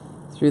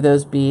through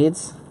those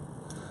beads.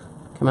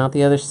 Come out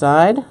the other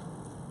side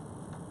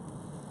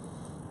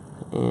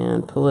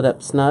and pull it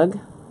up snug.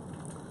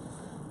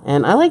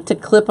 And I like to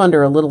clip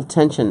under a little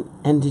tension.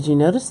 And did you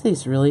notice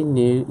these really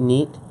neat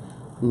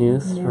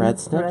thread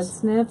snips? Thread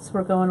snips.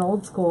 We're going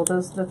old school.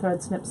 Those are the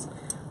thread snips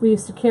we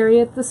used to carry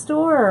at the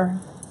store.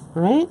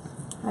 Right?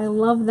 I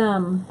love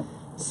them.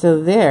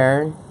 So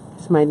there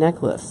is my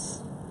necklace.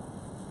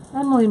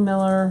 Emily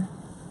Miller.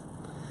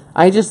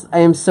 I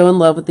am so in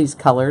love with these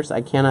colors.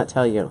 I cannot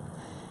tell you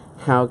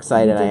how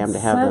excited I am to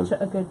have them.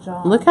 Such a good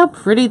job. Look how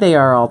pretty they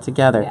are all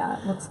together.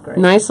 Yeah, it looks great.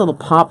 Nice little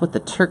pop with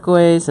the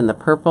turquoise and the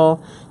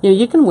purple. You know,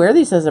 you can wear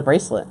these as a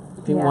bracelet.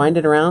 If you wind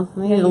it around,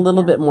 you need a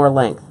little bit more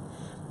length.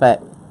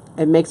 But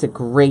it makes a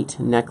great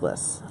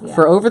necklace. Yeah.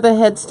 For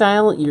over-the-head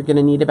style, you're going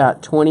to need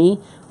about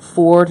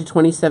 24 to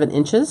 27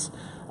 inches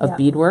of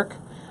beadwork.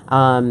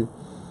 I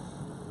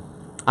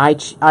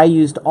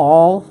used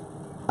all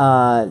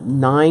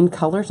 9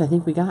 colors, I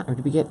think we got. Or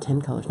did we get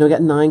 10 colors? No, we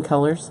got 9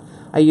 colors.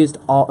 I used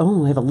I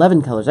have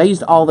 11 colors. I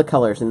used all the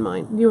colors in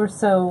mine. You were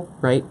so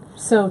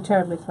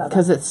terribly clever.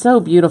 Because it's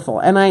so beautiful.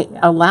 And I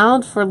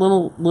allowed for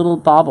little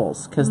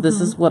baubles, because this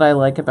is what I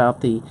like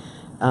about the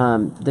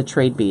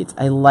trade beads.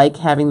 I like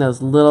having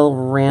those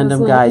little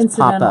random guys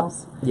pop up.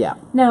 Yeah.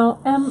 Now,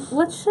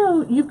 let's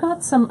show, you've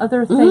got some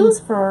other things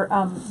for,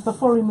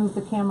 before we move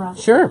the camera.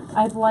 Sure.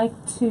 I'd like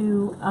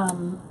to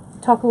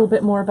talk a little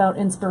bit more about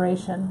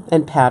inspiration.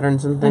 And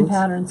patterns and things.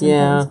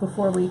 Things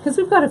before because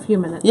we've got a few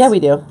minutes. Yeah,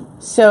 we do.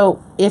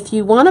 So, if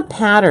you want a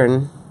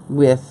pattern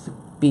with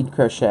bead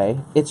crochet,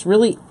 it's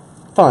really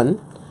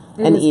fun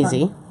and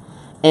easy.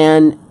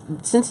 And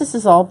since this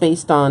is all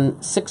based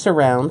on 6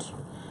 around,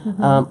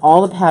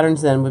 all the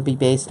patterns then would be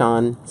based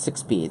on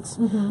 6 beads.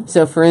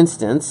 So, for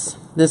instance,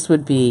 this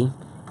would be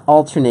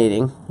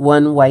alternating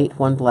 1 white,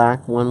 1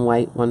 black, 1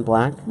 white, 1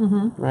 black,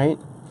 right?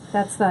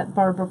 That's that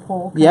barber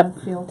pole kind Yep.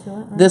 of feel to it.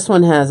 Right? This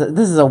one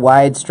this is a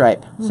wide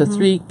stripe. So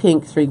 3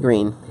 pink, 3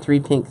 green. 3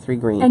 pink, 3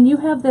 green. And you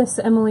have this,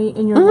 Emily,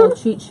 in your little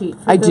cheat sheet.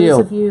 For I those do.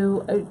 of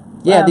you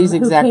These who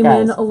exact came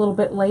guys. in a little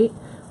bit late,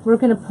 we're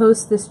going to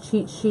post this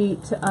cheat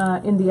sheet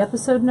in the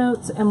episode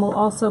notes, and we'll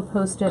also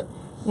post it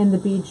in the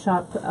Bead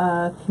Shop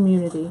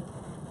community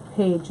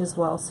page as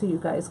well, so you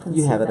guys can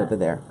see You have it that. over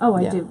there. Oh,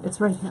 I Yeah. do.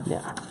 It's right here.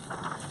 Yeah.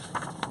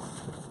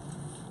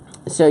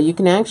 So you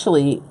can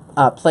actually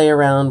play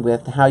around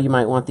with how you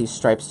might want these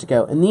stripes to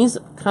go. And these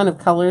kind of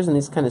colors and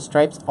these kind of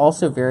stripes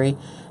also very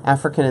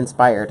African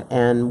inspired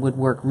and would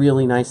work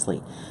really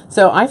nicely.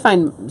 So I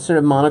find sort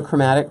of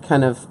monochromatic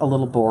kind of a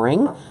little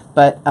boring,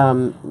 but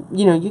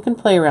you know, you can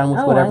play around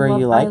with whatever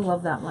you like. I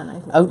love that one. I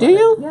think Oh, do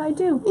you? Yeah, I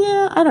do.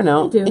 Yeah, I don't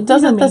know. I do. It You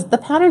doesn't. know me. The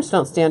patterns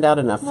don't stand out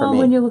enough for Well, me.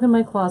 when you look in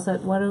my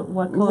closet, what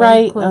color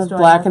Right, clothes do I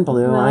black have? and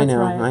blue. No, I that's know,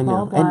 right. I know,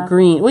 All black. and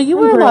green. Well, you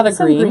And wear a lot of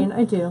some green.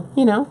 I do.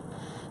 You know.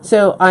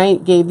 So I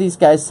gave these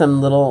guys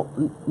some little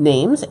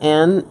names,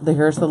 and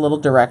here's the little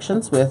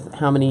directions with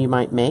how many you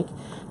might make.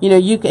 You know,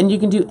 you can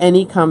do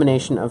any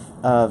combination of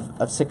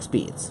 6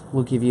 beads.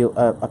 We'll give you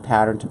a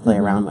pattern to play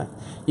around with.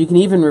 You can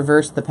even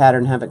reverse the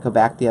pattern and have it go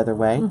back the other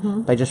way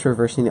by just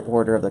reversing the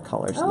order of the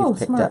colors that you've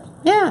picked smart. up.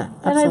 Yeah,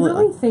 absolutely. And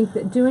I really think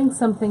that doing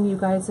something, you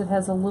guys, that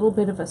has a little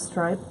bit of a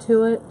stripe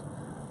to it,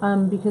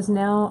 because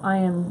now I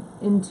am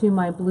into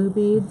my blue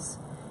beads,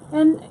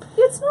 and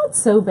it's not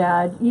so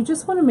bad. You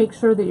just want to make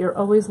sure that you're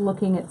always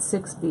looking at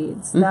 6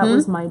 beads. That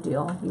was my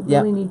deal. You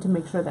really need to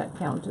make sure that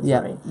count is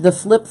right. The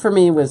flip for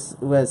me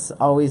was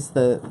always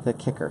the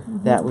kicker.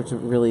 That which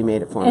really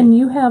made it for me. And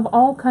you have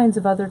all kinds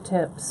of other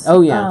tips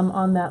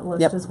on that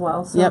list as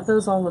well. So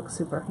those all look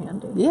super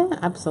handy. Yeah,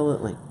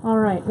 absolutely. All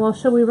right. Well,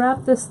 shall we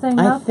wrap this thing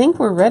I up? think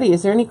we're ready.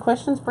 Is there any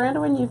questions,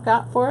 Brandon, you've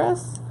got for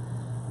us?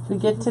 We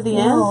get to the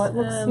Oh, end. it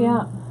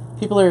looks,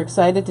 People are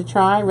excited to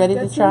try, ready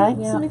to try.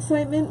 Some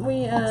excitement.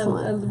 We a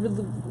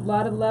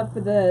lot of love for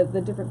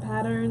the different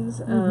patterns.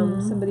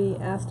 Somebody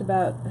asked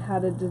about how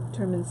to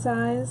determine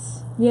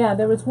size. Yeah,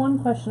 there was one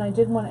question I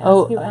did want to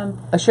ask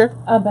you Sure.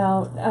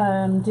 about.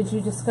 Did you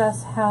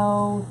discuss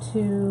how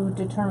to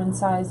determine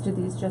size? Do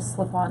these just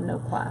slip on, no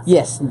clasp?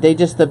 Yes,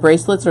 the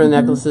bracelets or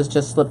necklaces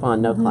just slip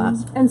on, no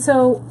clasp. And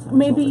so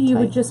maybe you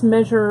would tight. just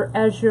measure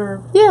as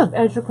you're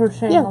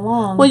crocheting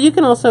along. Well, you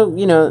can also,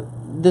 you know,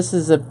 this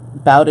is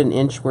about an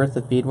inch worth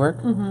of beadwork,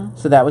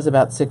 so that was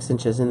about 6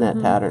 inches in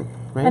that pattern,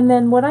 right? And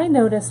then what I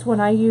noticed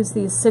when I use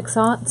these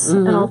 6/0,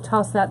 and I'll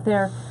toss that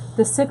there,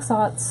 the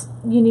 6/0,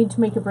 you need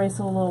to make your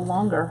bracelet a little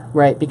longer.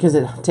 Right, because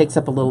it takes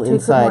up a little Takes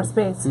inside. up more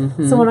space.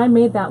 So when I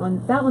made that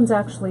one's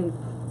actually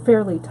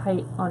fairly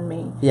tight on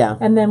me. Yeah.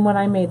 And then when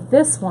I made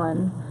this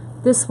one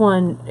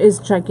is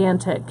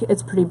gigantic.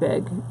 It's pretty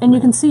big. And you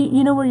can see,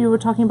 you know where you were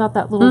talking about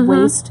that little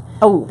waist?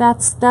 Oh.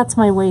 That's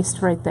my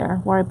waist right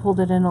there, where I pulled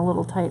it in a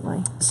little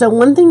tightly. So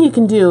one thing you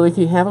can do if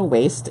you have a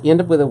waist, you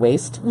end up with a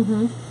waist.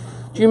 Do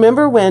you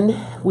remember when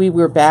we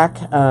were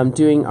back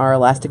doing our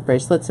elastic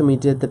bracelets and we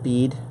did the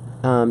bead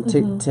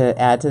to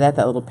add to that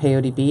little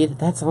peyote bead?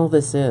 That's all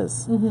this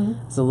is.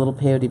 It's a little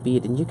peyote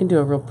bead, and you can do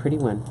a real pretty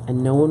one,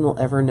 and no one will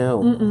ever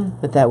know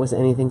that was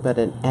anything but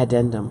an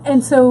addendum.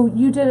 And so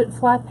you did it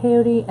flat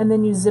peyote, and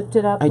then you zipped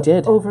it up I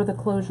did. over the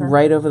closure.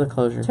 Right over the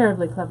closure.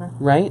 Terribly clever.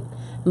 Right?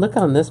 Look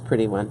on this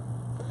pretty one.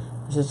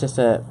 This is just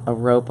a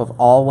rope of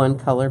all one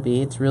color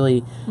beads.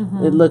 Really,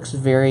 it looks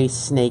very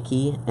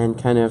snaky and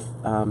kind of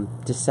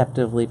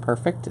deceptively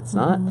perfect. It's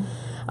not.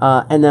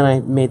 And then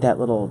I made that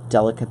little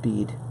delicate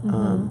bead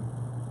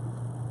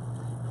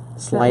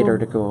slider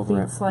to go over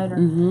bead it.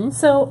 Slider.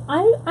 So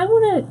I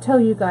want to tell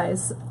you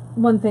guys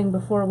one thing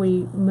before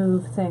we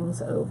move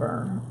things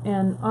over,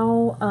 and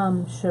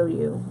I'll show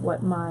you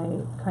what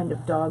my kind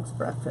of dog's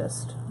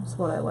breakfast is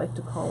what I like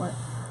to call it.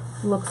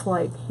 Looks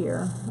like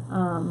here.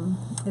 I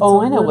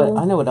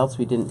know what else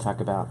we didn't talk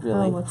about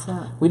really. Oh, what's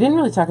that? We didn't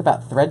really talk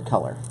about thread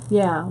color.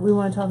 Yeah, we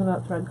want to talk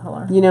about thread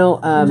color. You know,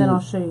 and then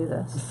I'll show you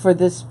this. For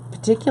this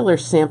particular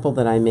sample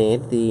that I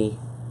made, the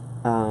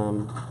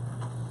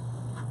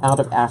out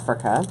of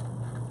Africa,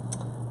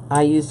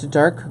 I used a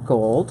dark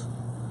gold,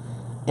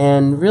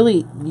 and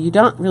really, you're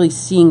not really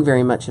seeing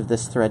very much of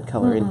this thread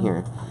color in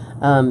here.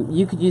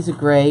 You could use a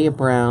gray, a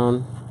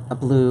brown, a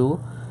blue,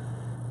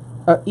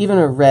 or even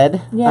a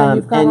red. Yeah,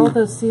 you've got all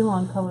those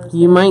Ceylon colors.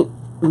 You might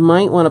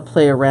want to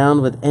play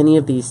around with any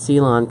of these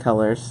Ceylon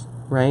colors,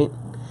 right?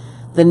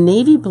 The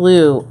navy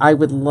blue I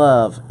would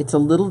love. It's a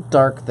little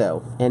dark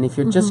though, and if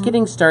you're just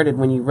getting started,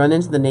 when you run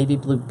into the navy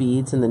blue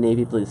beads and the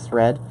navy blue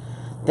thread,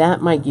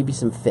 that might give you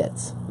some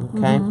fits,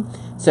 okay?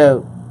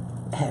 So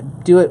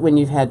do it when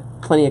you've had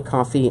plenty of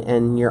coffee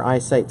and your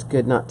eyesight's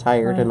good, not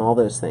tired, and all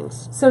those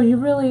things. So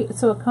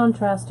a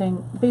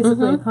contrasting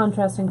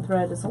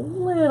thread is a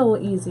little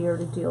easier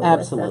to deal with.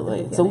 Absolutely.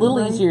 It's a little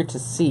easier to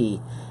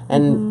see,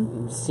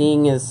 and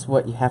seeing is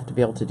what you have to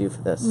be able to do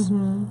for this,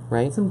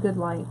 right? Some good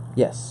light.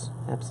 Yes,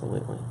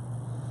 absolutely.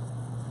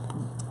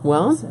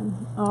 Well,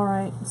 all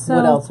right. So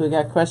what else? We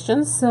got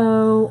questions?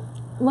 So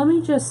let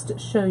me just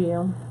show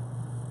you.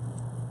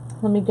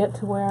 Let me get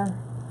to where,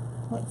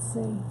 let's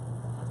see.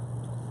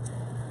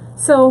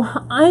 So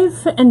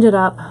I've ended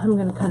up, I'm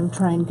going to kind of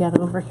try and get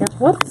over here.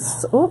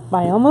 Whoops. Oh,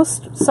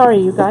 sorry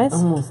you guys.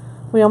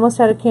 We almost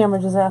had a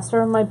camera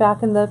disaster. Am I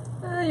back in the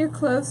You're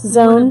close.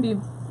 zone?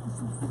 You're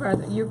A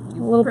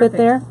little bit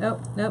there? Oh,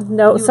 nope.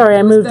 No, sorry,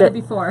 I moved it.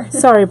 Before.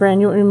 Sorry,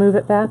 Bran, you want me to move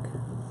it back?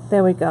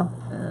 There we go.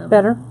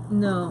 Better?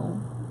 No.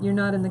 You're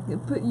not in the...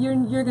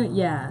 You're going to...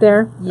 Yeah.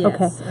 There? Yes.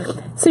 Okay.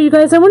 So you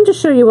guys, I wanted to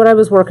show you what I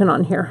was working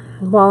on here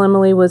while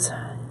Emily was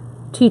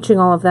teaching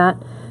all of that.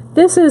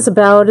 This is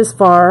about as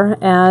far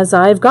as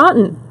I've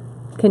gotten.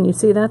 Can you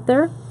see that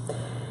there?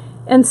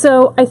 And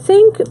so I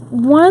think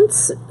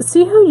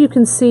see how you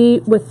can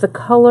see with the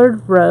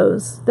colored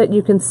rows, that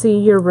you can see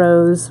your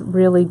rows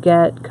really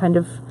get kind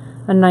of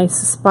a nice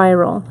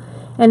spiral.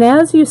 And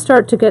as you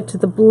start to get to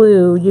the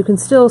blue, you can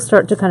still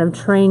start to kind of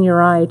train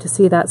your eye to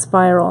see that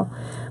spiral.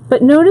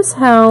 But notice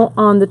how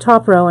on the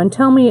top row, and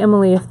tell me,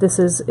 Emily, if this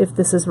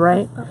is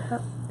right,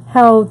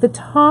 how the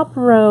top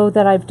row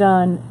that I've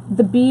done,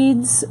 the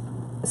beads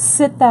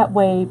sit that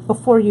way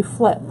before you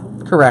flip.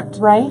 Correct.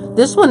 Right?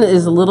 This one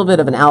is a little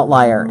bit of an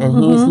outlier,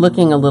 and he's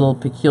looking a little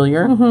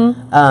peculiar.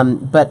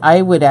 But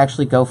I would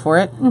actually go for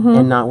it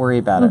and not worry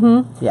about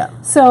it. Yeah.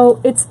 So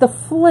it's the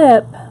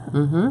flip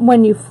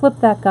when you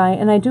flip that guy,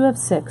 and I do have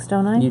 6,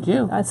 don't I? You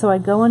do. So I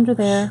go under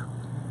there.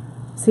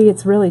 See,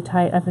 it's really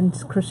tight. I've been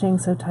crocheting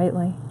so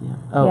tightly. Yeah.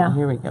 Oh, Yeah.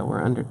 here we go.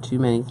 We're under too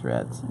many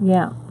threads.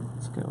 Yeah.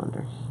 Let's go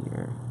under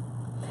here.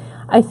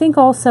 I think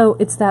also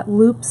it's that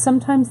loop.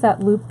 Sometimes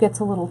that loop gets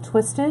a little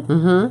twisted,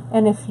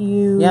 and if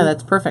you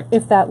that's perfect.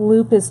 If that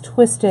loop is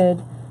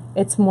twisted,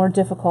 it's more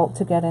difficult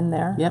to get in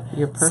there. Yep,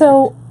 you're perfect.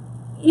 So,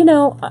 you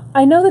know,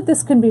 I know that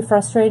this can be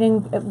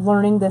frustrating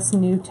learning this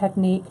new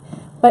technique,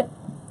 but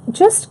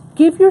just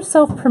give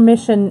yourself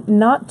permission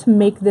not to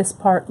make this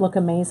part look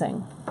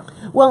amazing.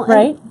 Well,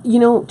 right? And, you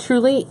know,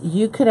 truly,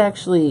 you could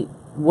actually,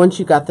 once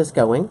you got this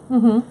going,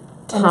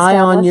 tie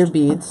on your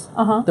beads,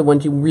 the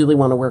ones you really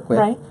want to work with,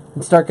 Right.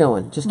 and start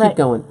going. Just keep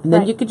going. And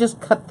then you could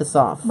just cut this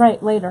off.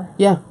 Right, later.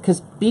 Yeah,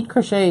 because bead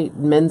crochet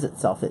mends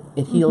itself. It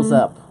heals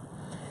up,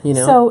 you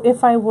know? So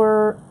if I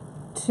were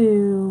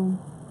to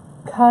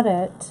cut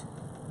it...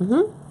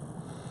 Do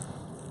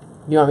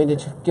you want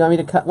me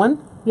to cut one?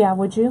 Yeah,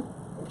 would you?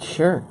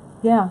 Sure.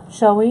 Yeah,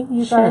 shall we,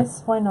 you Sure.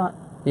 guys? Why not?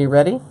 Are you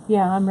ready?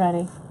 Yeah, I'm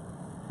ready.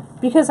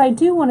 Because I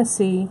do want to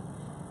see,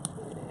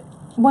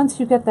 once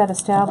you get that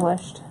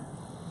established...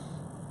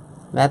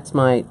 That's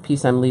my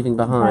piece I'm leaving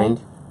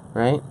behind,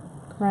 right?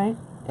 Right.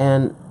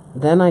 And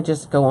then I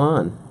just go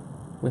on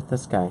with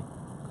this guy.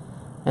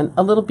 And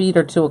a little bead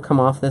or two will come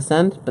off this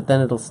end, but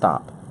then it'll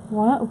stop.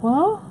 What?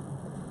 What?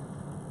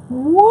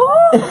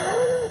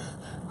 What?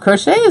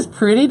 Crochet is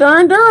pretty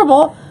darn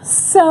durable.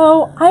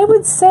 So I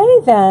would say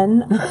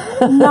then,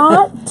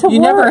 not to You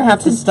never have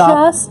to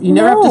stop. You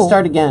never have to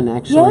start again,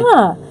 actually.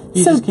 Yeah.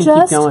 You so just can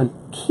keep going.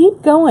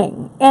 Keep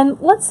going. And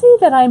let's say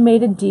that I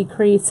made a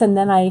decrease and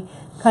then I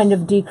kind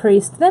of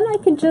decreased. Then I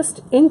can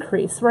just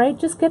increase, right?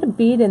 Just get a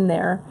bead in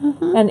there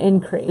and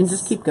increase. And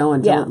just keep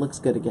going until it looks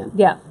good again.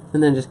 Yeah.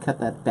 And then just cut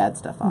that bad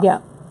stuff off. Yeah.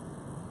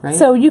 Right?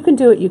 So you can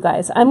do it, you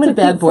guys. I'm going to keep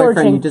bad boyfriend.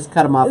 forging. You just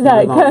cut him off and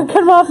Yeah, move on. cut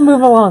him off and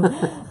move along.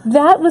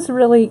 That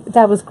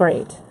was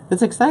great.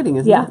 It's exciting,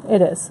 isn't it? Yeah,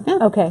 it is. Yeah.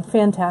 Okay,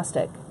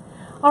 fantastic.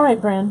 All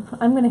right, Bran,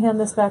 I'm going to hand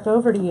this back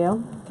over to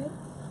you. Okay.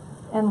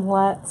 And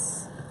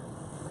let's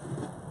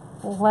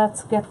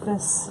get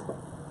this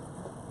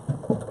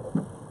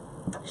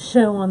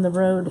show on the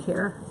road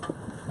here.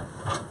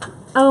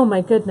 Oh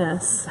my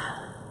goodness.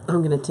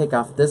 I'm going to take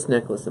off this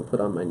necklace and put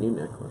on my new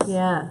necklace.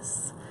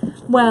 Yes.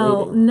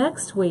 Well, waiting.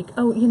 next week,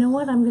 you know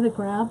what I'm going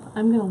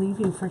to leave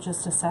you for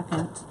just a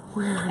second.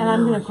 And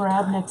I'm going to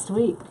grab next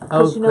week.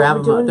 Oh, you know grab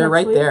what them we're up. doing They're next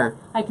right week? there.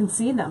 I can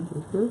see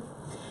them.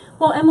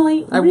 Well,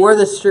 Emily, I wore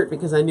this shirt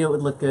because I knew it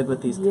would look good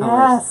with these colors.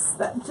 Yes,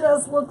 that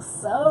just looks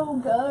so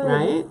good.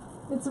 Right?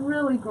 It's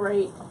really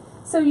great.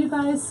 So you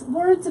guys,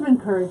 words of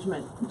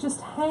encouragement.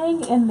 Just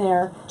hang in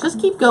there. Just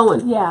keep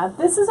going. Yeah,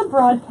 this is a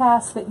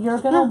broadcast that you're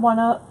going to want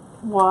to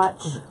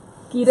watch.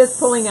 Gita's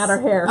pulling out her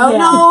hair. Oh, Yeah.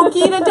 no,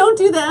 Gita, don't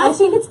do that. I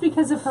think it's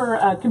because of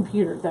her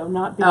computer, though,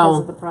 not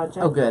because of the project.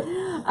 Oh, good.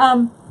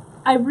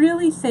 I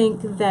really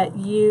think that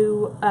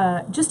you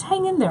just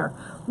hang in there.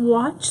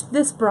 Watch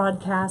this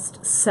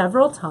broadcast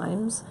several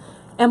times.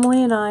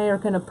 Emily and I are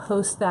going to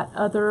post that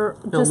that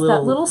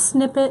little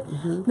snippet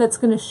that's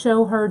going to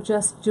show her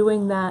just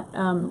doing that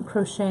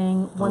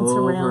crocheting once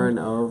around.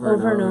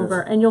 Over and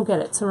over. And you'll get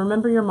it. So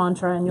remember your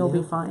mantra and you'll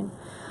be fine.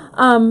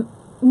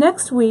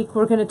 Next week,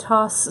 we're going to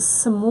toss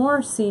some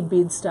more seed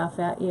bead stuff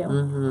at you,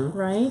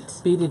 right?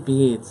 Beaded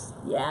beads.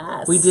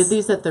 Yes. We did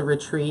these at the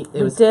retreat. It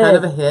We was did. kind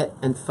of a hit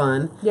and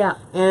fun. Yeah.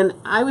 And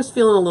I was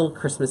feeling a little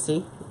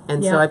Christmassy.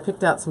 And so Yeah. I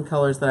picked out some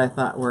colors that I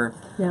thought were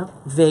Yeah.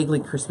 vaguely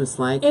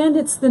Christmas-like. And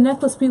it's the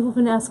necklace people have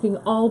been asking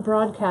all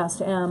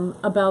broadcast,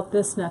 about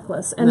this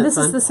necklace. And Isn't that this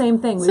is fun? the same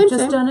thing. We've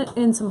just done it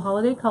in some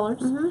holiday colors.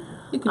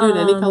 You can do it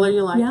any color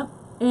you like. Yep.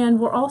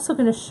 And we're also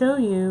going to show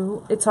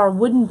you, it's our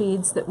wooden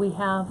beads that we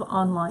have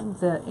online,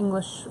 the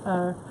English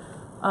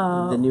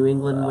the New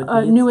England wood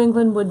beads. New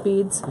England wood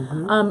beads,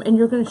 and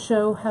you're going to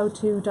show how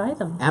to dye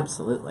them.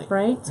 Absolutely.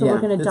 Right? So Yeah,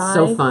 we're going to it's dye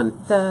so fun.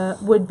 the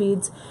wood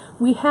beads.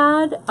 We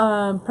had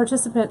a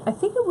participant, I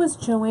think it was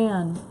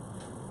Joanne,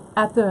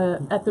 at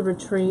the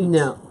retreat.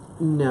 No.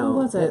 Who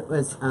was it? It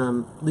was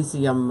Lisa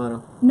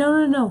Yamamoto.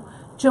 No.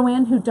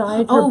 Joanne, who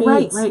dyed her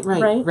beads.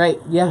 Right.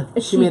 Yeah,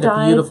 she made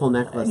dyed, a beautiful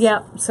necklace.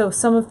 Yeah, so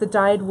some of the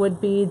dyed wood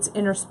beads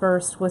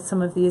interspersed with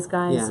some of these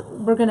guys. Yeah.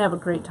 We're going to have a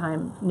great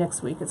time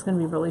next week. It's going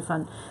to be really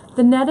fun.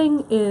 The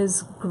netting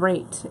is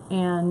great,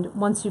 and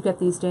once you get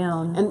these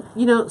down, and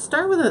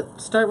start with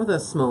a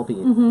small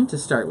bead to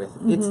start with.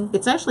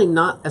 It's actually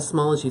not as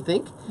small as you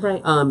think.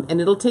 Right. And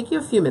it'll take you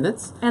a few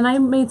minutes. And I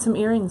made some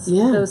earrings.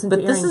 Yeah, Those into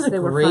but this earrings. is They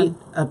were fun.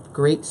 a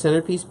great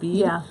centerpiece bead.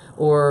 Yeah.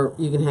 Or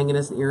you can hang it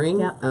as an earring.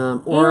 Yeah.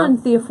 Or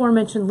and the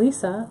aforementioned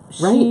Lisa,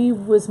 she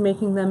was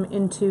making them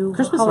into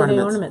Christmas holiday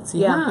ornaments.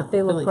 Yeah,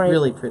 they look really, great.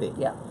 really pretty.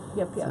 Yeah.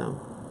 Yep.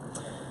 So.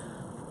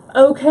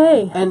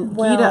 Okay. And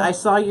well, Gita, I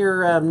saw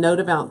your note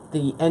about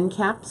the end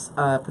caps,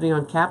 putting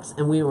on caps,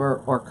 and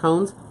or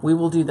cones. We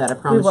will do that. I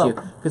promise you,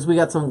 because we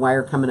got some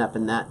wire coming up,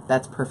 and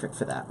that's perfect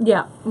for that.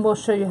 Yeah, we'll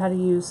show you how to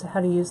use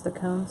the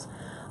cones.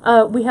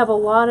 We have a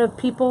lot of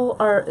people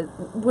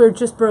we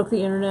just broke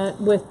the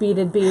internet with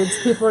beaded beads.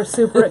 People are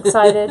super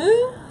excited.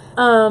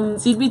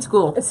 Seed Bead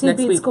School. Seed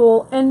Bead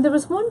School, and there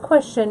was one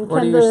question: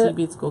 Order your Seed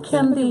Bead School.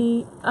 Can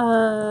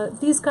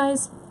these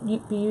guys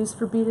be used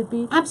for beaded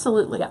beads?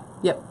 Absolutely. Yeah.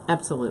 Yep.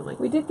 Absolutely.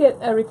 We did get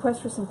a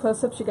request for some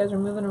close-ups. You guys are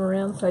moving them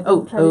around, so I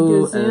didn't try to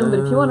do a zoom. But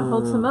if you want to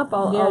hold some up,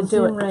 I'll do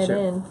zoom it. right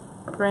in.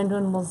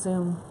 Brandon will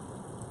zoom.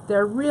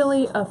 They're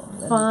really a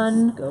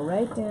fun. Go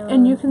right down.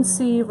 And you can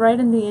see right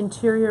in the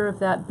interior of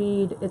that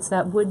bead, it's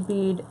that wood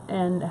bead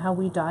and how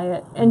we dye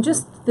it. And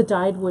just the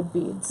dyed wood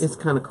beads. It's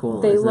kind of cool.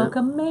 They isn't look it?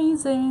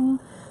 amazing.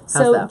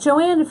 So,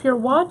 Joanne, if you're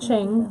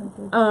watching,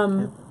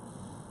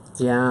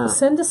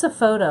 send us a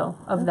photo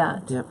of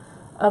that. Yep.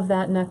 Of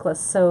that necklace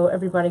so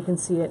everybody can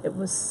see it. It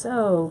was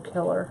so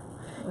killer.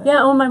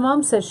 Yeah, my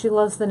mom says she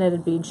loves the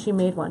knitted beads. She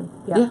made one.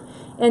 Yeah.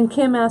 And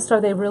Kim asked,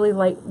 are they really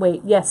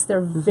lightweight? Yes, they're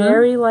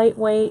very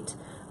lightweight.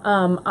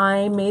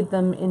 I made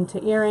them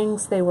into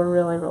earrings. They were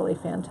really, really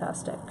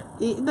fantastic.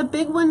 The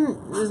big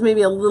one was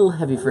maybe a little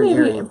heavy for an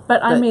earring.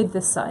 But I made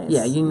this size.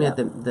 Yeah, you made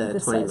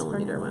the 20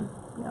 millimeter one.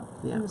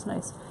 Yeah, it was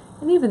nice.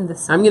 And even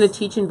this size. I'm going to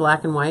teach in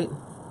black and white.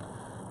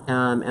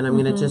 And I'm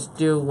going to just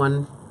do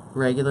one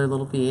regular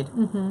little bead.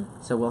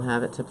 So we'll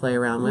have it to play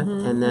around with.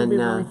 And then it'll be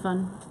really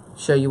fun.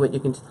 Show you what you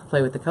can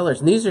play with the colors.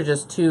 And these are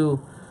just 2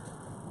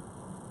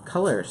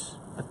 colors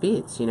of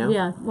beads,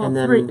 Yeah, well, and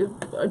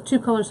then 2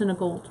 colors and a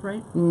gold,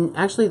 right?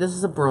 Actually, this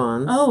is a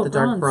bronze, the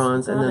dark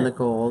bronze, and then the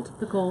gold.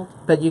 The gold.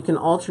 But you can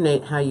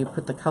alternate how you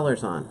put the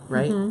colors on,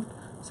 right?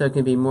 So it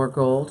can be more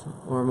gold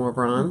or more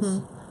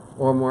bronze,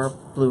 or more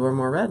blue or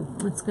more red.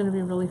 It's going to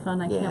be really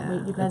fun. I can't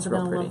wait. You guys are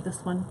real going to pretty. love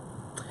this one.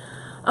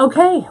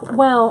 Okay,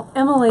 well,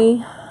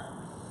 Emily.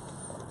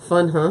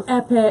 Fun, huh?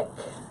 Epic.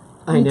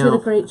 I know. You did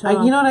a great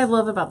job. You know what I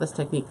love about this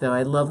technique, though?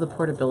 I love the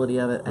portability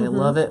of it. I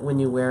love it when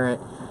you wear it.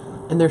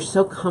 And they're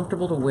so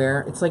comfortable to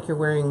wear. It's like you're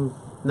wearing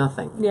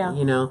nothing. Yeah.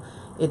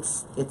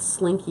 It's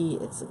slinky.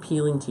 It's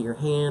appealing to your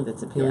hand.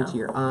 It's appealing to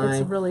your eye.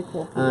 It's a really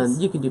cool piece.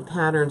 You can do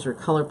patterns or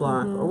color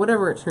block or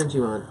whatever it turns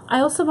you on.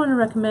 I also want to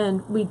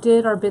recommend, we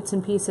did our Bits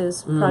and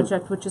Pieces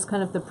project, which is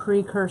kind of the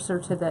precursor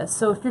to this.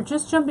 So if you're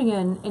just jumping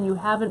in and you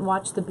haven't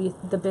watched the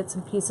Bits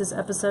and Pieces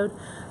episode,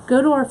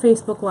 go to our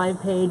Facebook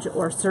Live page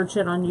or search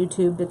it on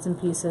YouTube, Bits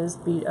and Pieces,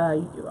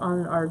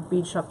 on our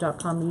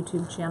beadshop.com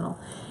YouTube channel,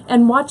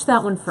 and watch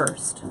that one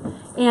first.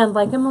 And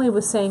like Emily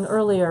was saying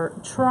earlier,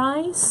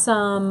 try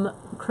some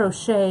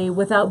crochet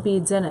without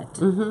beads in it.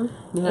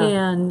 Yeah.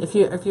 And if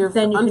you're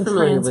then you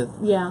unfamiliar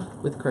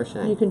can with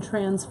crochet, you can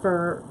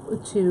transfer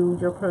to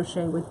your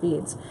crochet with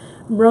beads.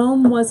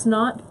 Rome was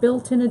not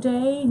built in a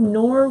day,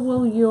 nor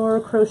will your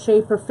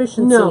crochet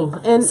proficiency. No,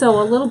 and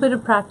so a little bit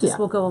of practice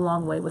will go a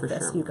long way with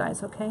this, you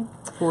guys. Okay.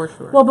 For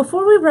sure. Well,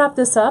 before we wrap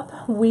this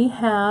up, we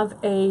have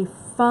a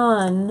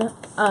fun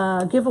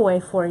giveaway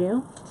for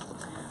you.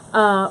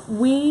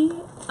 We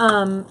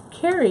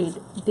carried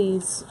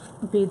these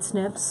bead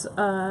snips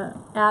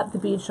at the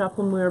bead shop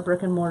when we were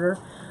brick and mortar.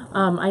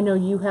 I know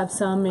you have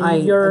some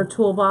in your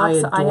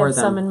toolbox. I have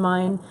some in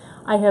mine.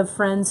 I have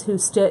friends who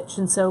stitch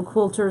and sew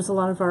quilters, a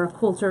lot of our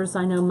quilters.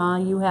 I know, Ma,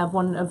 you have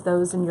one of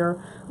those in your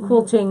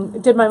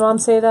quilting. Did my mom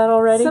say that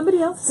already?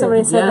 Somebody else did.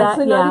 Somebody said that?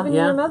 Actually, not even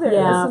your mother.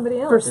 Yeah, Somebody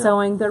else. for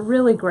sewing. They're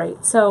really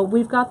great. So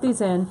we've got these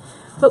in.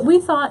 But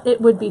we thought it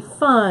would be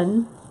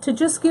fun to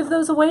just give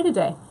those away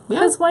today.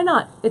 Because why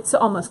not? It's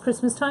almost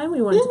Christmas time.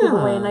 We wanted to give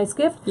away a nice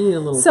gift. You need a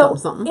little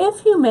something.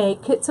 If you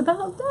make, it's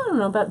about, I don't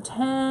know, about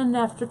 10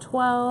 after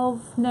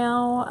 12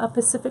 now,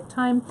 Pacific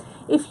time.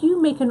 If you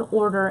make an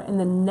order in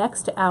the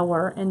next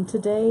hour, and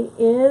today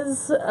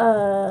is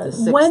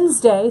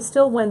Wednesday,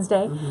 still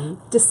Wednesday,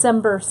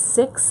 December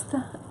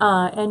 6th,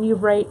 and you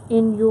write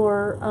in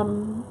your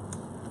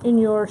in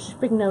your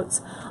shipping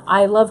notes,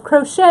 I love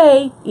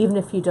crochet, even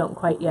if you don't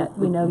quite yet.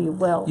 We know you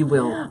will. You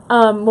will.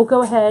 We'll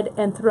go ahead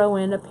and throw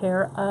in a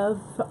pair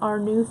of our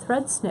new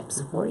thread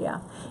snips for you.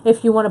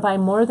 If you want to buy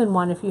more than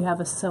one, if you have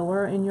a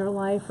sewer in your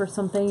life or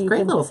something, you Great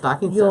can, little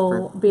stocking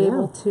you'll stuffer. be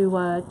able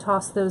to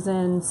toss those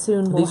in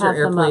soon. We'll These have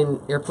are them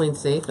up. airplane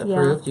safe,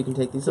 approved. You can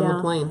take these on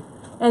the plane.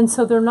 And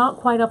so they're not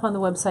quite up on the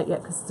website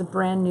yet because it's a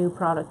brand new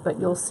product, but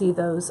you'll see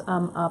those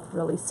up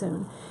really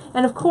soon.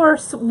 And of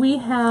course, we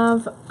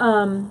have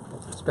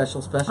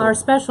Special. our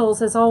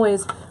specials, as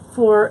always.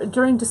 For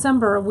during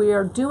December, we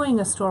are doing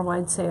a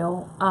store-wide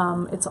sale.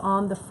 It's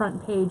on the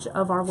front page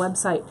of our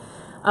website.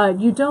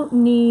 You don't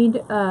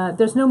need,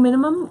 there's no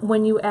minimum.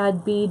 When you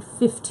add bead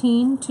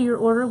 15 to your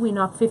order, we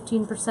knock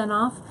 15%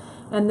 off.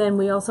 And then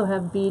we also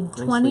have bead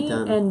 20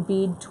 and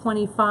bead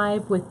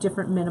 25 with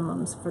different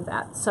minimums for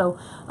that. So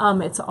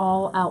it's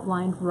all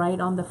outlined right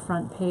on the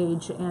front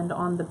page and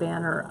on the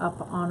banner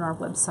up on our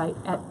website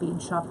at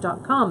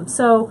beadshop.com.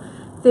 So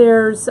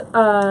there's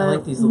I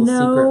like these little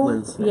secret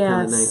ones. They're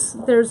kinda nice.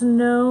 there's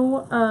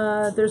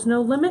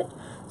no limit.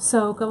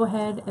 So go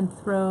ahead and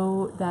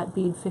throw that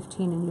bead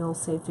 15 and you'll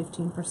save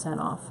 15%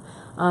 off.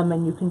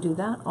 And you can do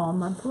that all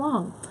month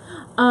long.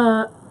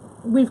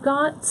 We've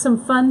got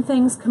some fun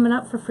things coming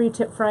up for Free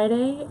Tip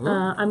Friday.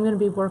 I'm going to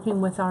be working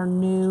with our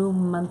new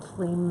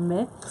monthly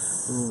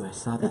mix. Ooh, I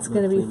saw that. It's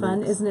going to be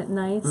fun. Isn't it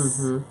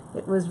nice?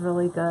 It was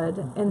really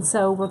good. And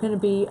so we're going to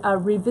be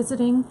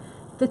revisiting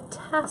the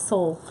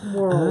tassel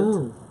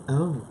world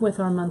with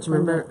our monthly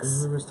mix.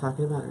 Remember us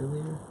talking about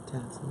earlier?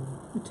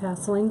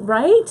 Tasseling,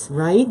 right?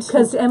 Right?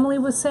 Because Emily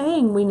was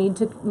saying we need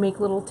to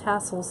make little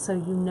tassels so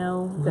you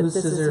know that whose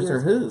this is scissors yours. or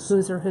whose.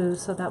 Whose or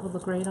whose, so that would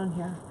look great on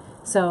here.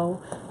 So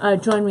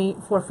join me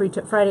for Free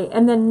Tip Friday.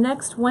 And then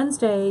next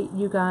Wednesday,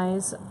 you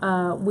guys,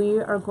 we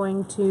are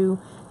going to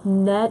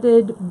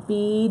netted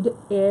bead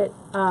it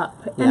up.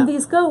 Yeah. And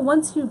these go,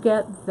 once you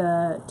get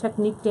the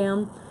technique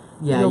down,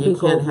 yeah, you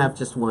can't have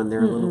just one.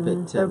 They're a little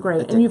bit they're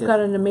great. addictive. And you've got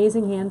an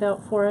amazing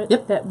handout for it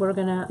that we're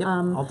going to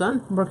all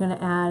done. We're going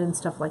to add and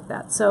stuff like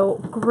that. So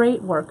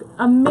great work.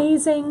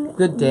 Amazing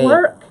Good day.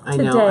 work I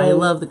today. know. I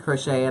love the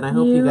crochet, and I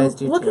hope you guys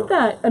do look too. Look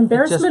at that.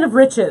 Embarrassment of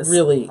riches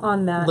really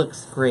on that.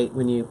 Looks great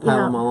when you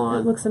pile them all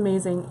on. It looks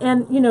amazing.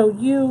 And, you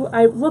know,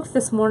 I looked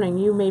this morning.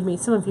 You made me,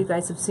 some of you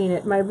guys have seen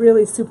it, my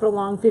really super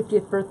long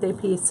 50th birthday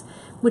piece,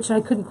 which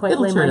I couldn't quite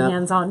lay my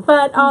hands on.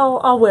 But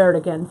I'll wear it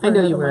again. I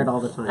know you wear it all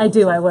the time. I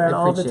do. I wear it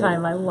all the time.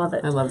 I love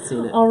it. I love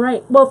seeing it. All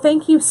right. Well,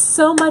 thank you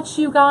so much,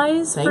 you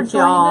guys, for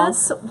joining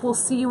us. We'll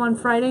see you on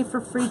Friday for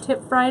Free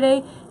Tip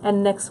Friday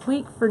and next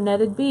week for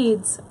netted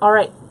beads. All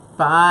right.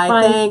 Bye.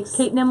 Thanks.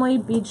 Kate and Emily,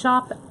 Bead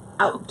Shop,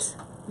 out.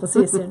 We'll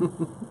see you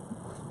soon.